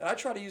 And I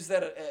try to use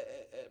that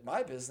at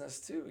my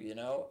business too, you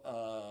know.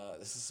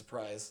 This is a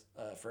surprise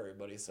for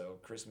everybody, so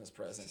Christmas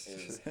present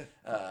is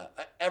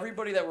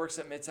everybody that works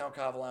at Midtown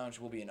Kava Lounge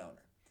will be an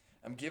owner.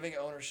 I'm giving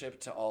ownership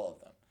to all of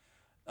them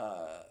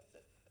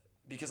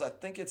because I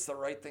think it's the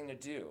right thing to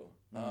do.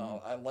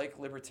 I like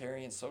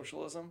libertarian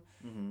socialism,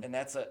 and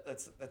that's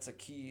a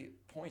key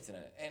point in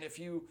it. And if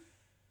you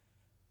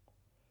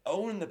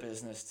own the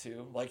business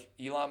too, like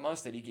Elon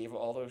Musk did, he gave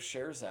all those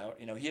shares out.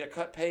 You know, he had a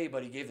cut pay,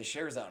 but he gave the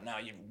shares out. Now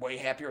you're way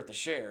happier with the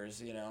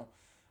shares, you know.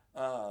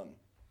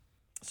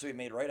 So he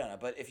made right on it.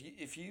 But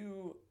if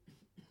you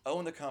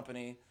own the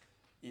company,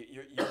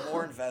 you're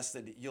more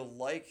invested. You'll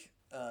like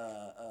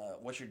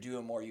what you're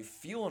doing more. You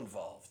feel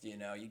involved. You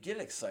know, you get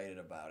excited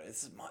about it.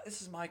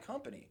 This is my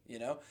company. You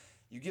know,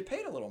 you get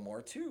paid a little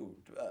more too,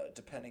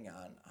 depending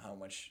on how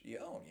much you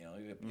own. You know,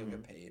 you'll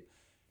get paid.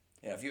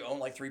 Yeah, if you own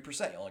like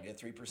 3%, you only get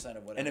 3%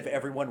 of what. and if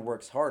everyone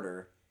works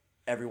harder,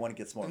 everyone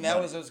gets more And money. that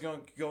was what I was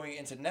going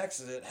into next.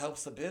 Is it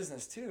helps the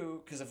business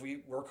too, because if we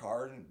work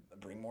hard and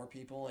bring more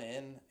people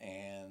in,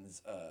 and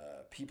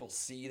people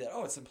see that,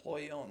 oh, it's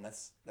employee owned,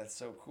 that's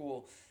so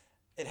cool.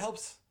 It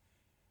helps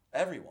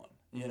everyone,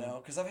 you know.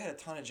 Because I've had a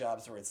ton of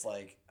jobs where it's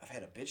like I've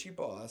had a bitchy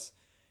boss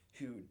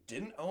who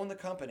didn't own the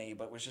company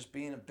but was just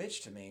being a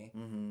bitch to me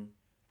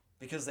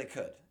because they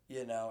could,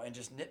 you know, and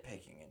just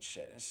nitpicking and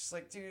shit. And it's just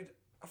like, dude,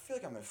 I feel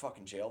like I'm in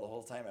fucking jail the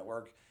whole time at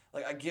work.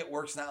 Like, I get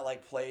work's not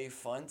like play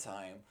fun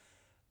time,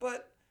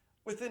 but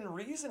within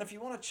reason, if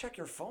you want to check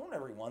your phone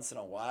every once in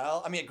a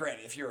while, I mean,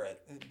 granted, if you're a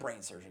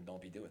brain surgeon,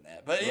 don't be doing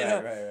that. But you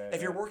know,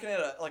 if you're working at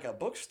a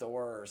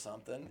bookstore or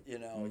something, you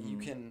know, you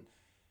can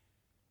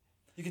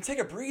take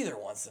a breather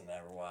once in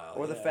a while.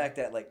 Or the you know? fact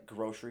that like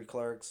grocery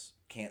clerks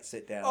can't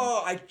sit down.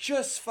 Oh, I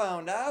just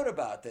found out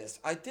about this.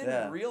 I didn't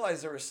Yeah.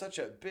 realize there was such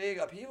a big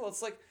upheaval.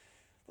 It's like,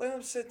 let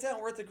them sit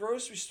down. We're at the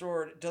grocery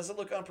store. Does it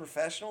look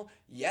unprofessional?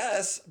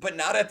 Yes, but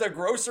not at the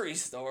grocery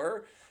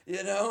store,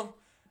 you know?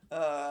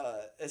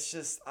 It's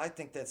just I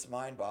think that's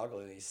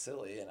mind-bogglingly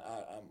silly, and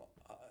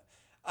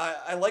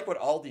I like what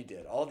Aldi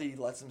did. Aldi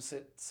lets them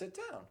sit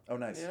down. Oh,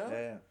 nice. You know?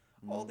 Yeah.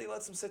 Aldi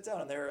lets them sit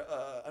down, and they're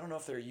I don't know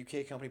if they're a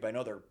UK company, but I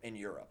know they're in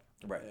Europe.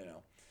 Right. You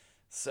know,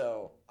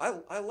 so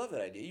I love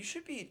that idea. You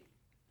should be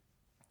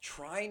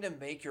trying to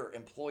make your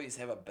employees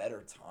have a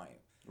better time.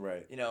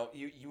 Right. You know,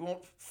 you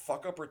won't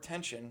fuck up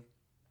retention,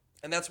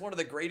 and that's one of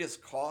the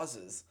greatest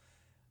causes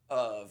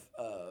of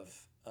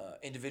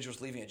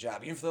individuals leaving a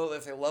job. Even though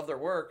if they love their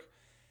work,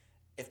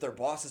 if their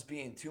boss is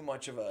being too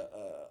much of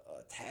a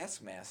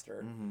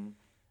taskmaster,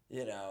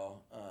 you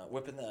know,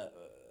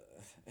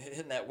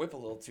 hitting that whip a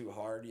little too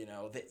hard, you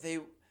know, they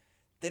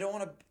don't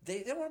want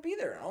to be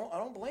there. I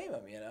don't blame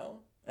them, you know.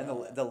 And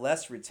the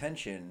less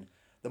retention,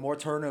 the more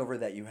turnover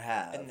that you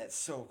have, and that's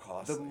so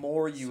costly. the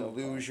more you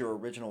lose your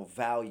original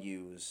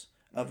values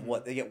of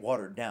what they get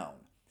watered down.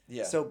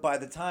 Yeah. So by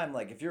the time,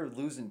 like, if you're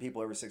losing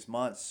people every 6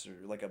 months,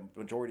 or like a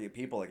majority of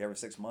people like every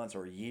 6 months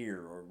or a year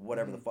or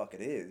whatever the fuck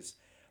it is,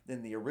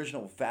 then the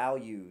original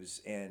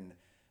values and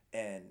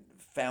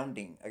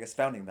founding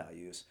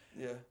values,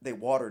 they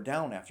water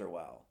down after a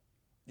while.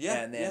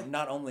 Yeah. And then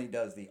not only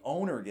does the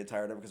owner get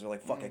tired of it because they're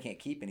like, fuck, I can't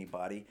keep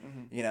anybody,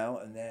 you know,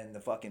 and then the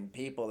fucking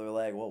people, they're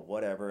like, well,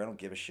 whatever, I don't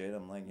give a shit.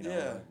 I'm like, you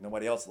know, like,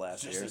 nobody else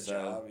last It's year, just a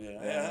so job, you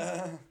know?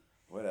 yeah,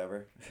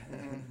 whatever.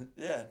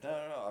 Yeah,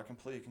 no, I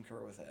completely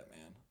concur with that,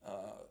 man.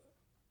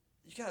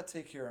 You gotta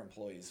take care of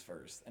employees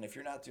first, and if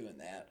you're not doing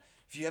that,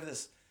 if you have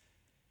this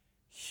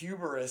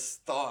hubris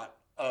thought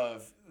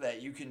of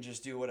that you can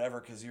just do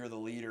whatever because you're the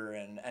leader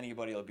and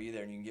anybody will be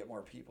there and you can get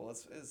more people,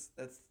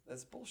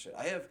 that's bullshit.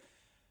 I have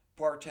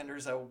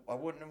bartenders I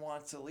wouldn't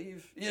want to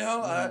leave, you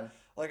know.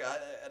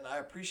 I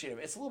appreciate them.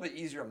 It's a little bit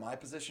easier in my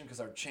position because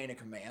our chain of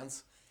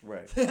commands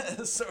Right.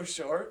 is so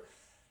short.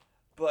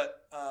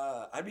 But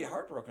I'd be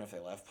heartbroken if they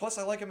left. Plus,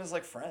 I like them as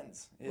like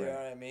friends. You know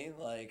what I mean?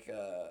 Like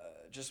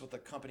just with the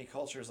company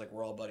culture is like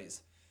we're all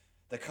buddies.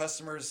 The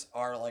customers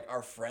are like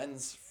our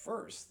friends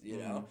first. You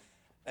know,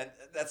 and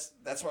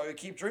that's why we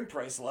keep drink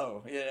price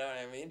low. You know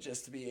what I mean?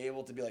 Just to be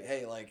able to be like,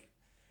 hey, like,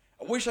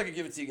 I wish I could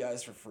give it to you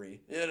guys for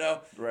free. You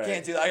know,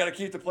 can't do that. I got to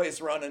keep the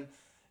place running.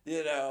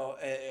 You know,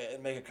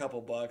 and make a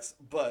couple bucks,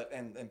 but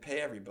and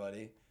pay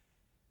everybody.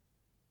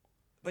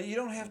 But you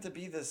don't have to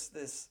be this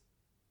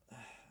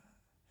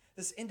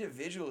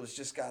individual who's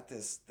just got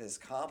this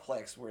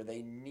complex where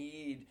they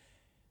need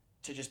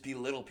to just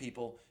belittle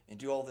people and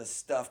do all this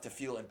stuff to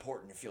feel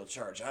important and feel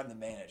charged. I'm the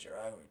manager.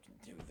 I can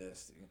do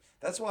this.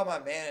 That's why my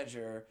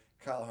manager,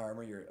 Kyle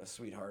Harmer, you're a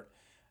sweetheart.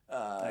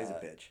 He's a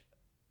bitch.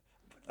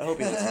 I hope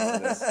he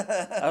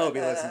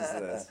listens to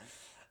this.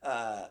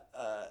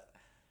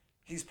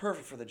 He's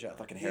perfect for the job.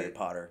 Fucking Harry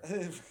Potter.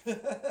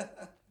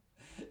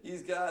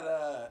 He's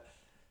got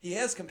he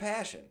has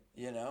compassion,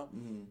 you know.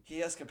 He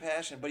has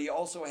compassion, but he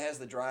also has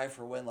the drive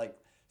for when like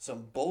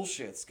some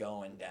bullshit's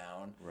going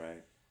down.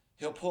 Right.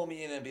 He'll pull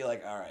me in and be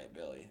like, "All right,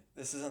 Billy,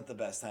 this isn't the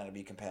best time to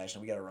be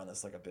compassionate. We got to run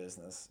this like a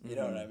business." You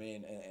know what I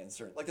mean? And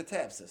certain like the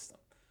tab system.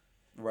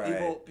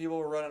 Right. People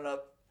were running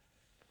up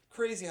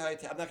crazy high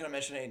tab. I'm not going to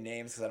mention any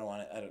names because I don't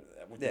want to.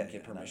 I wouldn't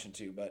get permission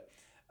to, but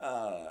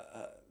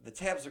the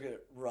tabs are going to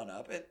run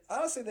up. And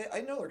honestly,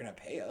 I know they're going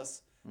to pay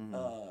us.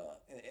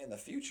 In the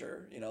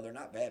future, you know, they're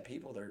not bad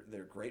people.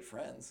 They're great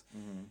friends.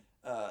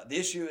 The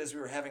issue is we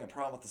were having a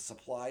problem with the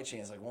supply chain.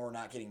 It's like when we're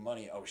not getting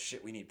money, oh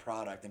shit, we need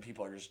product, and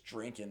people are just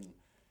drinking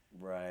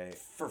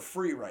for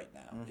free right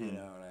now. You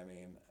know what I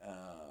mean?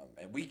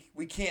 And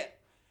we can't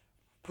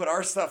put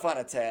our stuff on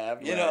a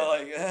tab. You know,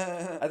 like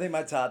I think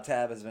my top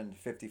tab has been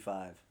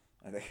 55.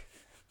 I think.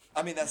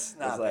 I mean, that's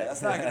not like-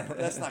 bad.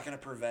 That's not gonna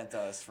prevent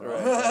us from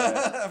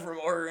from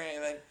ordering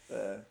anything.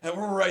 And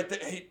we're right there.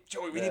 Hey,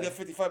 Joey, we need that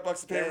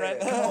 $55 to pay rent.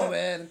 Come on,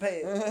 man,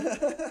 pay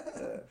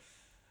it.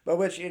 But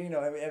which, you know,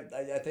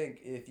 I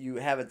think if you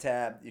have a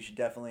tab, you should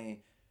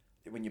definitely,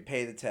 when you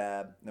pay the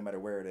tab, no matter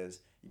where it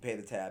is, you pay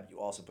the tab, you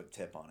also put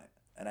tip on it.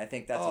 And I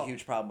think that's a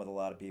huge problem with a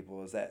lot of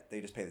people is that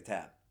they just pay the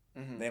tab.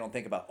 They don't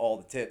think about all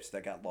the tips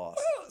that got lost.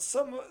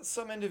 Well,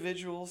 some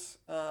individuals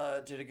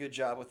did a good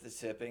job with the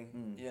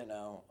tipping. You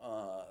know,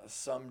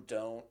 some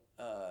don't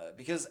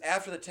because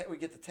after we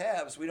get the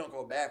tabs, we don't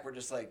go back. We're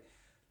just like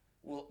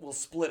we'll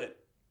split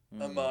it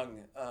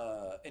among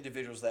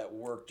individuals that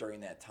work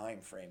during that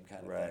time frame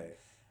kind of thing.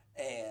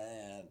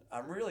 And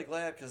I'm really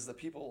glad because the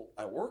people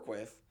I work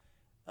with,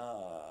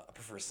 I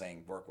prefer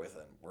saying work with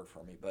and work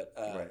for me, but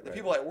the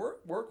people I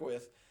work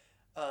with.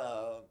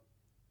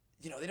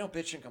 You know, they don't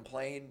bitch and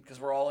complain because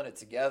we're all in it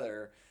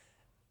together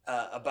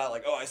about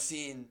like, oh, I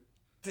seen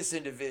this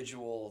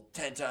individual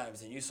 10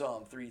 times and you saw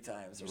him 3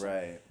 times or something.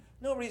 Right.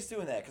 Nobody's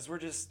doing that because we're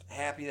just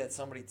happy that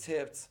somebody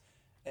tipped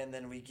and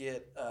then we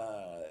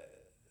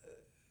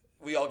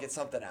all get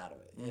something out of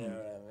it. You know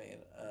what I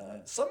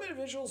mean? Some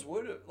individuals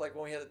would, like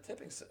when we had the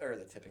tipping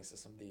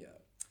system,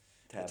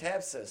 the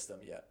tab system,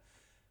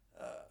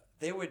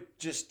 they would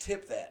just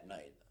tip that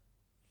night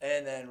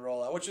and then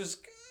roll out, which is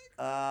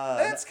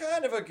That's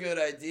kind of a good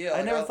idea. I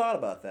Like, never I'll- thought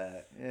about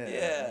that.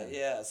 Yeah.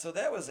 Yeah. So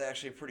that was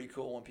actually pretty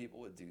cool when people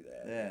would do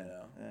that. Yeah. You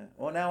know? Yeah.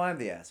 Well, now I'm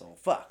the asshole.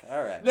 Fuck.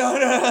 All right. No.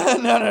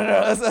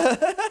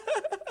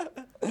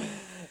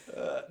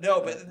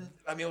 No, but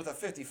I mean, with a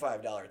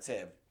 $55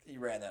 tip, you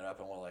ran that up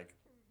in what, like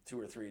 2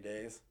 or 3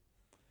 days?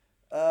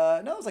 No,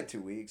 it was like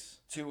 2 weeks.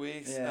 2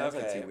 weeks. Yeah, it was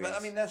okay. like 2 But I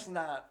weeks. mean, that's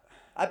not.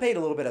 I paid a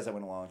little bit as I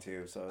went along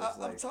too, so it's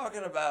I'm like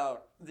talking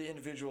about the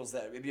individuals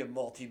that maybe a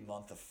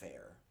multi-month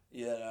affair.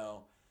 You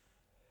know,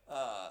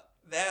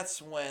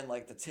 that's when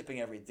like the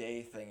tipping every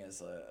day thing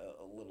is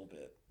a little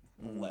bit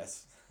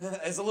less.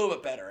 It's a little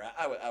bit better.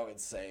 I would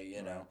say.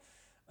 You know.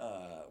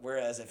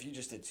 Whereas if you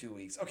just did 2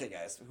 weeks, okay,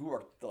 guys, who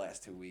worked the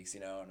last 2 weeks? You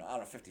know, and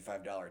on a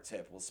 $55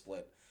 tip, we'll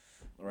split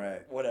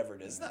right. whatever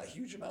it is. It's not a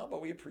huge amount,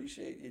 but we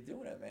appreciate you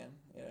doing it, man.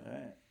 You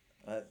know?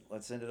 All right.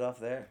 Let's end it off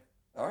there.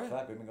 All right.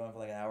 Fuck, we've been going for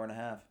like an hour and a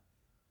half.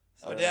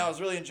 Oh, damn, I was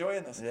really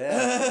enjoying this.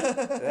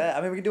 Yeah. Yeah.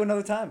 I mean, we can do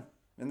another time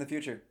in the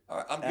future. All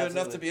right, I'm good enough to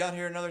Absolutely. be on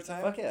here another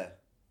time? Fuck yeah.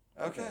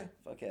 Okay.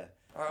 Fuck yeah.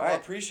 All right, well, I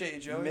appreciate you,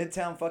 Joey.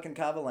 Midtown fucking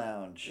Kava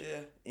Lounge.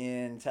 Yeah.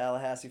 In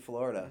Tallahassee,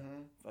 Florida.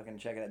 Fucking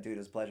check it out, dude.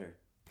 It's a pleasure.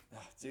 Oh,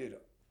 dude,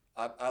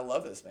 I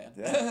love this, man.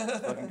 Yeah.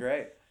 Fucking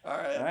great. All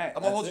right. All right, I'm going to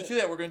that's hold you it. to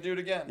that. We're going to do it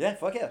again. Yeah,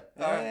 fuck yeah. All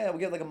Yeah, right. yeah. We'll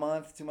get like a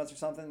month, 2 months or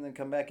something, and then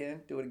come back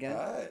in, do it again.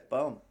 All right.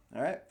 Boom.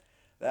 All right.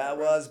 That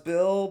was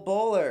Bill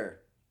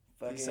Bowler.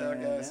 Peace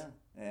out, guys.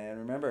 Yeah. And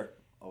remember,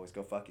 always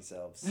go fuck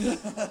yourselves.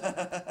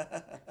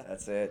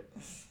 That's it.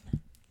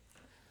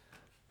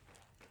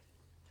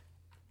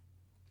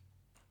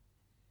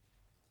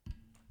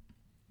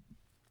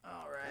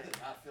 All I right. did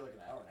not feel like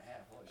an hour and a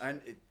half. Holy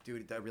shit.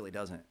 Dude, that really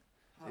doesn't.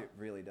 It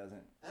really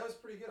doesn't. That was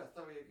pretty good. I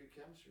thought we had good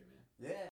chemistry, man. Yeah.